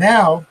 Well,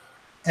 now,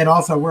 and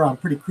also we're on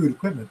pretty crude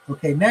equipment.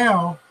 Okay,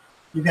 now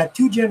you've got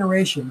 2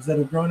 generations that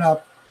have grown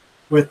up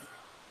with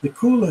the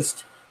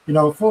coolest,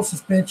 full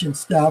suspension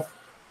stuff,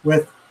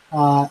 with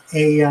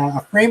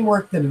a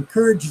framework that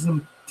encourages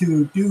them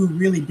to do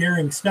really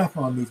daring stuff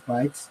on these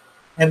bikes,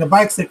 and the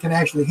bikes that can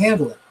actually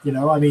handle it.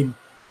 I mean,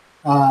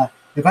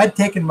 if I'd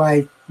taken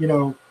my,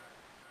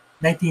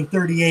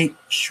 1938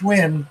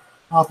 Schwinn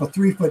off a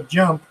 3-foot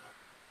jump,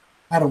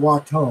 I'd have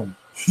walked home.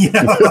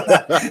 That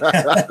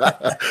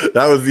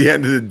was the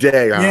end of the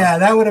day. Huh? Yeah,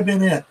 that would have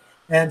been it.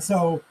 And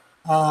so,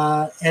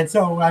 I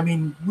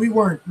mean, we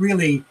weren't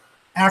really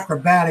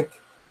acrobatic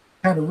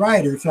kind of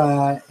riders,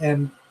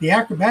 and the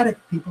acrobatic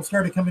people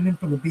started coming in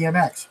from the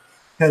BMX,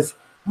 because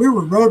we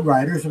were road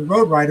riders, and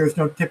road riders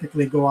don't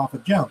typically go off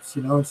of jumps,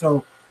 And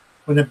so,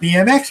 when the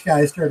BMX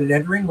guys started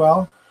entering,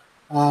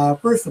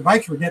 first the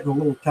bikes were getting a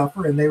little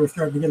tougher, and they were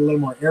starting to get a little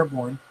more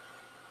airborne.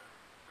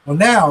 Well,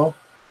 now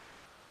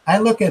I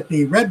look at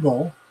the Red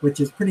Bull, which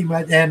is pretty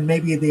much, and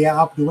maybe the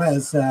Alpe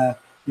d'Huez,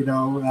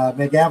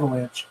 Meg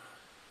Avalanche.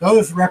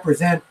 Those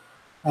represent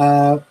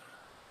uh,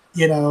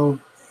 you know,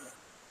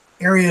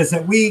 areas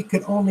that we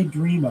could only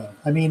dream of.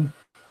 I mean,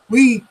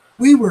 we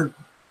were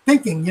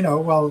thinking,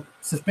 well,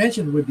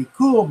 suspension would be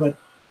cool, but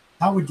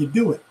how would you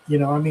do it?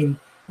 I mean,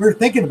 we were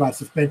thinking about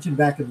suspension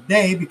back in the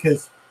day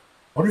because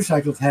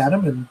motorcycles had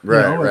them, and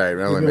right,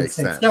 we're only doing makes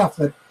the same sense. stuff.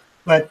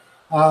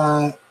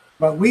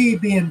 But we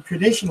being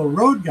traditional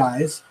road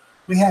guys,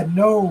 we had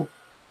no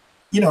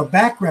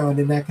background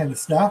in that kind of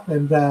stuff,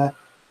 and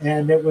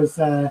it was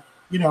the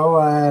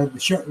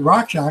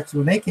RockShox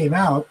when they came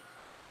out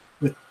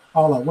with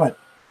all of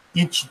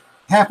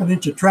half an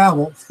inch of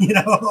travel,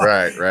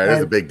 Right. It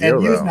was a big deal,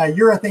 and using a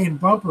urethane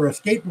bumper, a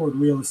skateboard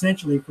wheel,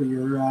 essentially for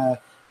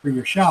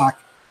your shock.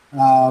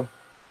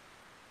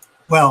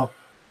 Well,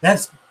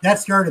 that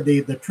started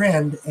the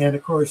trend, and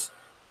of course,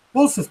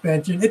 full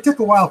suspension. It took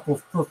a while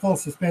for full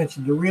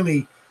suspension to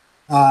really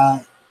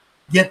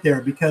get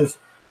there, because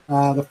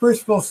the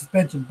first full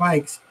suspension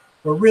bikes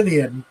were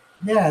really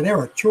they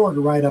were a chore to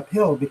ride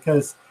uphill,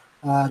 because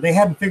they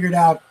hadn't figured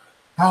out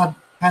how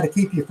to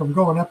keep you from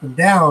going up and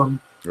down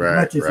as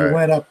much as you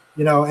went up,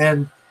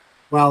 and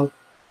well,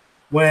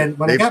 when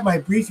I got my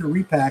Breezer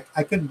repack,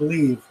 I couldn't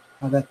believe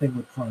how that thing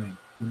would climb.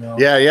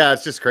 Yeah,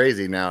 it's just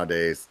crazy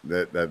nowadays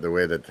that the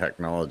way that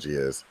technology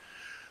is.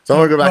 So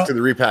I'm gonna go back to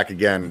the repack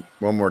again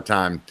one more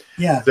time.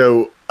 Yeah.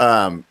 So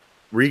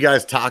were you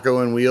guys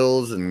tacoing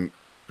wheels and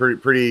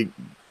pretty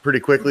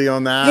quickly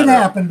on that? It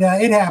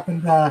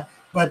happened.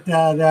 But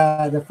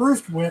the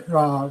first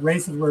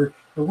races were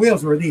the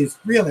wheels were these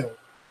really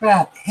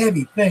fat,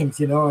 heavy things,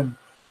 and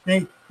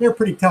they're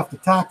pretty tough to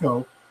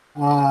taco.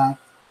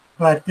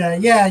 But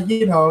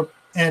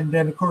and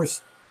then of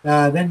course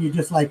then you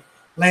just like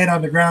lay it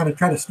on the ground and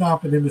try to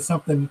stomp it into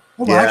something.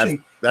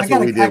 That's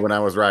what we did when I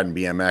was riding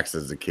BMX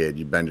as a kid.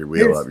 You bend your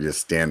wheel up, you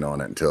just stand on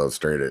it until it's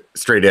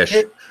straight-ish.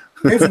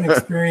 Here's an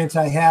experience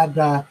I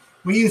had.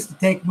 We used to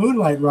take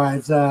moonlight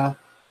rides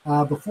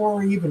before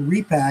we even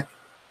repack.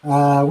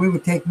 We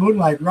would take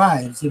moonlight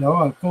rides,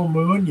 a full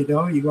moon, you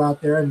go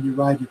out there and you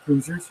ride your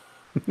cruisers.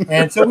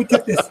 And so we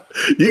took this.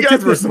 You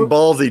guys were some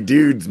ballsy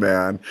dudes,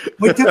 man.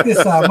 We took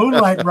this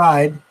moonlight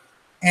ride,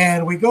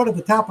 and we go to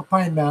the top of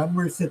Pine Mountain.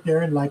 We sit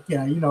there and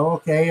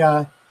okay.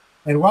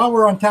 And while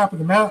we're on top of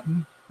the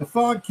mountain, the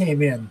fog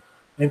came in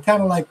and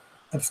kind of like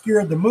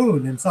obscured the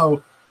moon. And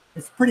so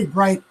it's pretty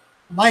bright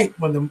light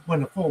when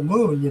the full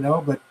moon,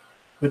 but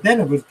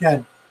then it was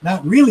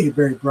not really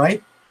very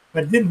bright,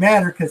 but it didn't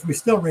matter because we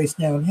still raced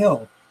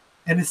downhill,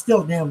 and it's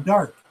still damn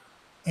dark.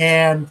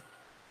 And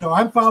so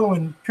I'm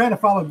trying to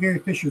follow Gary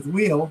Fisher's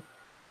wheel,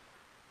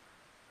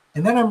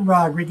 and then I'm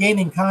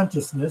regaining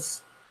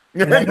consciousness.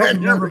 And I don't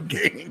remember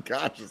regaining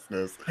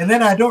consciousness. And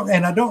then I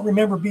don't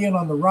remember being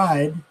on the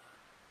ride,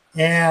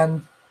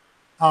 and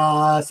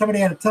somebody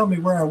had to tell me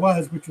where I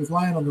was, which was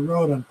lying on the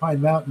road on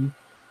Pine Mountain,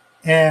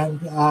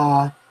 and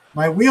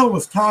my wheel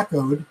was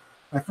tacoed.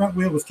 My front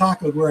wheel was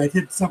tacoed where I'd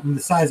hit something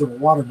the size of a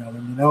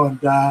watermelon,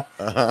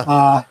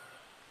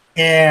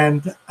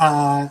 and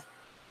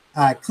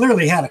I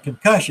clearly had a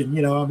concussion.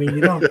 I mean,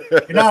 you're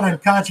not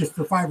unconscious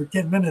for 5 or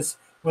 10 minutes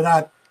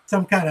without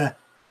some kind of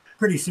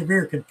pretty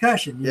severe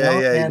concussion. You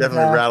definitely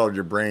rattled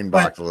your brain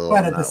box a little.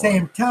 But at the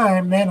same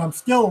time, man, I'm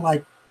still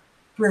like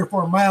 3 or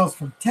 4 miles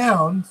from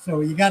town.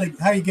 So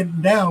how you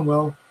getting down?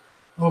 Well,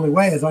 the only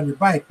way is on your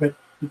bike. But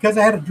because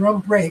I had a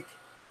drum brake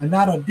and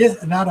not a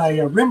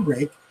rim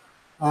brake,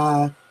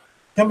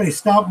 somebody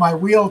stomped my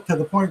wheel to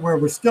the point where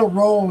it was still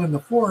rolling the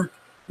fork,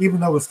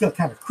 even though it was still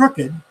kind of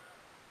crooked,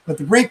 but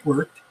the brake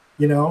worked,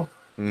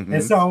 Mm-hmm.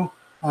 And so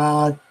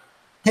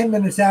 10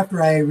 minutes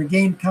after I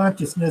regained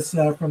consciousness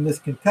from this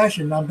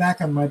concussion, I'm back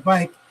on my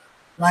bike,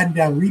 riding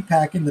down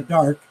repack in the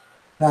dark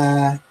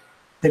to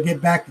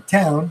get back to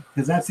town,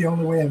 because that's the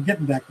only way I'm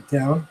getting back to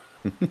town.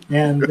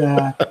 And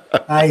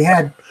I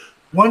had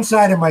one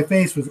side of my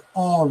face was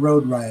all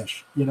road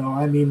rash, and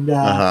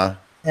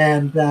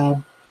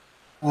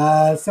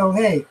so,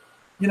 hey,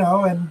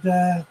 and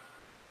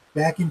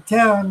back in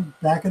town,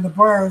 back in the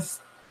bars,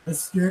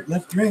 let's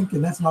drink,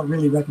 and that's not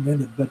really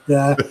recommended, but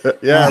well,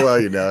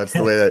 it's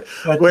the way that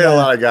a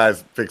lot of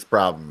guys fix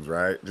problems,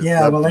 right? Just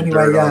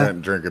anyway,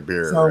 and drink a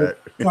beer, right?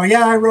 So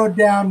I rode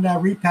down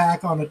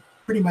repack on a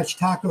pretty much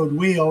tacoed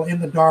wheel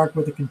in the dark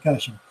with a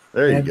concussion.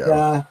 There you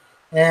go.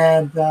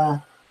 And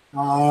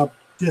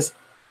just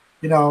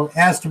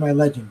as to my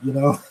legend,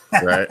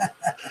 Right.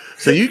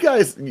 So you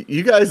guys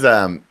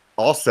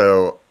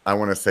also, I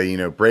want to say,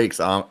 brakes,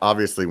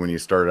 obviously when you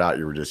started out,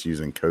 you were just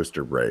using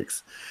coaster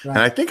brakes. Right. And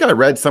I think I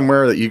read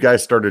somewhere that you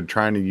guys started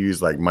trying to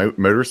use like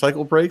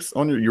motorcycle brakes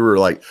you were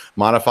like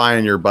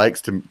modifying your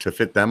bikes to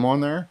fit them on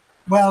there.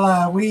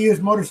 Well, we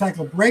used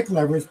motorcycle brake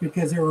levers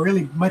because they were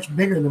really much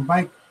bigger than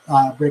bike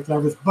brake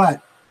levers,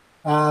 but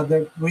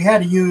we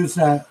had to use,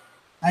 I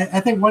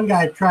think one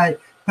guy tried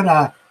put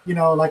a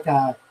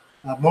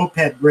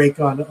moped brake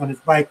on his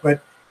bike,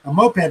 but a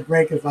moped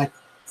brake is like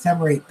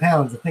 7 or 8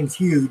 pounds. The thing's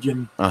huge,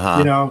 and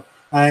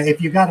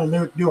if you got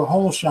to do a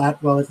whole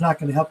shot, well, it's not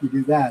going to help you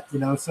do that.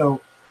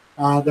 So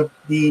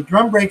the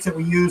drum brakes that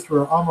we used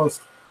were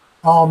almost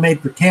all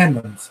made for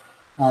tandems.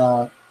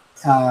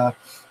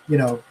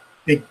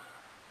 Big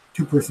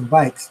two-person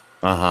bikes.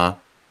 Uh-huh.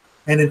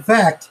 And in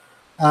fact,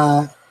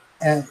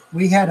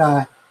 we had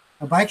a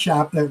bike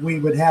shop that we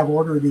would have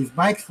order these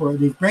brakes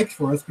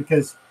for us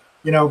because,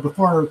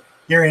 before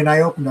Gary and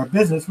I opened our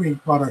business, we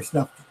bought our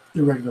stuff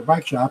through regular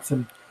bike shops,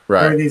 and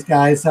there were these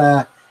guys,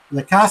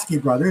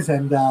 Lakoski brothers,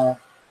 and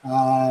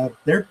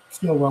they're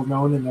still well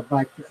known in the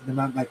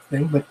mountain bike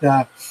thing, but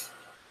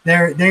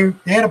they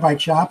had a bike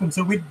shop, and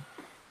so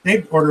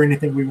they'd order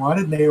anything we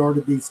wanted, and they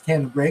ordered these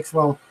tandem brakes.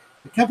 Well,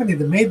 the company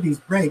that made these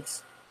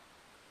brakes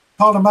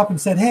called them up and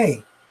said,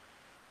 "Hey,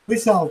 we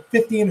sell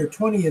 15 or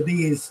 20 of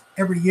these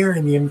every year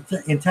in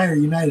the entire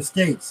United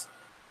States.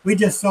 We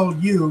just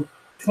sold you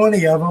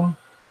 20 of them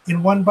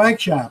in one bike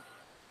shop.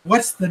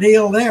 What's the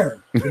deal there?"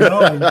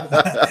 No,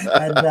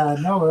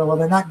 well,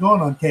 they're not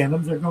going on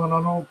tandems; they're going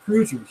on old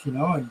cruisers,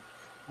 and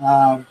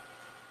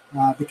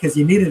because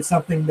you needed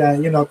something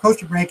that,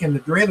 coaster brake and the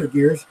derailleur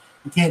gears,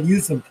 you can't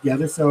use them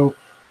together, so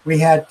we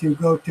had to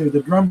go to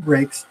the drum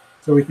brakes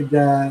so we could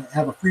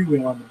have a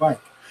freewheel on the bike.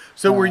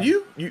 So were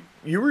you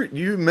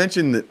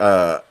mentioned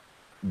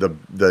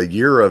the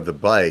year of the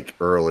bike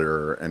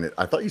earlier, and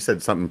I thought you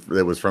said something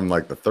that was from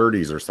like the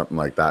 30s or something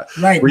like that.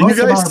 Right. Were most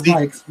you guys of our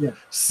bikes, yeah.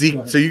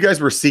 So you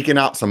guys were seeking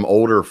out some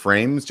older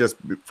frames just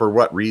for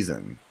what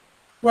reason?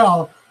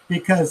 Well,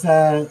 because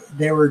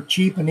they were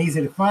cheap and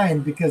easy to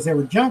find because they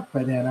were junk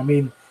by then. I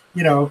mean,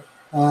 you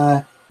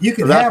could.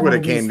 So that's what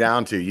it came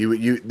down to.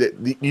 You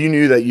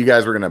knew that you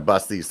guys were going to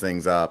bust these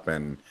things up,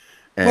 and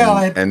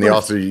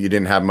you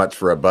didn't have much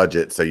for a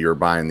budget, so you were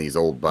buying these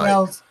old bikes.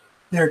 Well,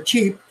 they're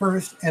cheap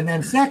first, and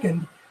then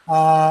second,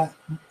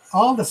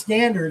 all the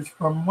standards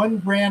from one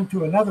brand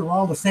to another were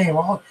all the same.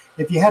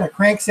 If you had a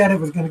crankset, it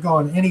was going to go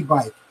on any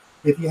bike.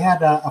 If you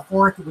had a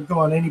fork, it would go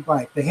on any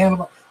bike. The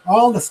handlebar,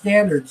 all the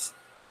standards,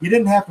 you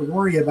didn't have to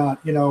worry about,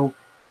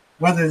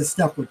 whether the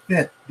stuff would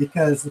fit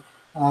because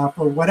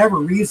for whatever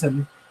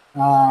reason,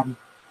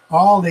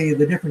 all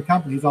the different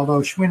companies, although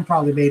Schwinn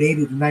probably made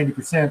 80 to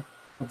 90%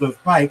 of those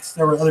bikes,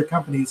 there were other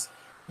companies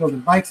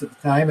building bikes at the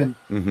time,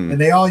 and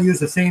they all use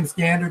the same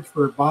standards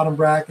for bottom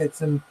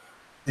brackets and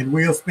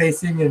wheel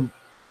spacing and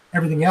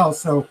everything else.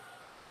 So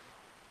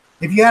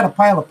if you had a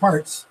pile of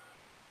parts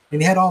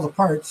and you had all the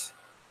parts,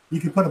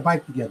 you could put a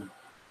bike together.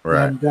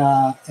 Right.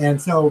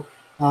 And so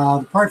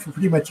the parts were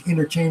pretty much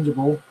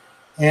interchangeable,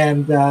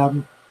 and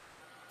the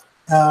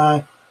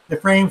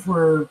frames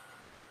were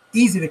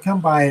easy to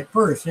come by at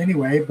first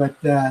anyway, but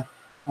they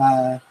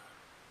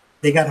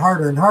got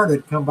harder and harder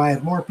to come by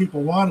as more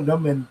people wanted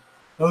them, and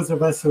those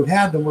of us who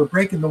had them were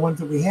breaking the ones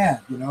that we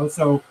had,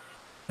 So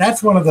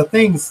that's one of the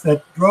things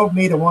that drove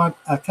me to want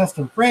a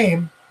custom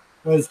frame,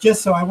 was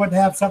just so I wouldn't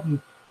have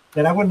something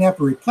that I wouldn't have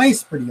to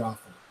replace pretty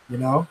often,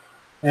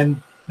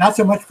 and not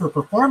so much for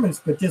performance,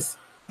 but just,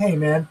 hey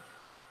man,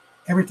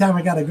 every time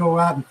I got to go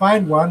out and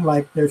find one,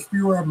 like there's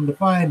fewer of them to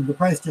find, the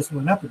price just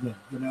went up again,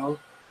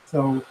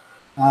 So,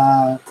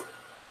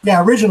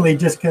 originally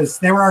just because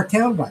they were our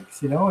town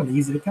bikes, and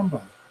easy to come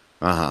by.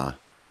 Uh-huh.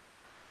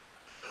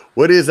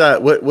 What is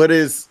what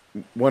is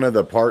one of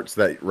the parts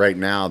that right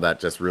now that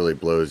just really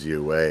blows you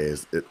away?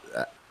 Is it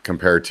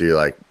compared to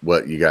like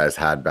what you guys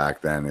had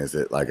back then? Is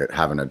it like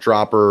having a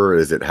dropper?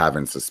 Is it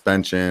having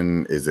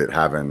suspension? Is it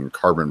having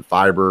carbon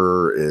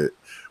fiber?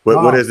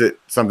 What is it?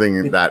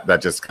 Something that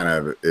just kind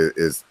of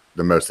is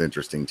the most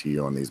interesting to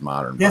you on these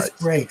modern disc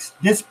bikes?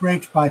 Disc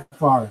brakes by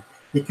far,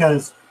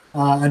 because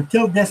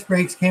until disc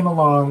brakes came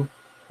along,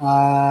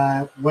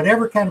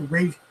 whatever kind of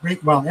brake,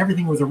 well,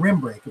 everything was a rim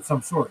brake of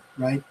some sort,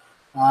 right?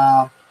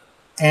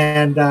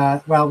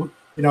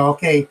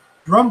 Okay,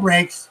 drum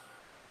brakes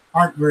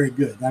aren't very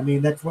good. I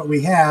mean, that's what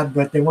we had,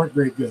 but they weren't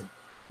very good.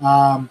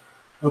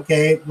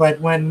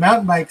 But when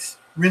mountain bikes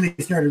really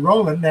started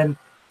rolling, then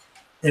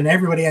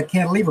everybody had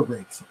cantilever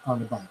brakes on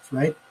the bikes,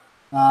 right?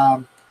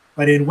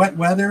 But in wet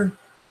weather,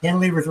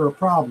 cantilevers are a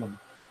problem.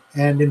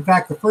 And in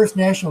fact, the first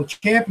national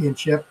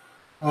championship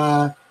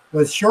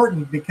was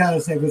shortened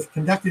because it was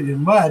conducted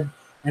in mud,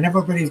 and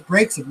everybody's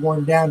brakes had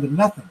worn down to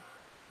nothing.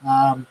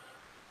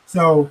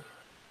 So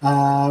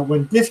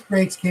when disc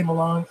brakes came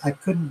along, I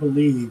couldn't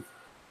believe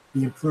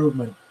the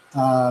improvement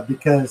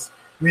because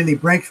really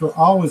brakes were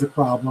always a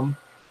problem.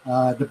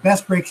 The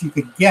best brakes you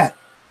could get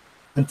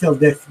until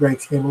disc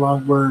brakes came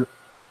along were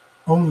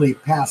only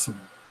passable.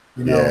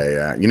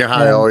 Yeah. You know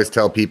how I always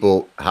tell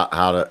people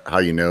how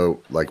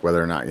like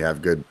whether or not you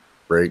have good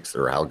brakes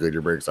or how good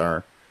your brakes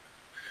are?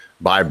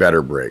 Buy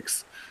better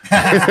brakes.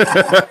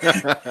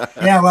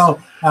 Yeah,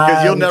 well,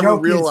 because you'll never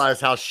realize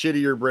how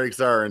shitty your brakes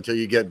are until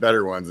you get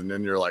better ones, and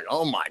then you're like,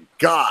 "Oh my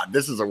god,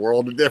 this is a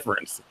world of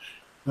difference."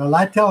 Well,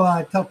 I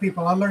tell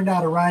people I learned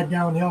how to ride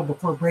downhill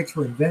before brakes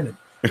were invented.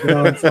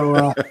 And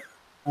so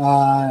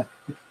a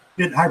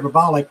bit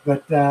hyperbolic,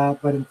 but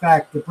in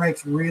fact, the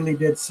brakes really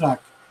did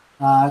suck,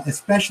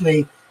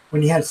 especially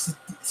when you had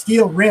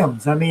steel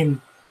rims. I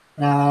mean,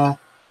 man,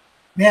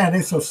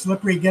 they're so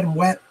slippery. Get them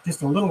wet,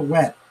 just a little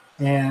wet,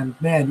 and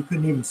man, you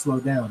couldn't even slow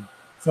down.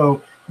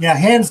 So yeah,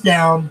 hands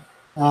down,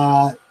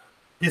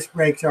 disc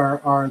brakes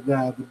are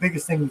the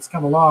biggest thing that's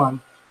come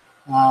along.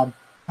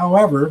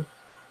 However,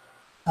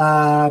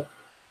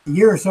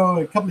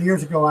 a couple of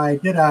years ago, I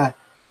did a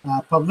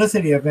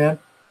publicity event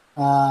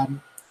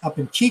up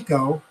in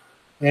Chico,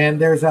 and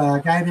there's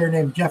a guy there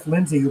named Jeff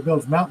Lindsay who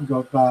builds mountain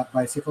goat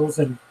bicycles,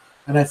 and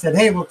I said,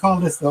 hey, we'll call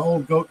this the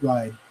old goat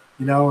ride,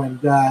 and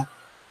I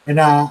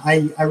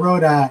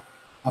rode a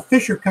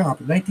Fisher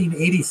Comp, a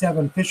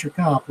 1987 Fisher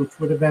Comp, which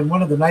would have been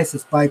one of the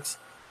nicest bikes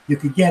you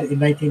could get in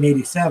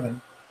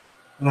 1987.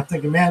 And I'm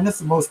thinking, man, this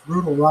is the most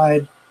brutal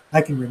ride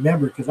I can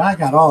remember because I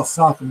got all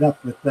softened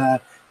up with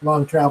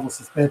long travel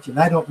suspension.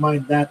 I don't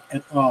mind that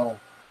at all.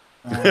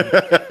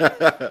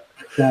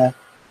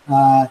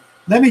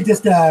 Let me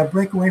just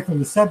break away from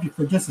the subject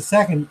for just a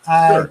second.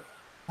 Sure.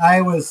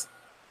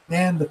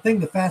 The thing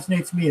that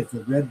fascinates me is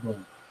the Red Bull.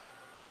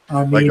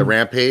 I mean, like the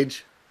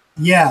Rampage?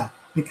 Yeah,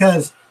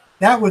 because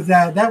that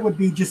would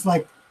be just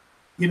like,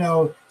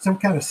 some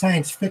kind of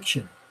science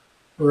fiction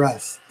for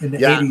us in the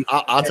 80s.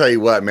 I'll tell you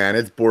what, man,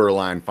 it's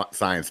borderline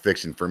science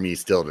fiction for me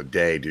still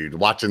today, dude.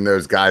 Watching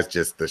those guys,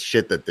 just the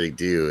shit that they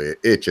do,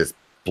 it just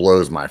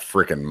blows my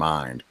freaking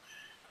mind.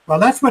 Well,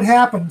 that's what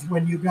happens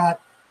when you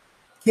got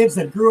kids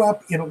that grew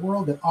up in a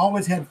world that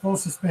always had full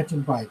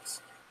suspension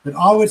bikes, that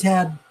always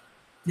had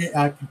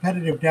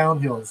competitive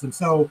downhills. And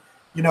so,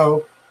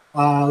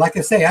 like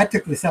I say, I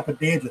took this up at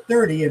the age of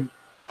 30, and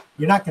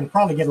you're not going to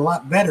probably get a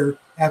lot better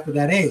after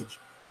that age.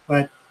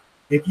 But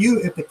if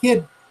the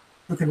kid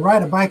who can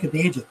ride a bike at the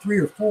age of 3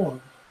 or 4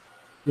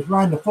 is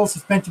riding a full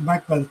suspension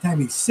bike by the time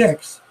he's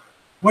 6,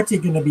 what's he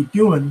going to be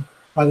doing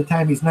by the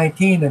time he's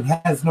 19 and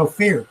has no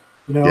fear?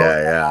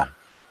 Yeah.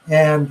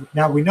 And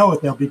now we know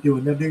what they'll be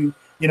doing. They'll do,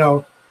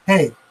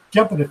 hey,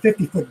 jumping a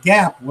 50-foot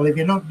gap. Well, if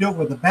you don't do it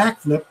with a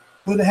backflip,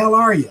 who the hell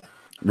are you?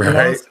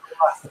 Right.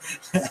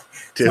 With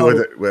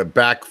a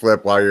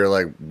backflip while you're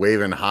like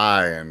waving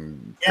high,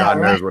 and God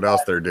knows what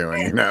else they're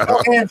doing.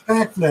 No hands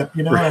backflip.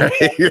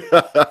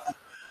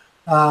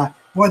 Right.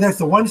 Boy, there's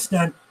the one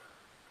stunt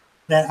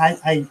that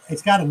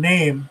it's got a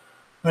name,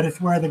 but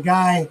it's where the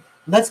guy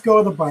lets go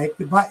of the bike.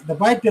 The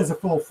bike does a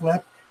full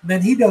flip, and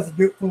then he does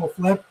a full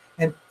flip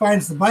and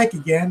finds the bike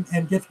again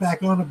and gets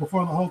back on it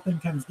before the whole thing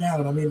comes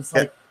down. I mean, it's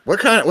like what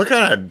kind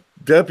of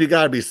dope you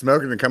got to be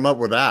smoking to come up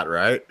with that,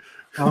 right?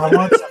 I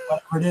want some,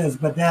 whatever it is,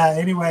 but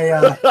anyway,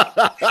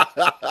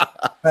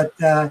 but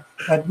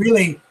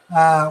really,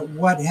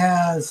 what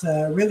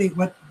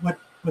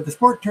the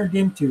sport turned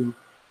into,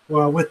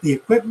 with the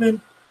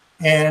equipment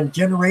and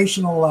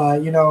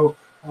generational,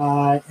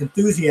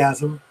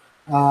 enthusiasm,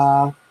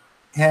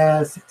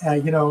 has,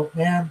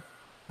 man,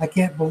 I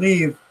can't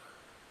believe,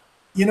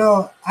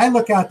 I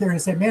look out there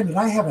and say, man, did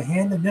I have a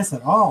hand in this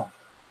at all?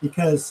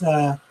 Because,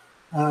 man,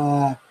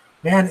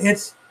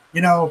 it's,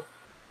 I'm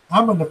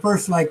on the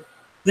first, like,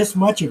 this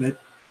much of it,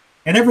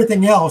 and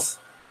everything else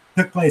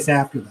took place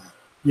after that,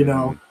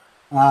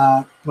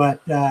 but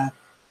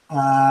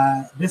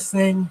this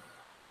thing,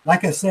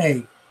 like I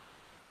say,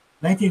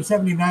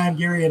 1979,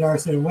 Gary and I are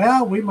saying,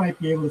 well, we might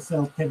be able to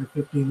sell 10 or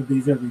 15 of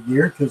these every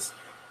year, because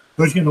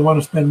who's going to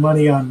want to spend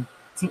money on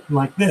something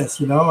like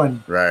this,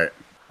 and right.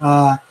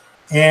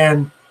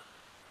 And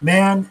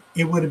man,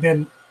 it would have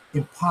been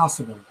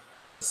impossible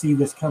to see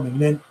this coming.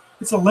 And then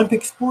it's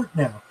Olympic sport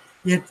now.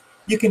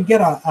 You can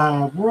get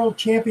a world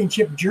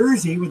championship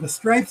jersey with the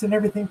stripes and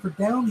everything for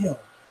downhill.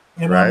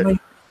 And right.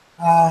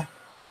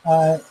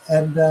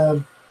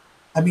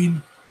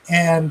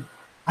 And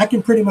I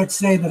can pretty much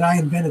say that I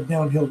invented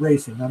downhill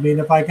racing. I mean,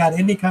 if I got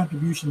any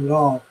contribution at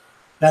all,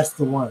 that's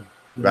the one.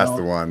 That's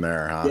the one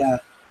there, huh?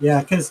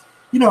 Yeah, because,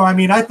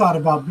 I thought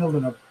about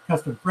building a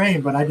custom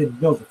frame, but I didn't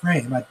build the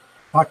frame. I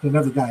talked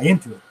another guy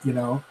into it,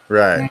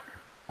 Right.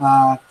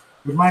 And,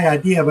 with my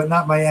idea, but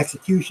not my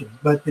execution.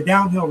 But the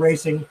downhill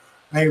racing,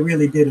 I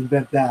really did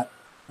invent that.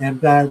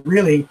 And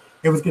really,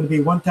 it was going to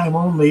be one time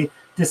only,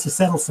 just to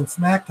settle some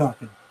smack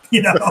talking,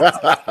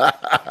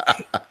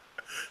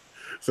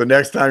 So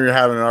next time you're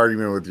having an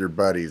argument with your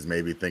buddies,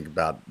 maybe think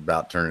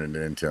about turning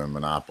it into a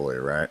monopoly,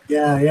 right?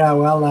 Yeah.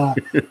 Well,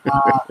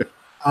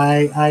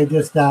 I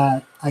just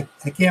I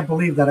can't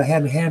believe that I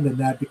had a hand in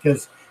that,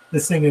 because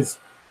this thing is.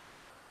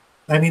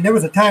 I mean, there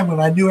was a time when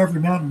I knew every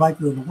mountain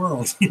biker in the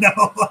world,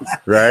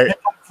 Right?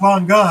 It's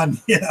long gone,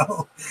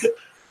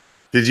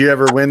 Did you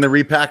ever win the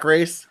repack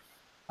race?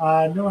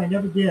 No, I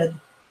never did.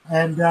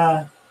 And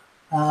the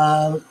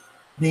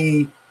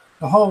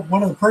whole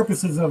one of the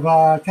purposes of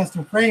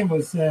custom frame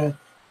was to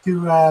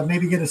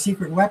maybe get a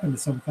secret weapon of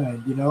some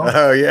kind,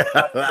 Oh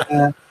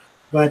yeah.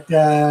 But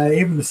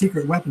even the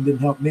secret weapon didn't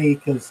help me,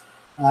 because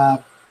I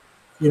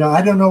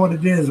don't know what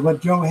it is, what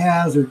Joe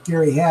has or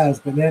Gary has,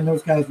 but then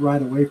those guys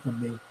ride away from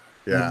me.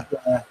 Yeah.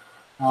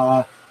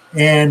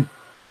 And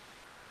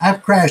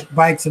I've crashed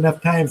bikes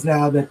enough times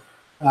now that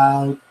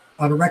on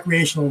a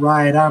recreational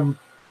ride, I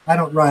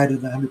don't ride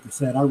at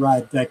 100%. I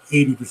ride like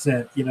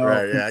 80%.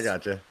 Right. Yeah, I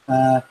gotcha.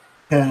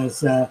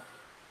 Because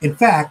in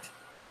fact,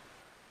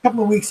 a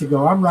couple of weeks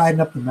ago, I'm riding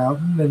up the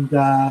mountain, and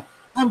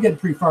I'm getting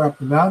pretty far up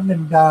the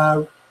mountain,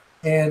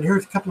 and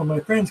here's a couple of my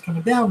friends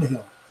coming down the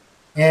hill,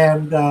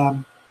 and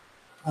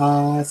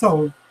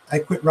so I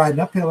quit riding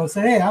uphill and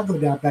said, hey, I'll go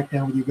back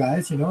down with you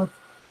guys.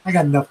 I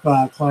got enough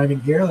climbing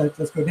here.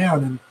 Let's go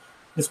down.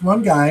 this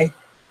one guy,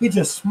 he's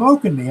just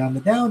smoking me on the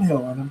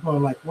downhill. And I'm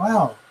going like,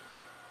 wow,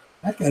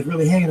 that guy's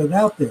really hanging it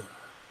out there.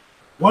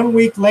 1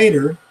 week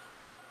later,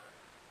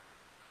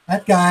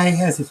 that guy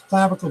has his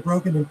clavicle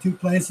broken in 2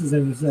 places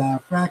and his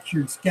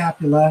fractured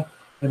scapula.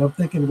 And I'm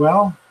thinking,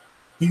 well,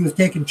 he was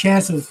taking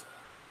chances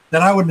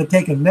that I wouldn't have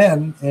taken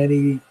then, and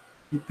he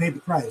paid the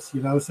price,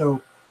 you know.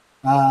 So,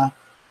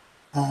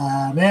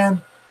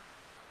 man,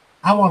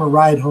 I want to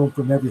ride home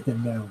from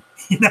everything now,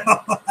 you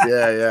know.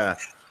 Yeah.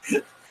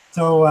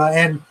 So,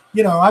 and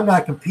you know, I'm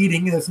not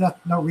competing. There's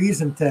no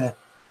reason to,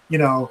 you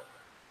know,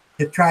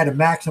 to try to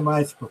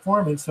maximize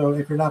performance. So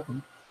if you're not,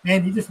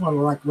 man, you just want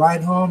to like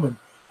ride home and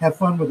have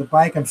fun with the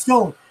bike. I'm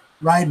still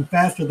riding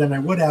faster than I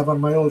would have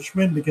on my old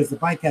Schwinn because the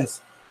bike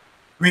has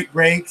great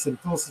brakes and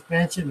full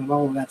suspension and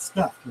all of that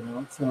stuff, you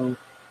know. So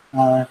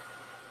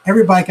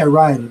every bike I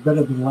ride is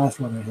better than the last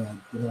one I had,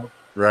 you know.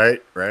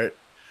 Right.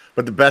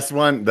 But the best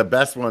one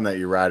that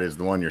you ride is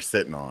the one you're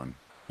sitting on.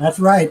 That's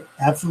right.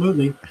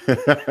 Absolutely.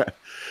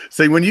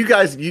 So when you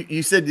guys,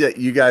 you said that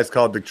you guys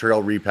called the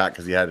trail repack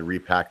because you had to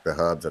repack the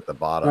hubs at the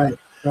bottom.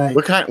 Right.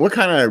 What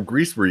kind of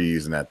grease were you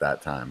using at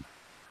that time?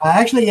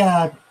 Actually,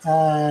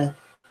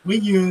 we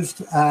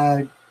used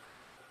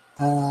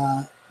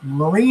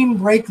marine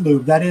brake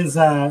lube. That is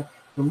the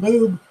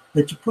lube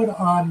that you put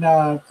on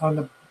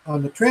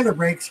the trailer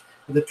brakes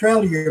for the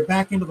trailer you're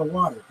back into the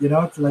water. You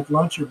know, to like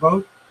launch your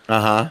boat.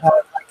 Like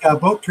a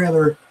boat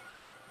trailer,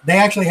 they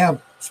actually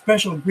have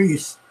special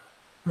grease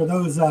for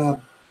those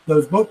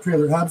boat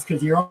trailer hubs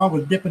because you're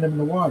always dipping them in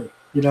the water.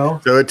 You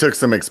know. So it took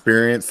some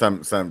experience,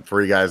 some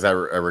for you guys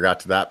ever got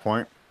to that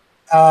point.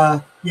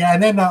 Yeah,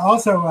 and then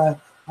also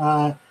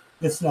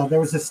there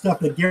was this stuff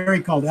that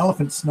Gary called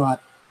elephant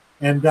snot,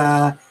 and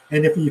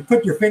if you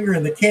put your finger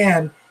in the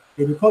can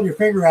and you pull your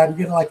finger out, you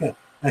get like a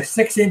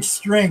 6-inch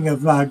string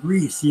of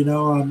grease, you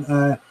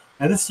know.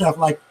 And this stuff,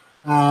 like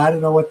I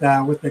don't know what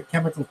the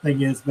chemical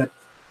thing is, but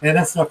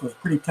that stuff was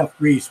pretty tough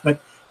grease.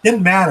 But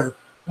didn't matter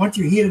once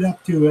you heat it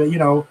up to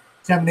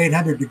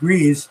 700-800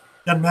 degrees.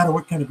 Doesn't matter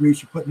what kind of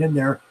grease you're putting in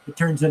there, it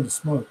turns into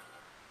smoke.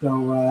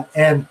 So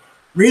and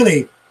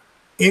really,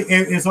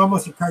 it's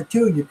almost a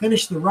cartoon. You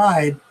finish the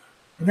ride,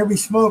 and there'll be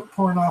smoke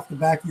pouring off the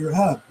back of your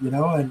hub, you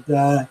know, and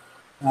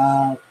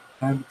time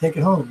to take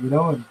it home, you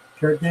know, and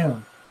tear it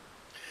down.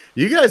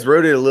 You guys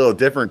rode it a little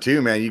different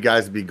too, man. You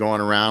guys would be going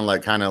around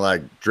like kind of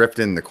like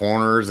drifting the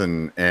corners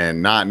and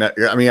not.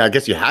 I mean, I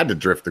guess you had to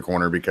drift the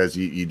corner because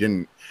you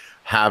didn't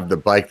have the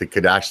bike that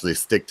could actually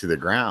stick to the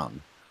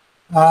ground.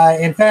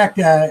 In fact,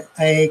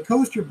 a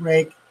coaster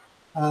brake,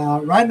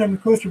 riding on the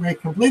coaster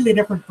brake, completely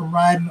different from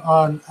riding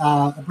on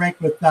a brake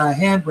with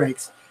hand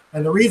brakes.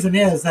 And the reason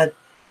is that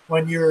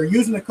when you're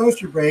using a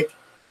coaster brake,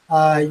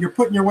 you're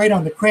putting your weight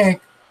on the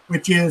crank,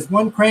 which is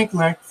 1 crank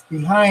length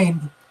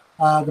behind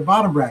the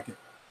bottom bracket.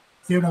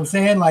 See what I'm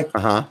saying? Like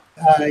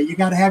you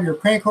got to have your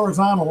crank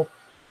horizontal,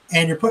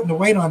 and you're putting the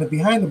weight on it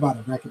behind the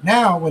bottom bracket.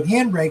 Now with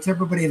hand brakes,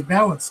 everybody is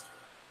balanced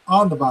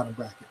on the bottom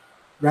bracket,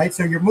 right?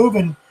 So you're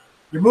moving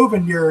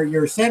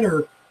your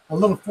center a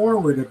little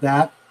forward of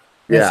that.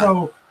 Yeah. And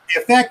so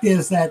the effect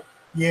is that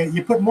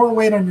you put more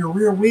weight on your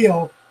rear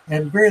wheel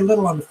and very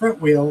little on the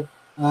front wheel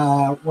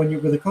when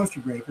you're with a coaster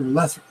brake, or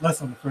less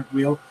on the front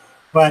wheel.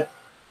 But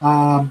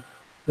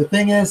the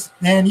thing is,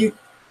 man, you're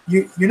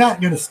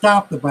not going to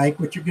stop the bike.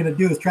 What you're going to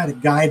do is try to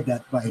guide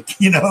that bike,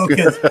 you know,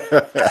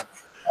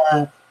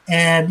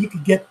 and you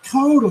could get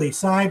totally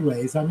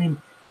sideways. I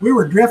mean, we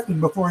were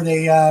drifting before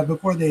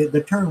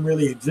the turn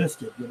really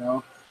existed, you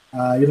know,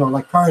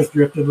 like cars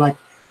drifting, like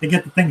they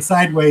get the thing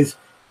sideways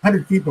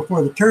 100 feet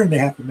before the turn they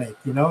have to make,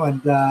 you know,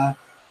 and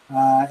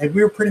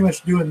we were pretty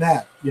much doing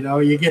that. You know,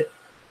 you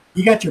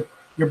got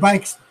your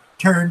bikes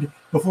turned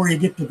before you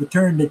get to the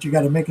turn that you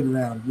got to make it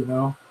around, you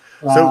know.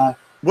 So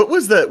what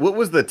was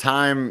the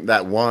time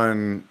that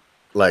won,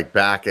 like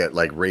back at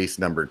like race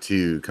number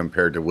 2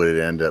 compared to what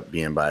it ended up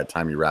being by the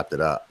time you wrapped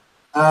it up?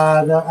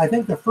 I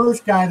think the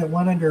first guy that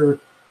won under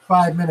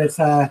 5 minutes,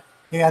 I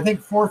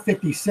think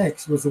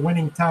 4:56 was the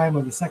winning time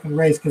of the second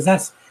race, because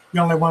that's the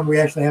only one we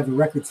actually have the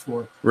records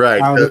for.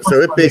 Right.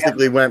 So it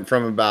basically went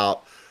from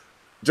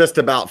just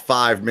about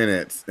 5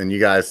 minutes, and you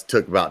guys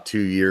took about 2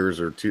 years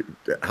or two.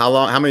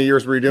 How many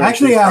years were you doing?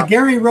 Actually,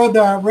 Gary rode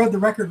the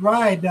record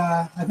ride,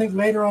 I think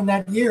later on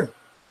that year.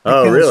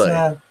 Because, oh,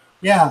 really?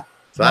 Yeah.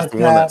 So that's the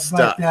one that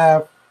stuck.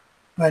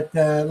 But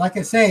like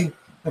I say,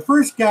 the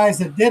first guys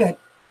that did it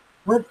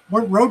weren't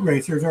road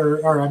racers,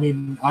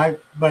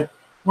 but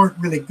weren't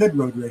really good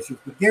road racers.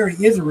 But Gary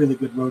is a really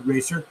good road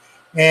racer,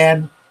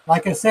 and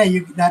like I say,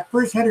 that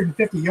first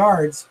 150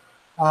 yards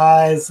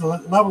is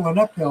level and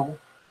uphill,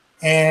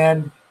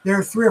 and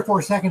there's 3 or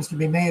 4 seconds to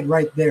be made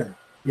right there,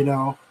 you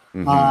know.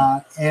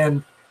 Mm-hmm.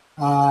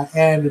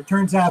 And it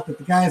turns out that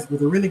the guys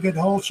with a really good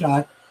hole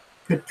shot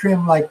could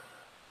trim like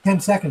 10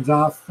 seconds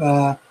off,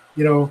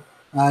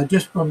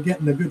 just from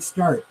getting a good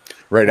start.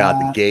 Right out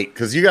the gate,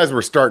 because you guys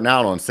were starting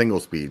out on single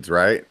speeds,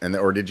 right?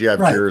 Or did you have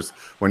gears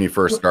when you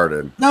first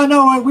started?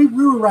 No, we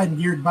were riding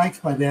geared bikes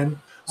by then.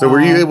 So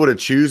were you able to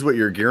choose what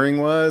your gearing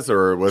was,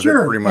 or was it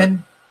pretty much?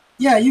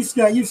 Yeah, you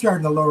start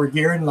in the lower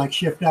gear and like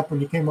shift up when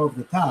you came over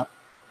the top.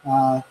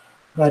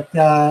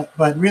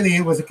 But really,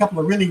 it was a couple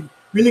of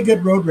really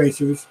good road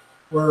racers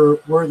were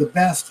the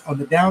best on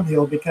the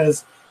downhill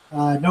because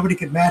nobody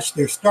could match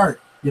their start,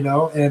 you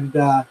know. And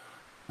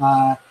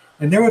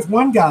there was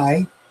one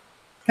guy,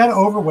 kind of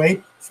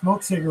overweight,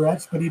 smoked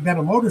cigarettes, but he'd been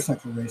a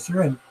motorcycle racer,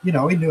 and you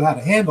know he knew how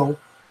to handle.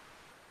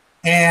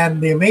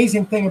 And the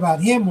amazing thing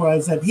about him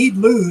was that he'd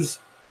lose,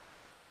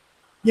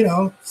 you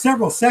know,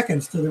 several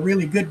seconds to the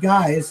really good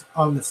guys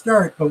on the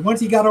start, but once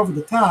he got over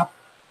the top,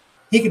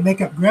 he could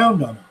make up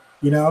ground on them,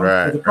 you know.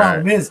 Right, but the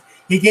problem is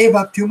he gave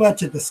up too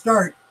much at the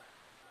start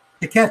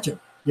to catch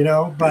him, you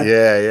know. But he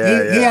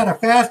had a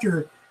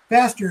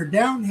faster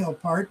downhill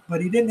part,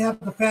 but he didn't have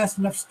the fast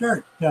enough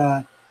start.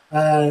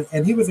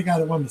 And he was the guy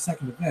that won the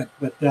second event.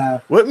 But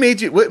what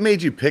made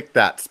you pick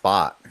that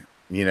spot?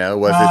 You know,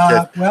 was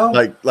it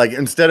just like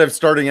instead of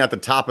starting at the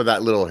top of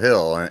that little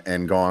hill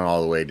and going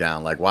all the way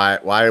down, like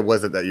why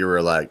was it that you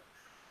were like,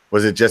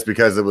 was it just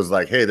because it was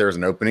like, hey, there's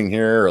an opening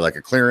here or like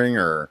a clearing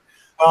or?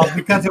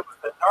 Because it was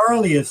the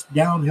gnarliest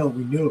downhill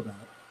we knew about.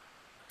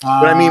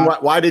 But I mean,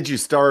 why did you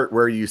start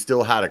where you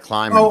still had a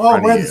climb?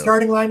 Where the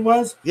starting line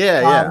was?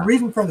 Yeah. The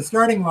reason for the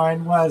starting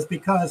line was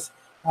because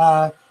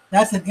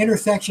that's an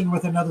intersection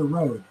with another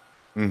road.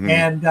 Mm-hmm.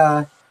 And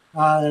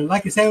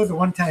like you say, it was a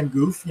one-time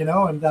goof, you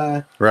know, and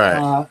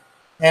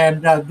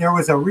there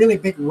was a really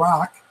big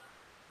rock,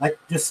 like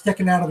just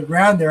sticking out of the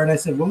ground there. And I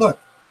said, well, look,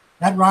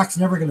 that rock's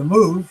never going to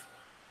move,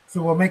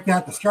 so we'll make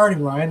that the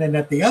starting line. And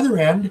at the other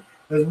end,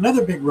 there's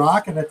another big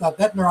rock, and I thought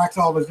that rock's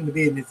always going to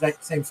be in the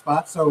exact same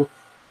spot. So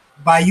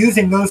by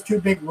using those two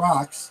big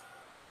rocks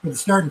for the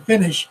start and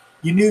finish,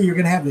 you knew you're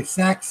going to have the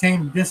exact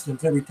same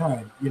distance every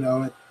time. You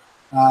know,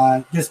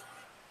 just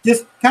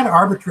kind of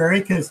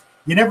arbitrary because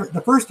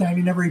the first time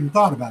you never even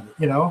thought about it,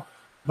 you know.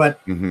 But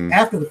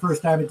after the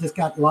first time, it just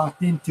got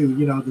locked into,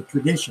 you know, the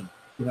tradition,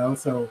 you know.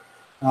 So,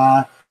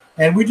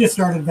 and we just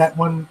started that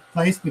one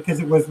place because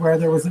it was where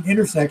there was an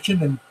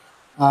intersection,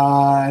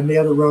 and the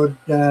other road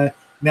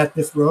met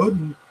this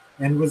road,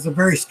 and was the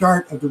very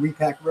start of the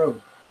Repack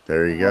Road.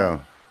 There you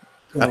go.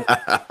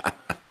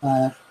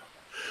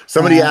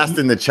 Somebody asked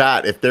in the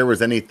chat if there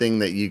was anything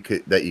that you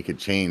could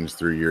change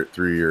through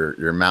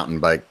your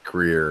mountain bike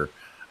career,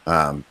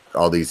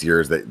 all these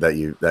years that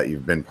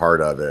you've been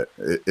part of it.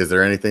 Is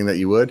there anything that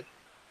you would?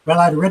 Well,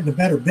 I'd written a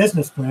better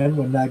business plan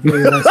when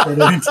Gary and I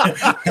started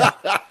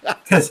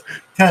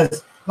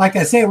because like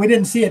I say, we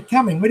didn't see it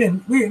coming.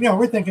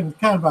 We're thinking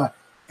kind of a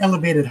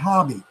elevated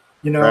hobby,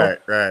 you know.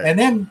 Right. And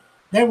then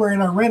we're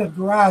in our rented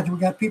garage. We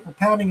got people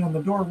pounding on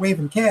the door,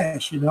 waving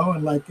cash, you know,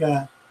 and like,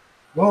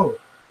 whoa,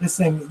 this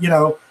thing, you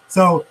know.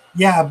 So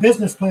yeah, a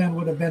business plan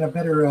would have been a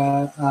better,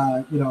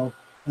 a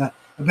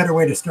better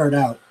way to start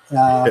out.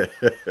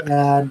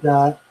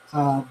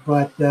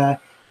 But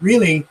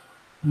really,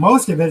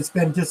 most of it's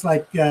been just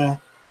like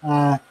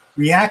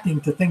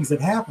reacting to things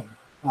that happen.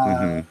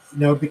 You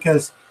know,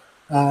 because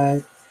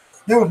there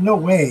was no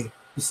way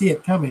to see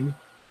it coming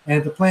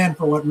and to plan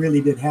for what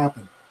really did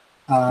happen.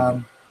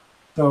 But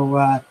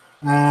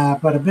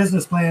a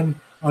business plan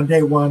on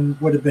day one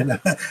would have been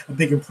a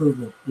big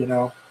improvement, you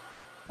know.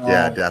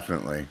 Yeah,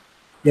 definitely.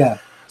 Yeah.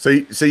 So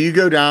you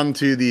go down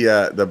to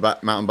the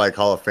Mountain Bike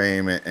Hall of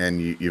Fame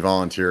and you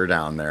volunteer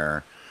down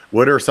there.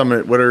 What are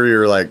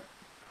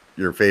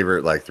your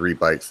favorite like 3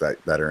 bikes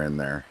that are in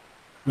there?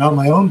 Well,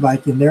 my own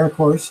bike in there, of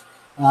course.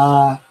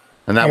 And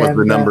that was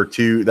the number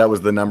 2. That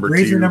was the number 2.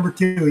 Razor number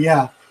 2.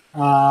 Yeah.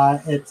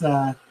 It's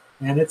on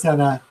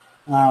a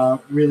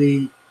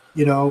really,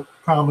 you know,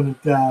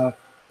 prominent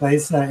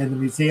place in the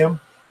museum.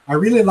 I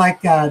really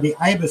like the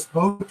Ibis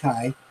bow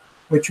tie,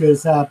 which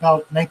was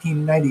about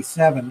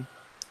 1997.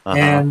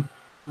 And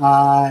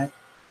what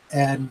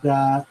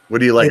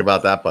do you like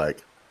about that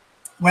bike?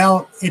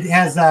 Well, it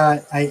has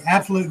a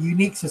absolute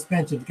unique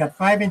suspension. It's got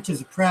 5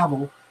 inches of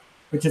travel,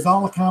 which is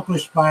all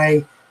accomplished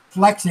by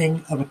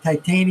flexing of a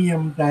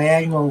titanium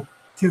diagonal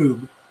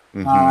tube.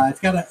 It's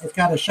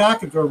got a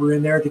shock absorber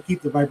in there to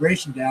keep the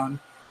vibration down,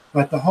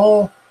 but the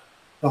whole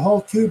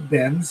tube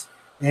bends,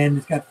 and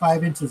it's got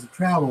 5 inches of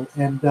travel.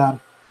 And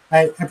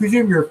I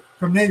presume you're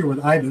familiar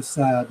with Ibis,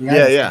 the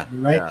Ibis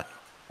company, right? Yeah.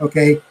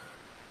 Okay.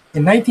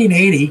 In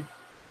 1980,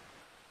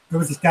 there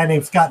was this guy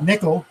named Scott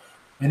Nickel,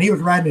 and he was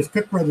riding his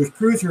Cook Brothers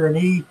Cruiser, and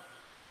he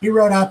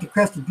rode out to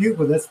Crested Butte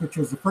with us, which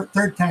was the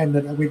third time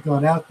that we'd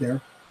gone out there.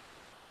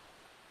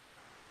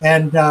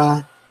 And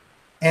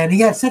he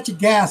had such a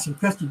gas in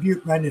Crested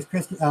Butte riding his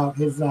Cook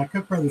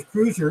Brothers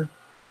Cruiser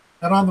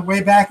that on the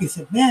way back he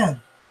said,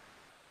 "Man,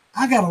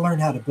 I got to learn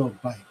how to build a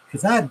bike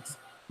because I'd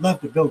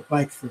love to build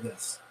bikes for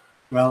this."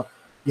 Well,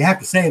 you have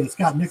to say that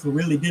Scott Nickel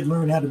really did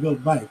learn how to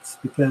build bikes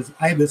because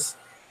Ibis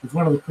is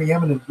one of the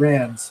preeminent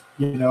brands,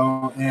 you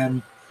know,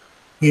 and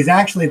he's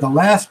actually the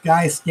last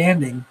guy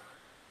standing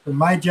from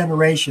my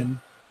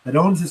generation that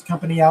owns his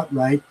company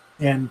outright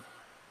and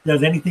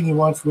does anything he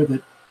wants with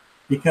it,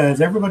 because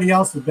everybody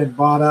else has been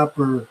bought up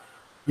or,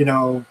 you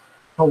know,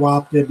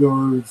 co-opted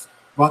or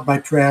bought by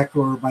Trek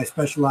or by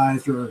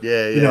Specialized or,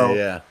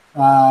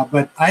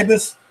 but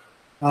Ibis,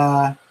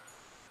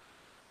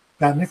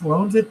 Scott Nickel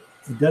owns it.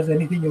 He does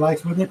anything he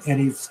likes with it, and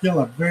he's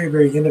still a very,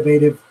 very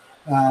innovative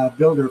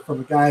builder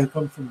from a guy who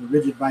comes from the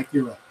rigid bike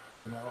era.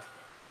 You know,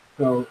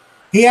 so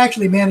he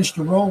actually managed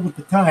to roll with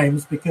the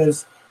times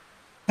because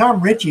Tom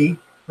Ritchie,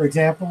 for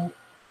example,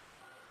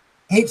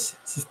 hates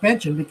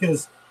suspension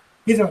because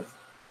he's a,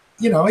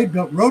 he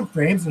built road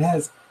frames and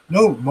has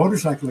no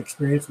motorcycle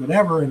experience,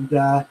 whatever,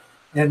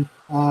 and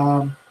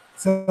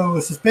so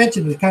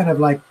suspension is kind of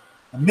like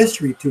a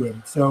mystery to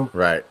him. So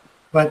right.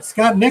 But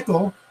Scott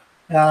Nickel,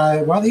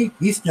 well,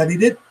 he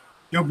studied it.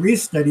 Joe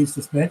Breeze studied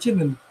suspension,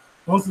 and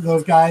both of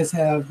those guys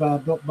have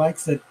built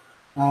bikes that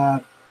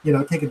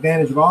take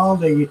advantage of all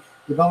the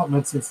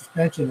developments in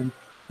suspension. And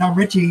Tom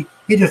Ritchie,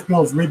 he just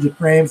builds rigid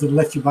frames and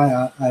lets you buy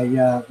a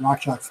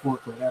RockShox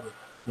fork or whatever,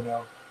 you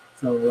know.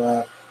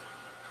 So,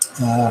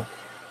 Tom,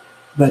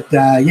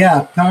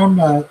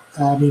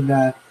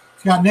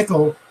 Scott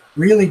Nickel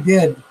really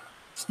did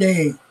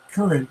stay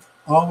current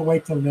all the way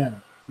till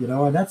now, you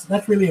know, and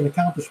that's really an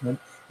accomplishment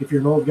if you're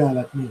an old guy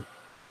like me.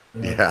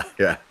 You know?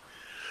 Yeah.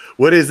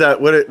 What is that?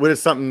 What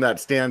is something that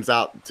stands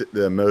out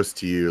the most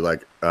to you,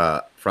 like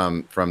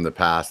from the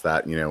past,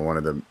 that, you know, one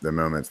of the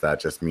moments that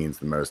just means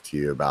the most to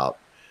you about,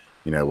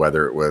 you know,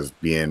 whether it was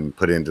being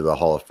put into the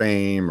Hall of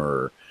Fame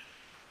or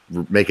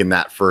making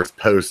that first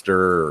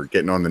poster or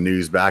getting on the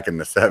news back in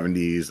the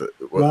 70s?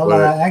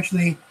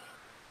 Actually,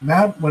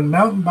 when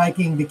mountain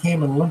biking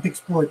became an Olympic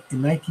sport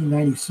in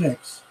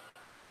 1996,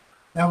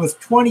 that was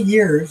 20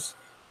 years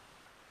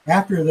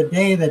after the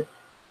day that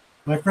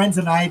my friends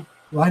and I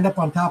lined up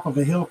on top of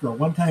a hill for a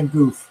one-time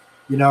goof,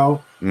 you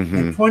know. Mm-hmm.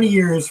 And 20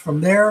 years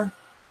from there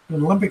to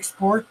an Olympic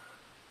sport,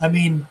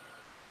 and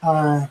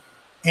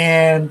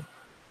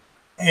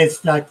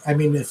it's like,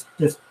 it's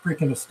just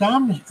freaking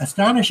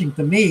astonishing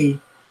to me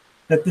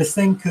that this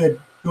thing could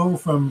go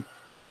from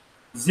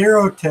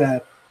 0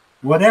 to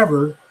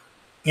whatever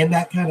in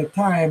that kind of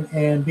time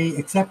and be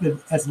accepted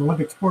as an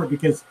Olympic sport,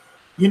 because,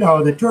 you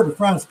know, the Tour de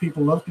France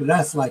people looked at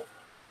us like,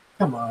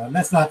 come on,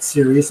 that's not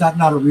serious. That's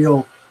not a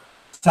real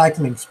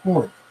cycling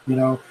sport. You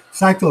know,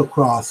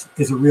 cyclocross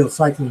is a real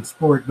cycling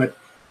sport, but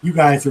you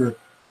guys are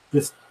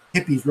just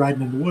hippies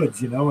riding in the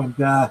woods, you know. And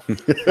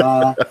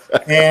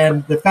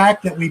and the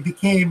fact that we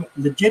became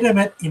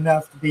legitimate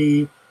enough to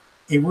be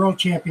a world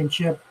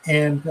championship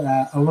and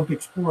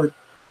Olympic sport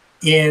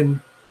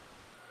in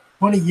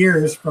 20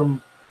 years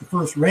from the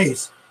first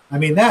race,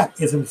 that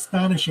is an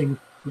astonishing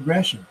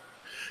progression.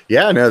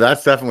 Yeah, no,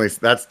 that's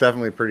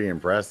definitely pretty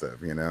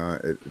impressive. You know,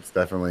 it's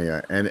definitely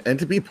and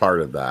to be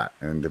part of that,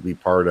 and to be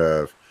part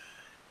of,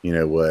 you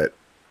know, what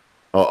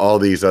all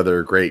these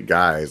other great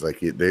guys, like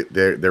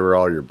they were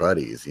all your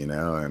buddies, you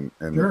know, and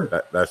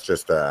sure. That's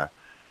just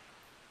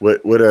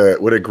what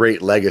a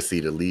great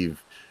legacy to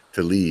leave,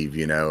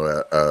 you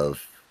know,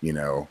 of, you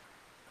know,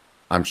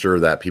 I'm sure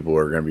that people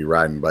are going to be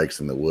riding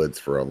bikes in the woods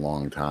for a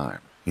long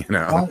time, you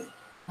know.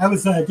 I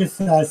was just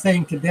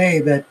saying today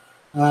that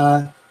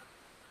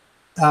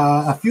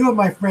a few of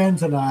my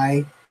friends and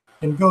I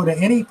can go to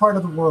any part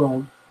of the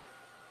world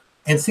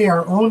and see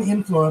our own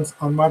influence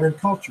on modern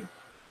culture.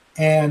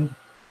 And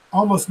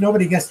almost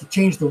nobody gets to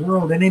change the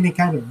world in any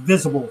kind of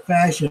visible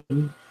fashion.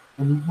 And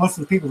most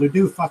of the people who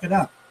do fuck it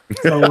up.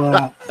 So,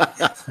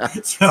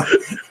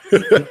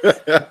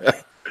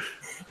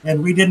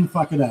 and we didn't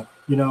fuck it up,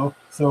 you know.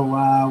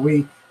 So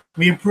we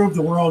improved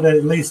the world,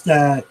 at least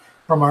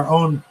from our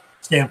own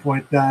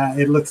standpoint.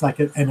 It looks like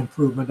an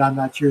improvement. I'm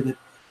not sure that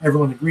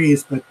everyone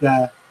agrees, but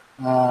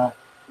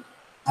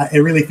it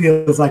really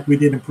feels like we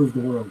did improve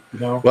the world, you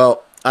know.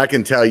 Well, I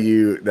can tell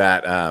you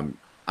that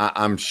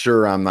I'm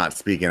sure I'm not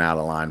speaking out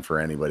of line for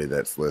anybody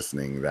that's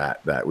listening,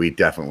 that we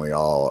definitely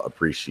all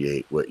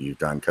appreciate what you've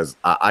done, because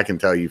I can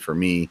tell you, for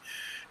me,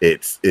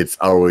 it's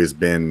always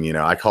been, you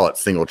know, I call it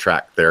single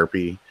track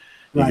therapy.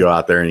 You go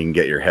out there and you can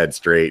get your head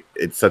straight.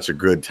 It's such a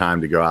good time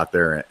to go out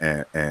there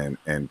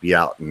and be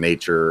out in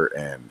nature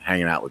and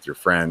hanging out with your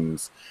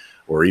friends,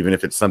 or even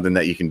if it's something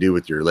that you can do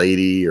with your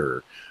lady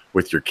or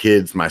with your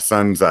kids. My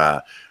son's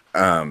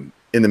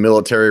in the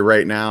military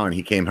right now, and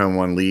he came home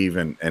on leave,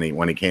 and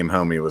when he came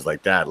home, he was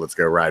like, "Dad, let's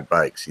go ride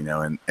bikes," you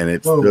know. And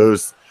it's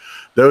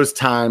those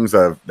times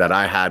that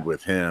I had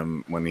with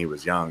him when he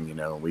was young, you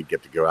know, we'd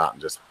get to go out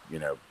and just, you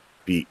know,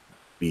 be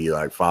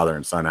like father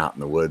and son out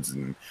in the woods,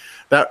 and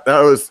that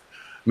was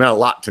meant a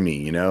lot to me,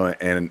 you know,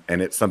 and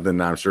it's something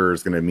that I'm sure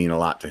is going to mean a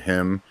lot to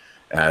him,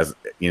 as,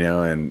 you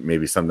know, and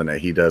maybe something that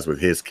he does with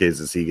his kids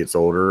as he gets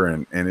older.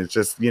 And it's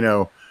just, you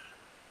know,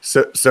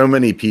 so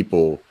many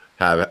people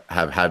have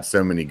had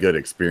so many good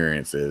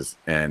experiences,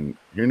 and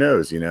who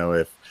knows, you know,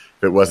 if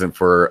it wasn't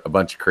for a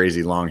bunch of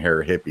crazy long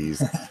hair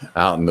hippies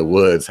out in the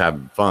woods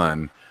having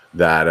fun,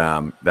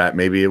 that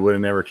maybe it would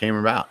have never came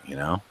about, you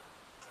know.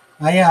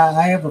 I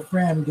have a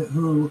friend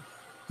who,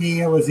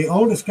 he was the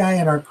oldest guy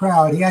in our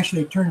crowd. He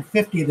actually turned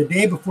 50 the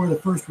day before the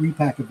first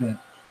repack event.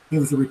 He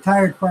was a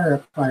retired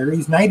firefighter.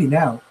 He's 90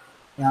 now,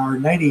 or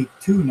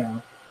 92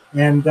 now.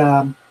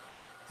 And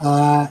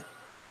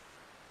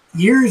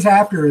years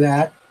after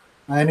that,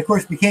 and of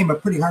course became a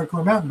pretty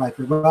hardcore mountain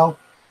biker. Well,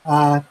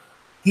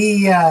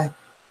 he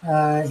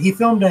he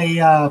filmed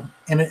an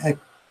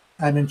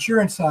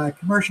insurance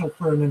commercial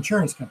for an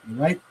insurance company,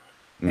 right?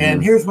 Mhm.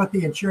 And here's what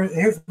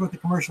the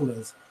commercial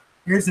is.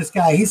 Here's this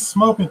guy. He's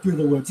smoking through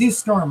the woods. He's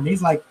storming.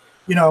 He's like,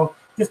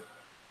 just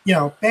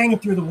banging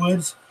through the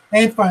woods.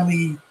 And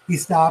finally, he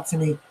stops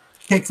and he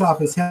takes off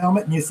his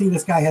helmet, and you see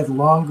this guy has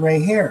long gray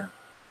hair.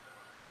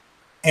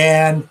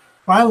 And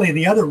finally,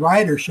 the other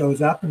rider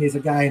shows up, and he's a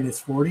guy in his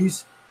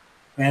 40s.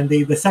 And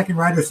the second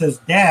rider says,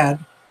 "Dad,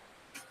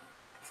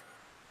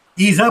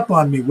 ease up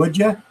on me, would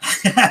you?"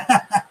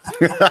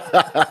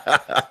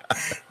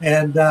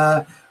 And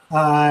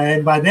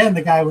by then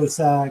the guy was,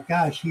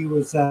 he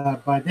was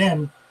by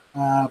then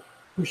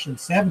pushing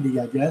 70,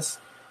 I guess.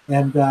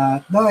 And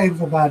no,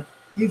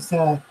 he's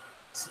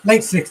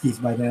late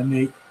 60s by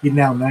then. He's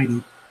now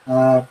 90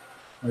 or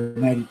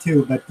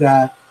 92. But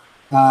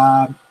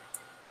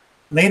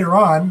later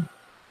on,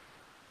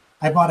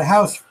 I bought a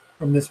house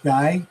from this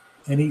guy,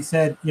 and he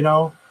said,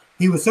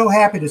 he was so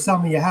happy to sell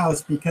me a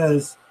house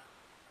because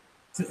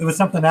it was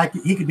something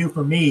he could do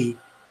for me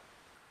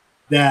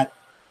that,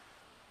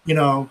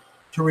 to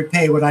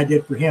repay what I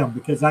did for him,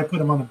 because I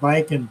put him on a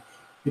bike, and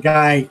the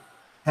guy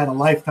had a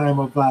lifetime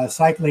of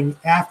cycling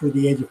after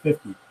the age of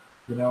 50,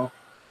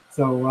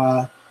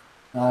 So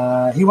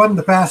he wasn't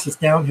the fastest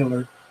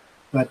downhiller,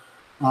 but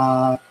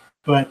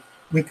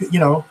we could,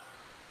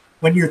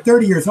 when you're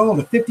 30 years old,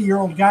 a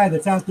 50-year-old guy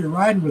that's out there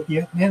riding with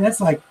you, man,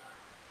 that's like,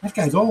 that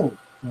guy's old,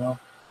 I'm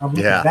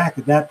looking back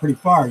at that pretty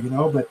far,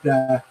 but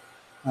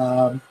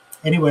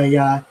anyway,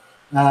 it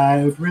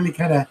was really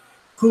kind of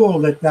cool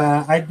that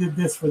I did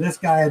this for this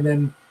guy, and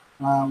then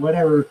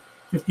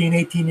 15,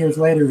 18 years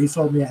later, he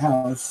sold me a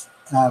house,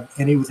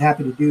 and he was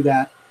happy to do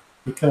that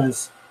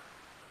because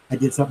I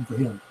did something for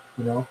him,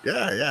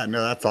 Yeah,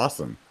 no, that's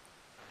awesome.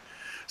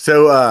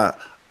 So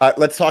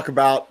let's talk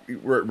about,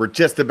 we're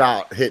just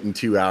about hitting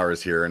 2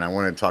 hours here, and I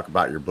want to talk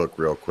about your book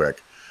real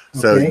quick.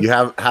 So you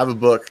have a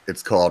book.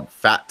 It's called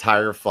Fat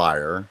Tire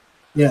Flyer.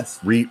 Yes.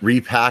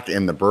 Repack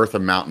and the Birth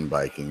of Mountain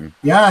Biking.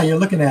 Yeah, you're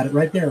looking at it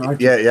right there,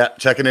 aren't you? Yeah.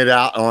 Checking it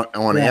out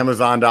on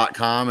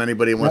Amazon.com.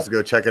 Anybody wants to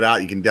go check it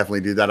out, you can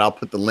definitely do that. I'll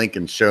put the link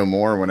and show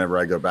more whenever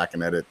I go back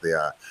and edit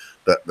the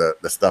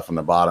stuff on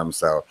the bottom.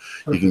 So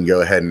you can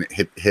go ahead and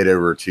hit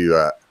over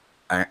to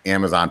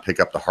Amazon, pick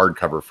up the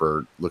hardcover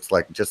for, looks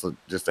like just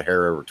a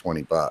hair over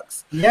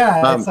 $20.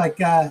 Yeah, it's like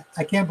I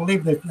can't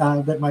believe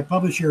that my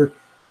publisher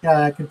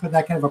can put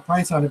that kind of a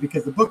price on it,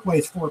 because the book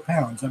weighs 4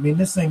 pounds. I mean,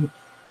 this thing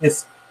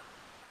is,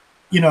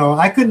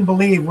 I couldn't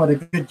believe what a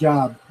good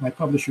job my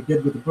publisher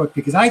did with the book,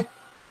 because I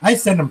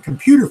send them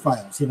computer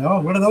files,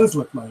 what do those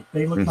look like?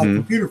 They look like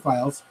computer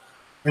files.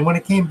 And when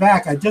it came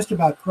back, I just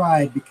about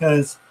cried,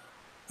 because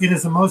it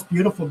is the most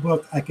beautiful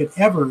book I could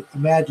ever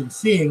imagine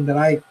seeing, that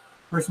I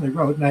personally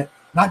wrote, and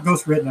not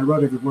ghostwritten, I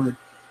wrote every word.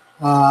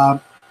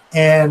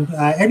 And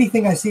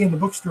anything I see in the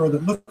bookstore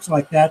that looks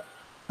like that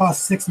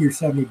costs $60 or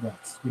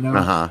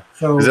 $70,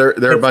 So is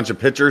there a bunch of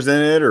pictures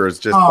in it, or is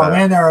just? Oh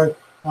man, there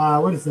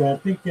are. What is that? I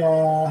think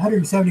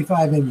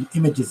 175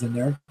 images in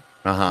there.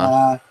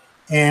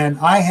 And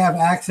I have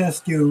access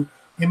to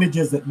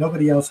images that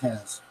nobody else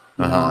has.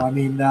 I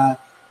mean,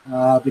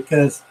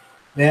 because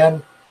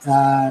man,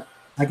 I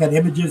got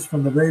images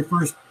from the very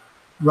first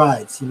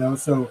rides.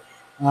 So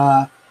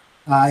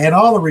and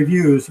all the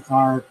reviews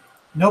are,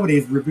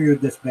 nobody's reviewed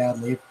this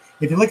badly.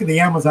 If you look at the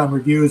Amazon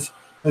reviews,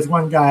 there's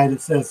one guy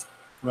that says,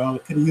 "Well,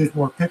 it could have used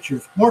more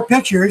pictures." More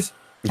pictures,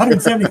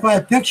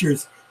 175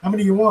 pictures. How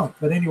many do you want?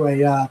 But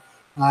anyway,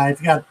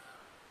 it's got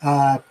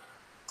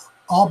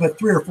all but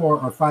 3 or 4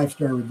 or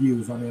 5-star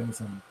reviews on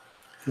Amazon.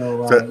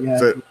 So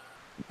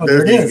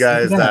those of you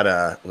guys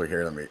that look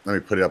here, let me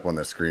put it up on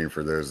the screen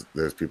for those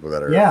people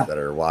that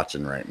are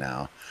watching right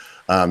now.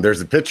 There's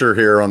a picture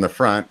here on the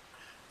front.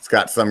 It's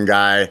got some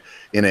guy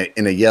in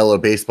a yellow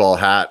baseball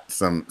hat,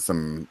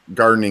 some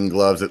gardening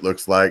gloves, it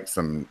looks like,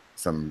 some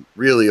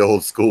really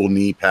old school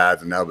knee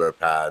pads and elbow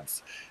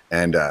pads,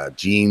 and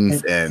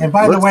jeans. And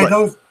by the way,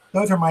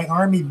 those are my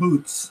Army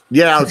boots.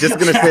 Yeah, I was just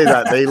gonna say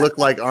that they look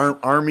like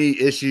Army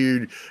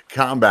issued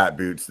combat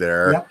boots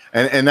there. Yep.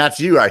 And that's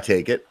you, I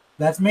take it.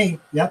 That's me.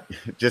 Yep.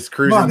 Just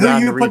cruising down. Who are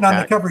you putting on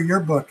the cover of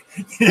your book?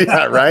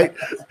 Yeah, right.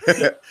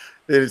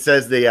 It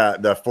says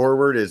the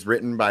foreword is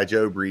written by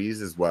Joe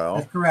Breeze as well.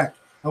 That's correct.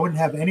 I wouldn't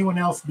have anyone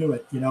else do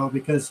it,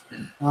 because,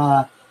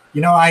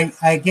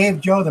 I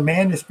gave Joe the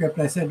manuscript.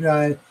 I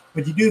said,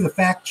 would you do the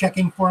fact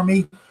checking for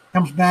me?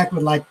 Comes back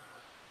with like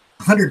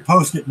 100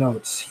 Post-it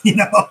notes,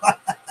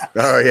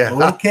 Oh yeah.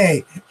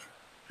 Okay.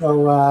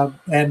 So,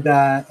 and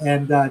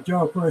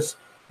Joe, of course,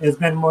 has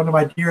been one of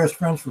my dearest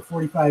friends for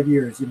 45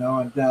 years,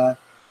 and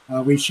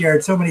we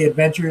shared so many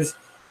adventures.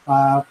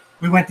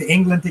 We went to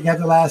England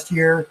together last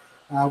year.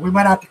 We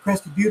went out to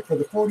Crested Butte for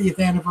the 40th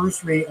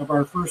anniversary of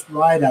our first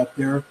ride out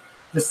there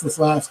just this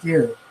last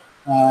year.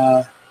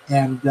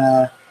 And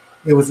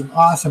it was an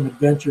awesome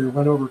adventure.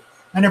 Went over,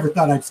 I never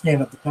thought I'd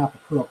stand at the top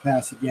of Pearl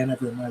Pass again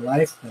ever in my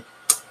life, but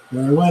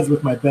there I was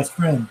with my best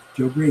friend,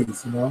 Joe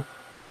Breeze,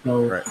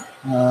 So,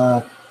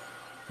 right.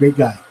 Great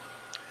guy.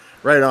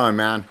 Right on,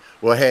 man.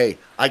 Well, hey,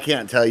 I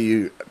can't tell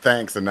you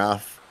thanks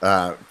enough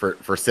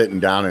for sitting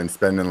down and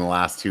spending the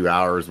last 2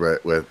 hours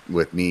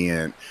with me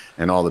and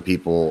all the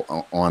people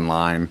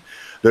online.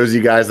 Those of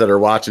you guys that are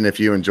watching, if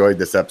you enjoyed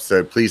this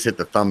episode, please hit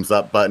the thumbs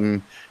up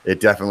button.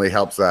 It definitely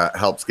helps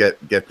get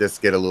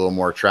a little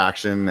more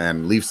traction,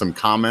 and leave some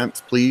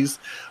comments, please.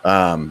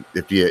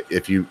 If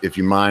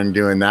you mind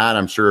doing that,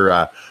 I'm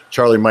sure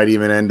Charlie might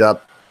even end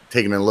up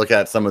taking a look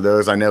at some of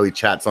those. I know he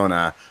chats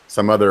on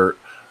some other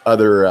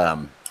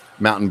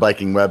mountain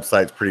biking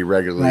websites pretty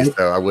regularly, right.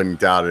 So I wouldn't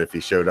doubt it if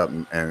he showed up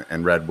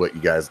and read what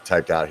you guys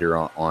typed out here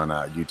on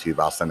YouTube.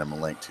 I'll send him a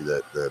link to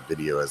the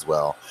video as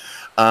well.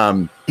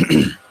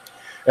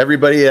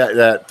 Everybody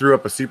that threw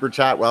up a super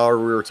chat while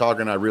we were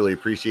talking, I really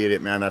appreciate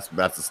it, man. That's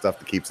the stuff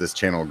that keeps this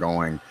channel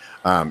going.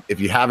 If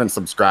you haven't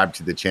subscribed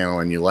to the channel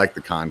and you like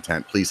the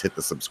content, please hit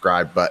the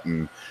subscribe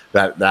button.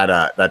 That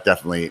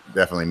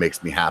definitely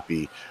makes me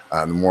happy.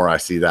 The more I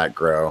see that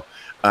grow.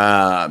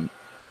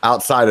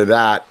 Outside of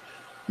that,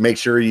 make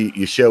sure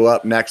you show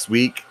up next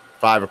week,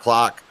 5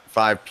 o'clock,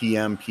 5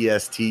 p.m.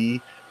 PST.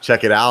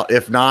 Check it out.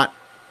 If not,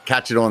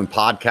 catch it on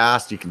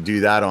podcast. You can do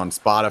that on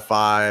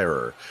Spotify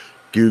or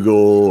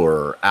Google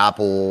or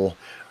Apple.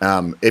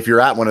 If you're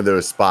at one of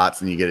those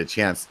spots and you get a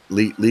chance,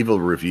 leave a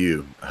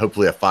review,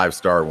 hopefully a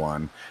 5-star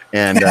one.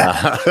 And, and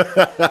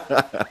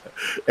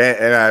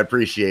I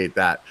appreciate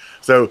that.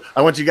 So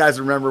I want you guys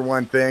to remember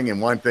one thing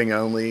and one thing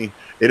only.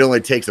 It only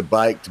takes a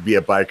bike to be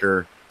a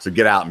biker. So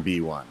get out and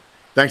be one.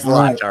 Thanks a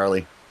lot,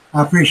 Charlie.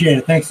 I appreciate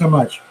it. Thanks so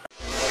much.